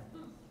right,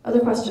 other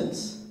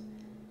questions?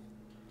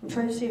 I'm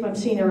trying to see if I'm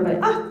seeing everybody.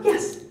 Ah,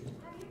 yes. Have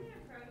you been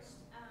approached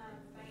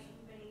by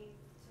anybody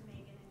to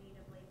make an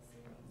Anita Blake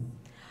series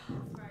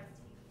as far as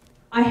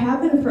TV? I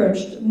have been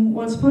approached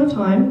once upon a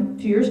time, a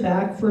few years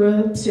back, for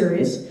a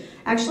series.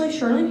 Actually,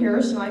 Charlene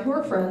Harris and I, who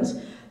are friends,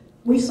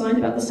 we signed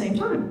about the same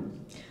time.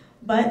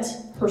 But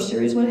her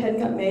series went ahead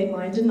and got made,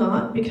 mine did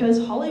not,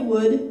 because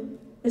Hollywood,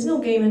 as Neil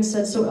Gaiman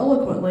said so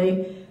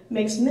eloquently,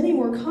 makes many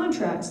more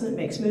contracts than it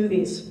makes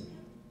movies.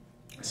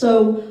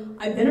 So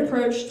I've been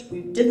approached,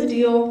 we did the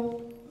deal,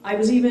 we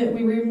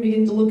were even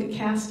beginning to look at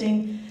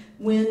casting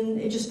when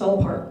it just fell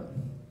apart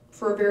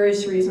for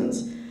various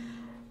reasons.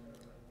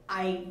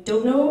 I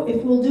don't know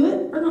if we'll do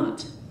it or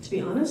not, to be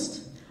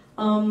honest.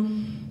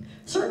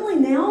 Certainly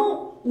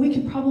now we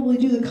could probably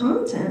do the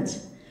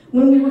content.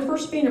 When we were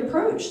first being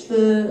approached,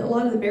 a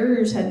lot of the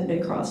barriers hadn't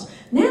been crossed.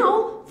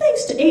 Now,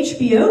 thanks to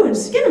HBO and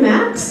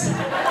Skinamax,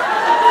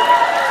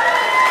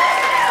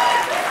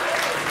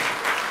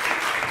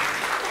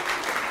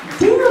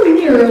 damn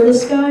near the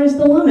sky's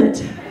the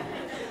limit.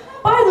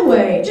 By the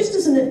way, just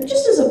as a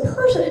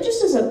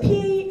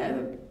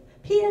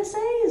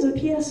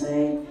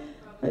PSA?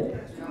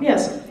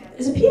 Yes,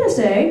 as a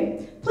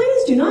PSA,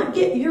 please do not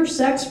get your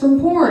sex from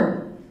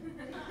porn.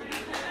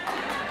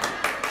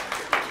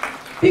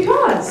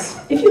 Because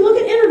if you look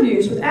at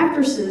interviews with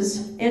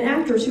actresses and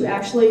actors who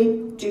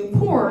actually do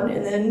porn,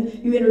 and then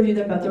you interview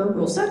them about their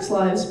real sex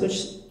lives,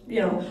 which,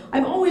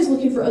 I'm always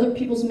looking for other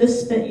people's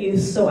misspent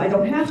youth so I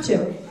don't have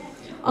to.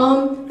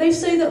 They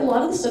say that a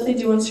lot of the stuff they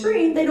do on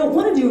screen, they don't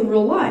want to do in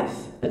real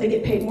life, but they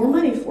get paid more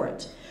money for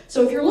it.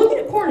 So if you're looking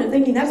at porn and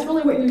thinking that's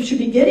really what you should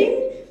be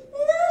getting,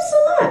 not so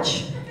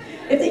much.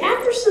 If the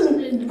actresses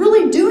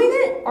really doing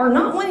it are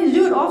not wanting to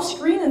do it off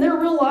screen in their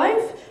real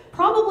life,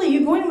 probably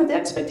you going in with the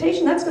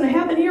expectation that's going to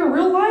happen in your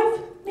real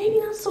life, maybe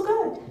not so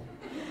good.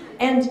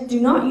 And do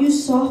not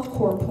use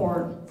softcore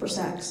porn for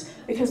sex,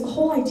 because the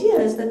whole idea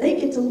is that they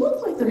get to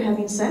look like they're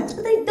having sex,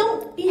 but they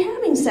don't be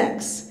having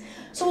sex.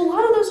 So a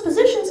lot of those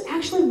positions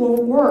actually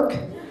won't work.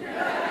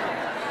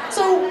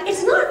 So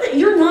it's not that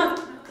you're not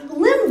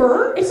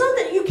limber, it's not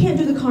that you can't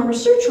do the Kama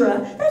Sutra,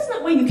 that's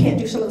not why you can't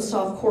do some of the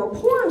softcore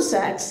porn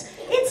sex,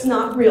 it's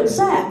not real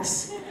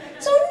sex.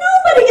 So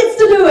nobody gets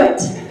to do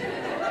it.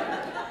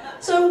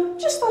 So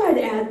just thought I'd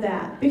add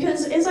that,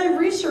 because as I've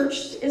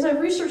researched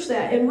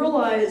that and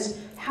realized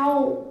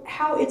how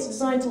it's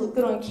designed to look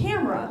good on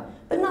camera,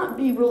 but not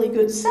be really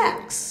good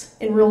sex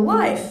in real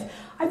life,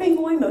 I've been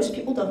going, most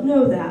people don't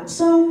know that.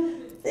 So,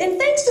 and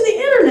thanks to the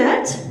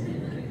internet,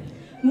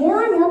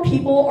 more and more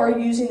people are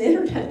using the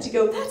internet to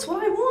go, that's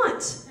what I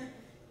want.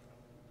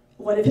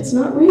 What if it's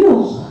not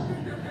real?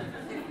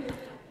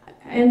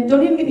 And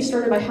don't even get me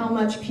started by how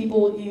much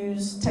people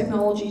use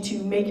technology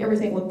to make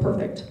everything look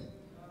perfect.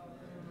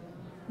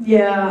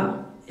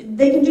 Yeah,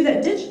 they can do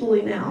that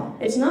digitally now.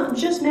 It's not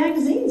just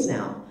magazines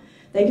now.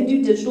 They can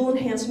do digital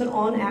enhancement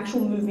on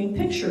actual moving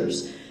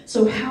pictures.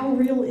 So how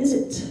real is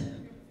it?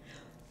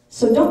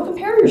 So don't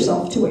compare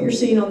yourself to what you're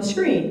seeing on the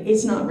screen.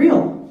 It's not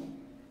real.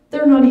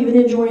 They're not even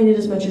enjoying it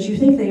as much as you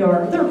think they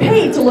are. They're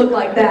paid to look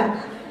like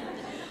that.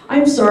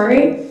 I'm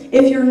sorry.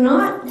 If you're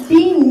not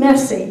being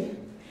messy,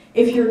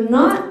 if you're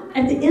not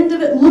at the end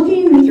of it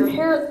looking with your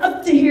hair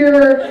up to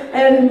here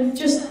and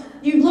just,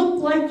 you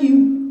look like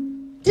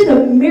you did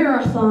a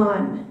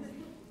marathon,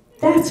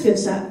 that's good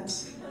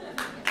sex.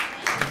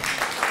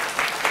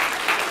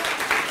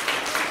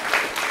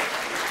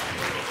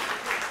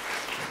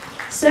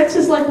 Sex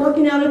is like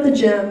working out at the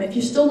gym. If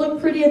you still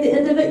look pretty at the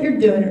end of it, you're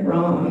doing it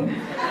wrong.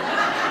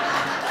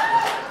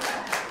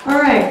 All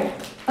right,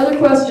 other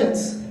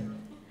questions?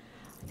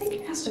 I think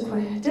you asked a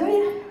question. Did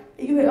I?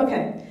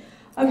 Okay.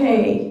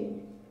 Okay,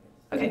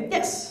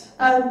 yes.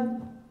 I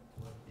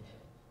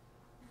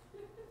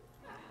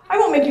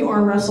won't make you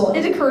arm wrestle.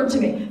 It occurred to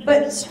me.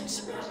 But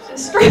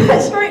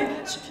straight,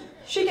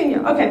 she can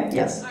go. Okay,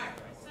 yes.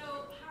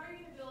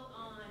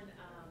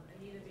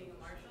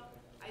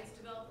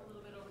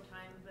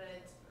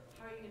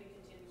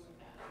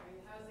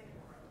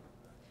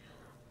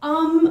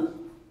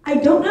 I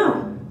don't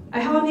know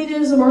how Anita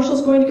as a marshal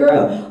is going to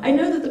grow. I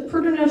know that the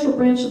preternatural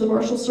branch of the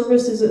Marshal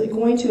Service is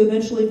going to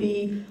eventually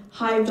be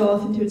hived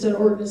off into its own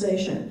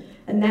organization,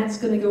 and that's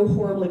going to go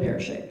horribly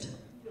pear-shaped.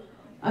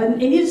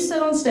 Anita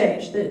said on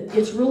stage that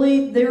it's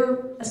really,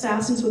 they're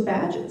assassins with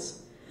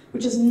badges,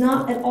 which is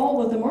not at all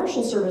what the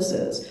Marshal Service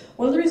is.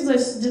 One of the reasons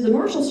I did the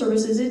Marshal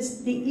Service is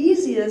it's the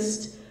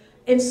easiest,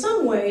 in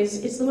some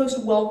ways, it's the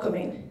most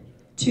welcoming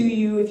to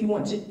you if you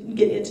want to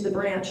get into the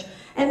branch.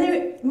 And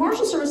the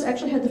Marshal Service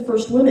actually had the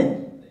first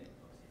women,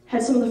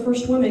 had some of the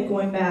first women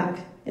going back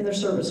in their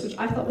service, which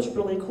I thought was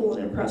really cool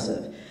and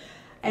impressive.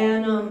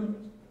 And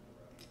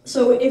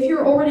so if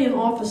you're already an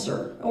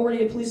officer,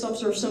 already a police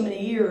officer for so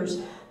many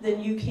years,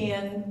 then you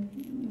can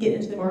get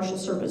into the Marshal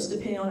Service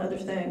depending on other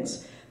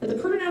things. But the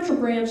preternatural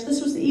branch,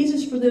 this was the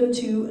easiest for them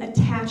to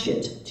attach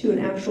it to an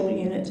actual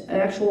unit,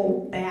 an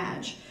actual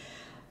badge.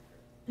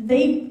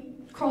 They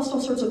crossed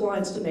all sorts of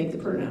lines to make the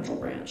preternatural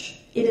branch.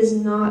 It is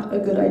not a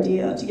good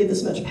idea to give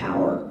this much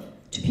power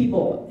to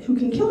people who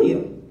can kill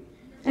you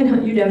and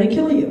hunt you down and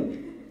kill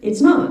you.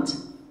 It's not.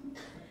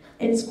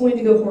 And it's going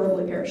to go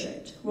horribly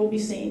pear-shaped. We'll be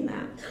seeing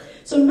that.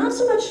 So not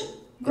so much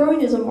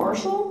growing as a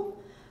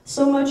marshal,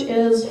 so much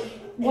as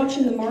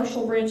watching the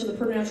marshal branch of the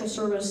preternatural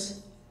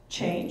service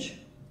change.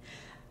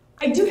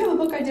 I do have a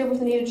book idea with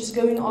Anita just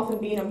going off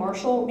and being a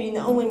marshal, being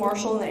the only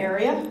marshal in the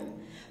area.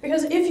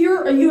 Because if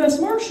you're a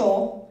U.S.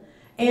 Marshal,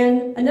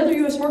 and another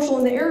U.S. Marshal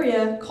in the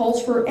area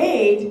calls for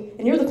aid,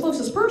 and you're the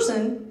closest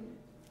person,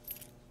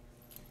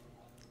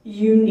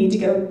 you need to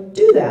go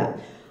do that.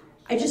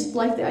 I just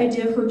like the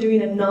idea of her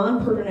doing a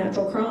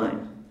non-preternatural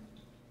crime.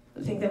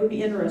 I think that would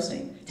be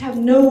interesting. To have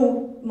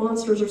no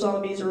monsters or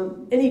zombies or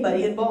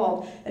anybody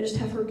involved, and just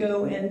have her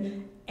go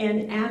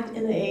and act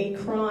in a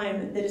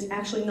crime that is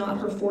actually not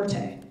her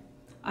forte.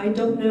 I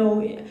don't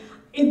know.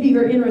 It'd be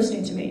very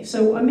interesting to me.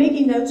 So I'm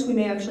making notes. We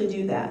may actually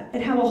do that.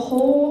 And have a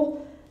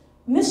whole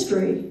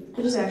mystery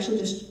that is actually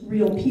just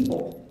real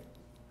people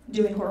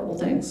doing horrible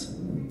things.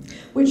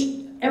 Which,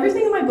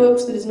 everything in my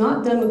books that is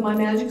not done with my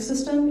magic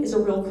system is a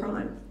real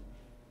crime.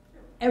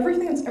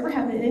 Everything that's ever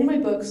happened in any of my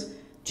books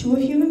to a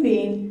human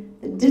being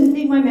that didn't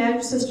need my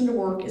magic system to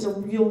work is a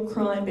real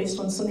crime based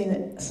on something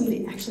that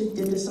somebody actually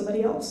did to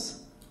somebody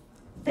else.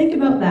 Think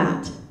about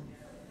that.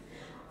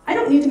 I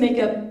don't need to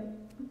make up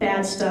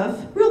bad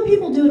stuff. Real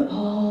people do it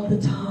all the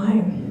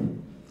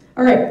time.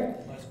 All right.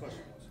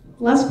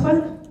 Last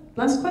question?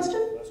 Last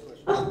question?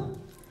 Oh,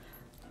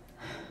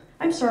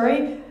 I'm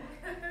sorry.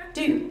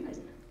 Dude,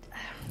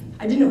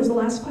 I didn't know it was the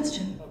last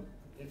question.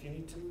 If you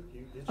need to,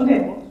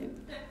 okay.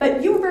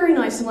 But you were very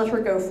nice and let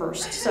her go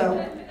first,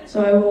 so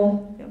I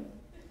will. Yeah.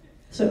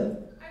 So. I was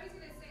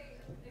gonna say,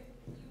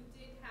 if you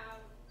did have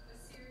a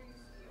series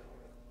deal,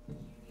 would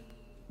you be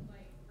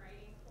like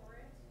writing for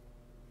it?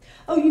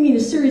 Oh, you mean a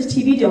series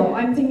TV deal?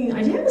 I'm thinking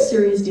I have a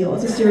series deal.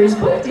 It's a series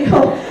book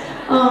deal.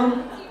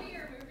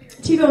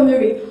 TV or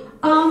movie?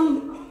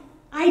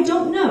 I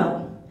don't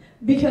know,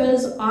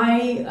 because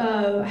I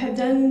have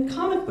done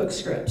comic book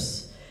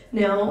scripts.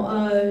 Now,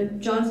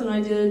 Jonathan and I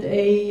did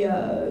a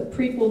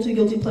prequel to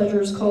Guilty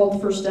Pleasures called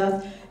First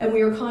Death, and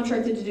we were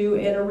contracted to do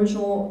an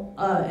original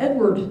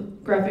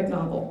Edward graphic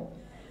novel.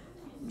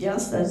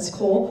 Yes, that's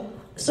cool.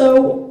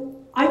 So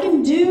I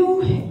can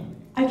do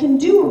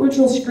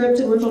original script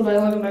and original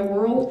dialogue in my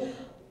world,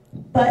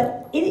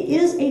 but it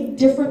is a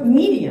different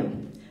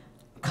medium.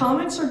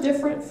 Comics are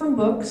different from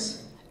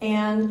books,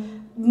 and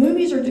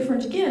movies are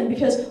different again,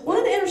 because one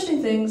of the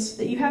interesting things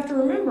that you have to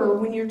remember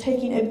when you're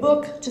taking a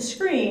book to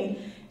screen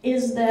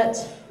is that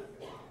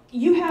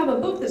you have a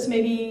book that's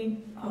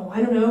maybe,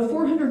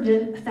 400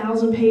 to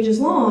 1,000 pages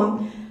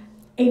long.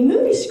 A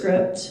movie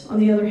script, on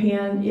the other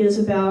hand, is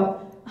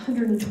about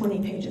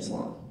 120 pages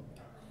long.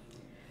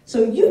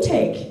 So you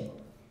take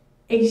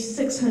a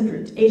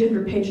 600,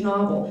 800 page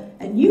novel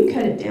and you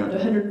cut it down to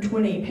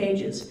 120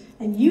 pages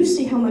and you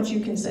see how much you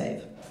can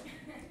save.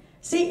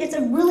 See, it's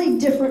a really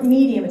different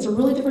medium. It's a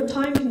really different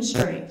time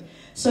constraint.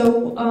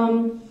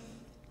 So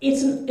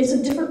it's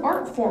a different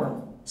art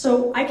form.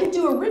 So I could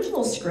do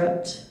original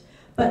script,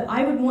 but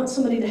I would want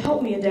somebody to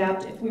help me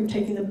adapt if we were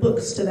taking the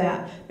books to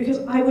that,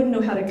 because I wouldn't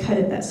know how to cut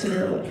it that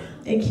severely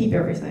and keep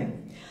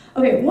everything.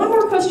 Okay, one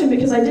more question,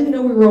 because I didn't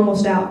know we were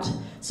almost out.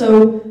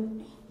 So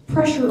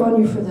pressure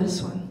on you for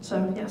this one.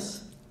 So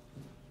yes.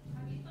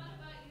 Have you thought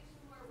about using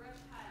more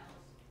reptiles,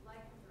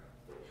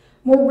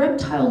 lycanthropes? More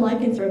reptile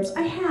lycanthropes?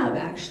 I have,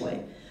 actually.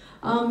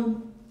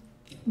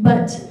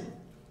 But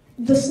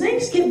the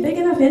snakes get big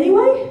enough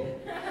anyway.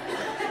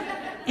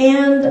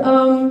 And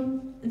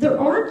there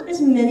aren't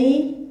as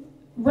many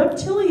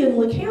reptilian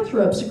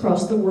lycanthropes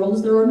across the world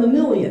as there are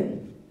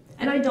mammalian.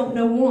 And I don't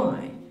know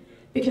why.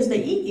 Because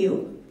they eat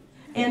you.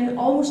 And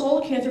almost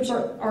all lycanthropes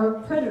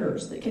are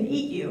predators that can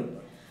eat you.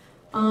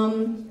 I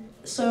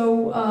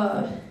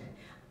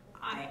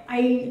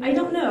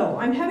don't know.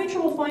 I'm having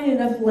trouble finding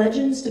enough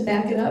legends to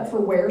back it up for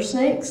were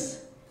snakes.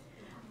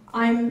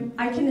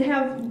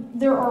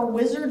 There are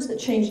wizards that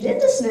changed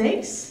into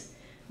snakes.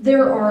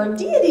 There are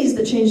deities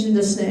that changed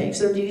into snakes.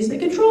 There are deities that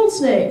controlled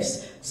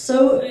snakes.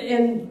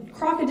 And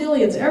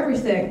crocodilians,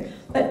 everything.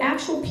 But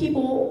actual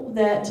people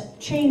that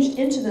changed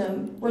into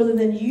them rather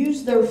than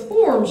use their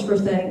forms for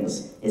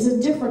things is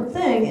a different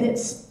thing, and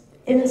it's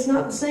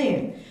not the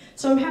same.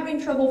 So I'm having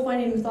trouble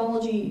finding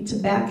mythology to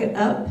back it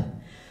up.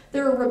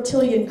 There are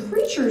reptilian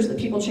creatures that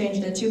people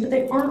changed into, but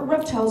they aren't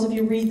reptiles if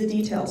you read the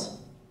details.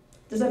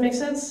 Does that make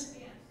sense?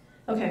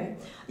 Okay.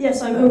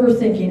 Yes, I'm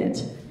overthinking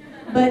it,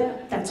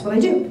 but that's what I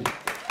do.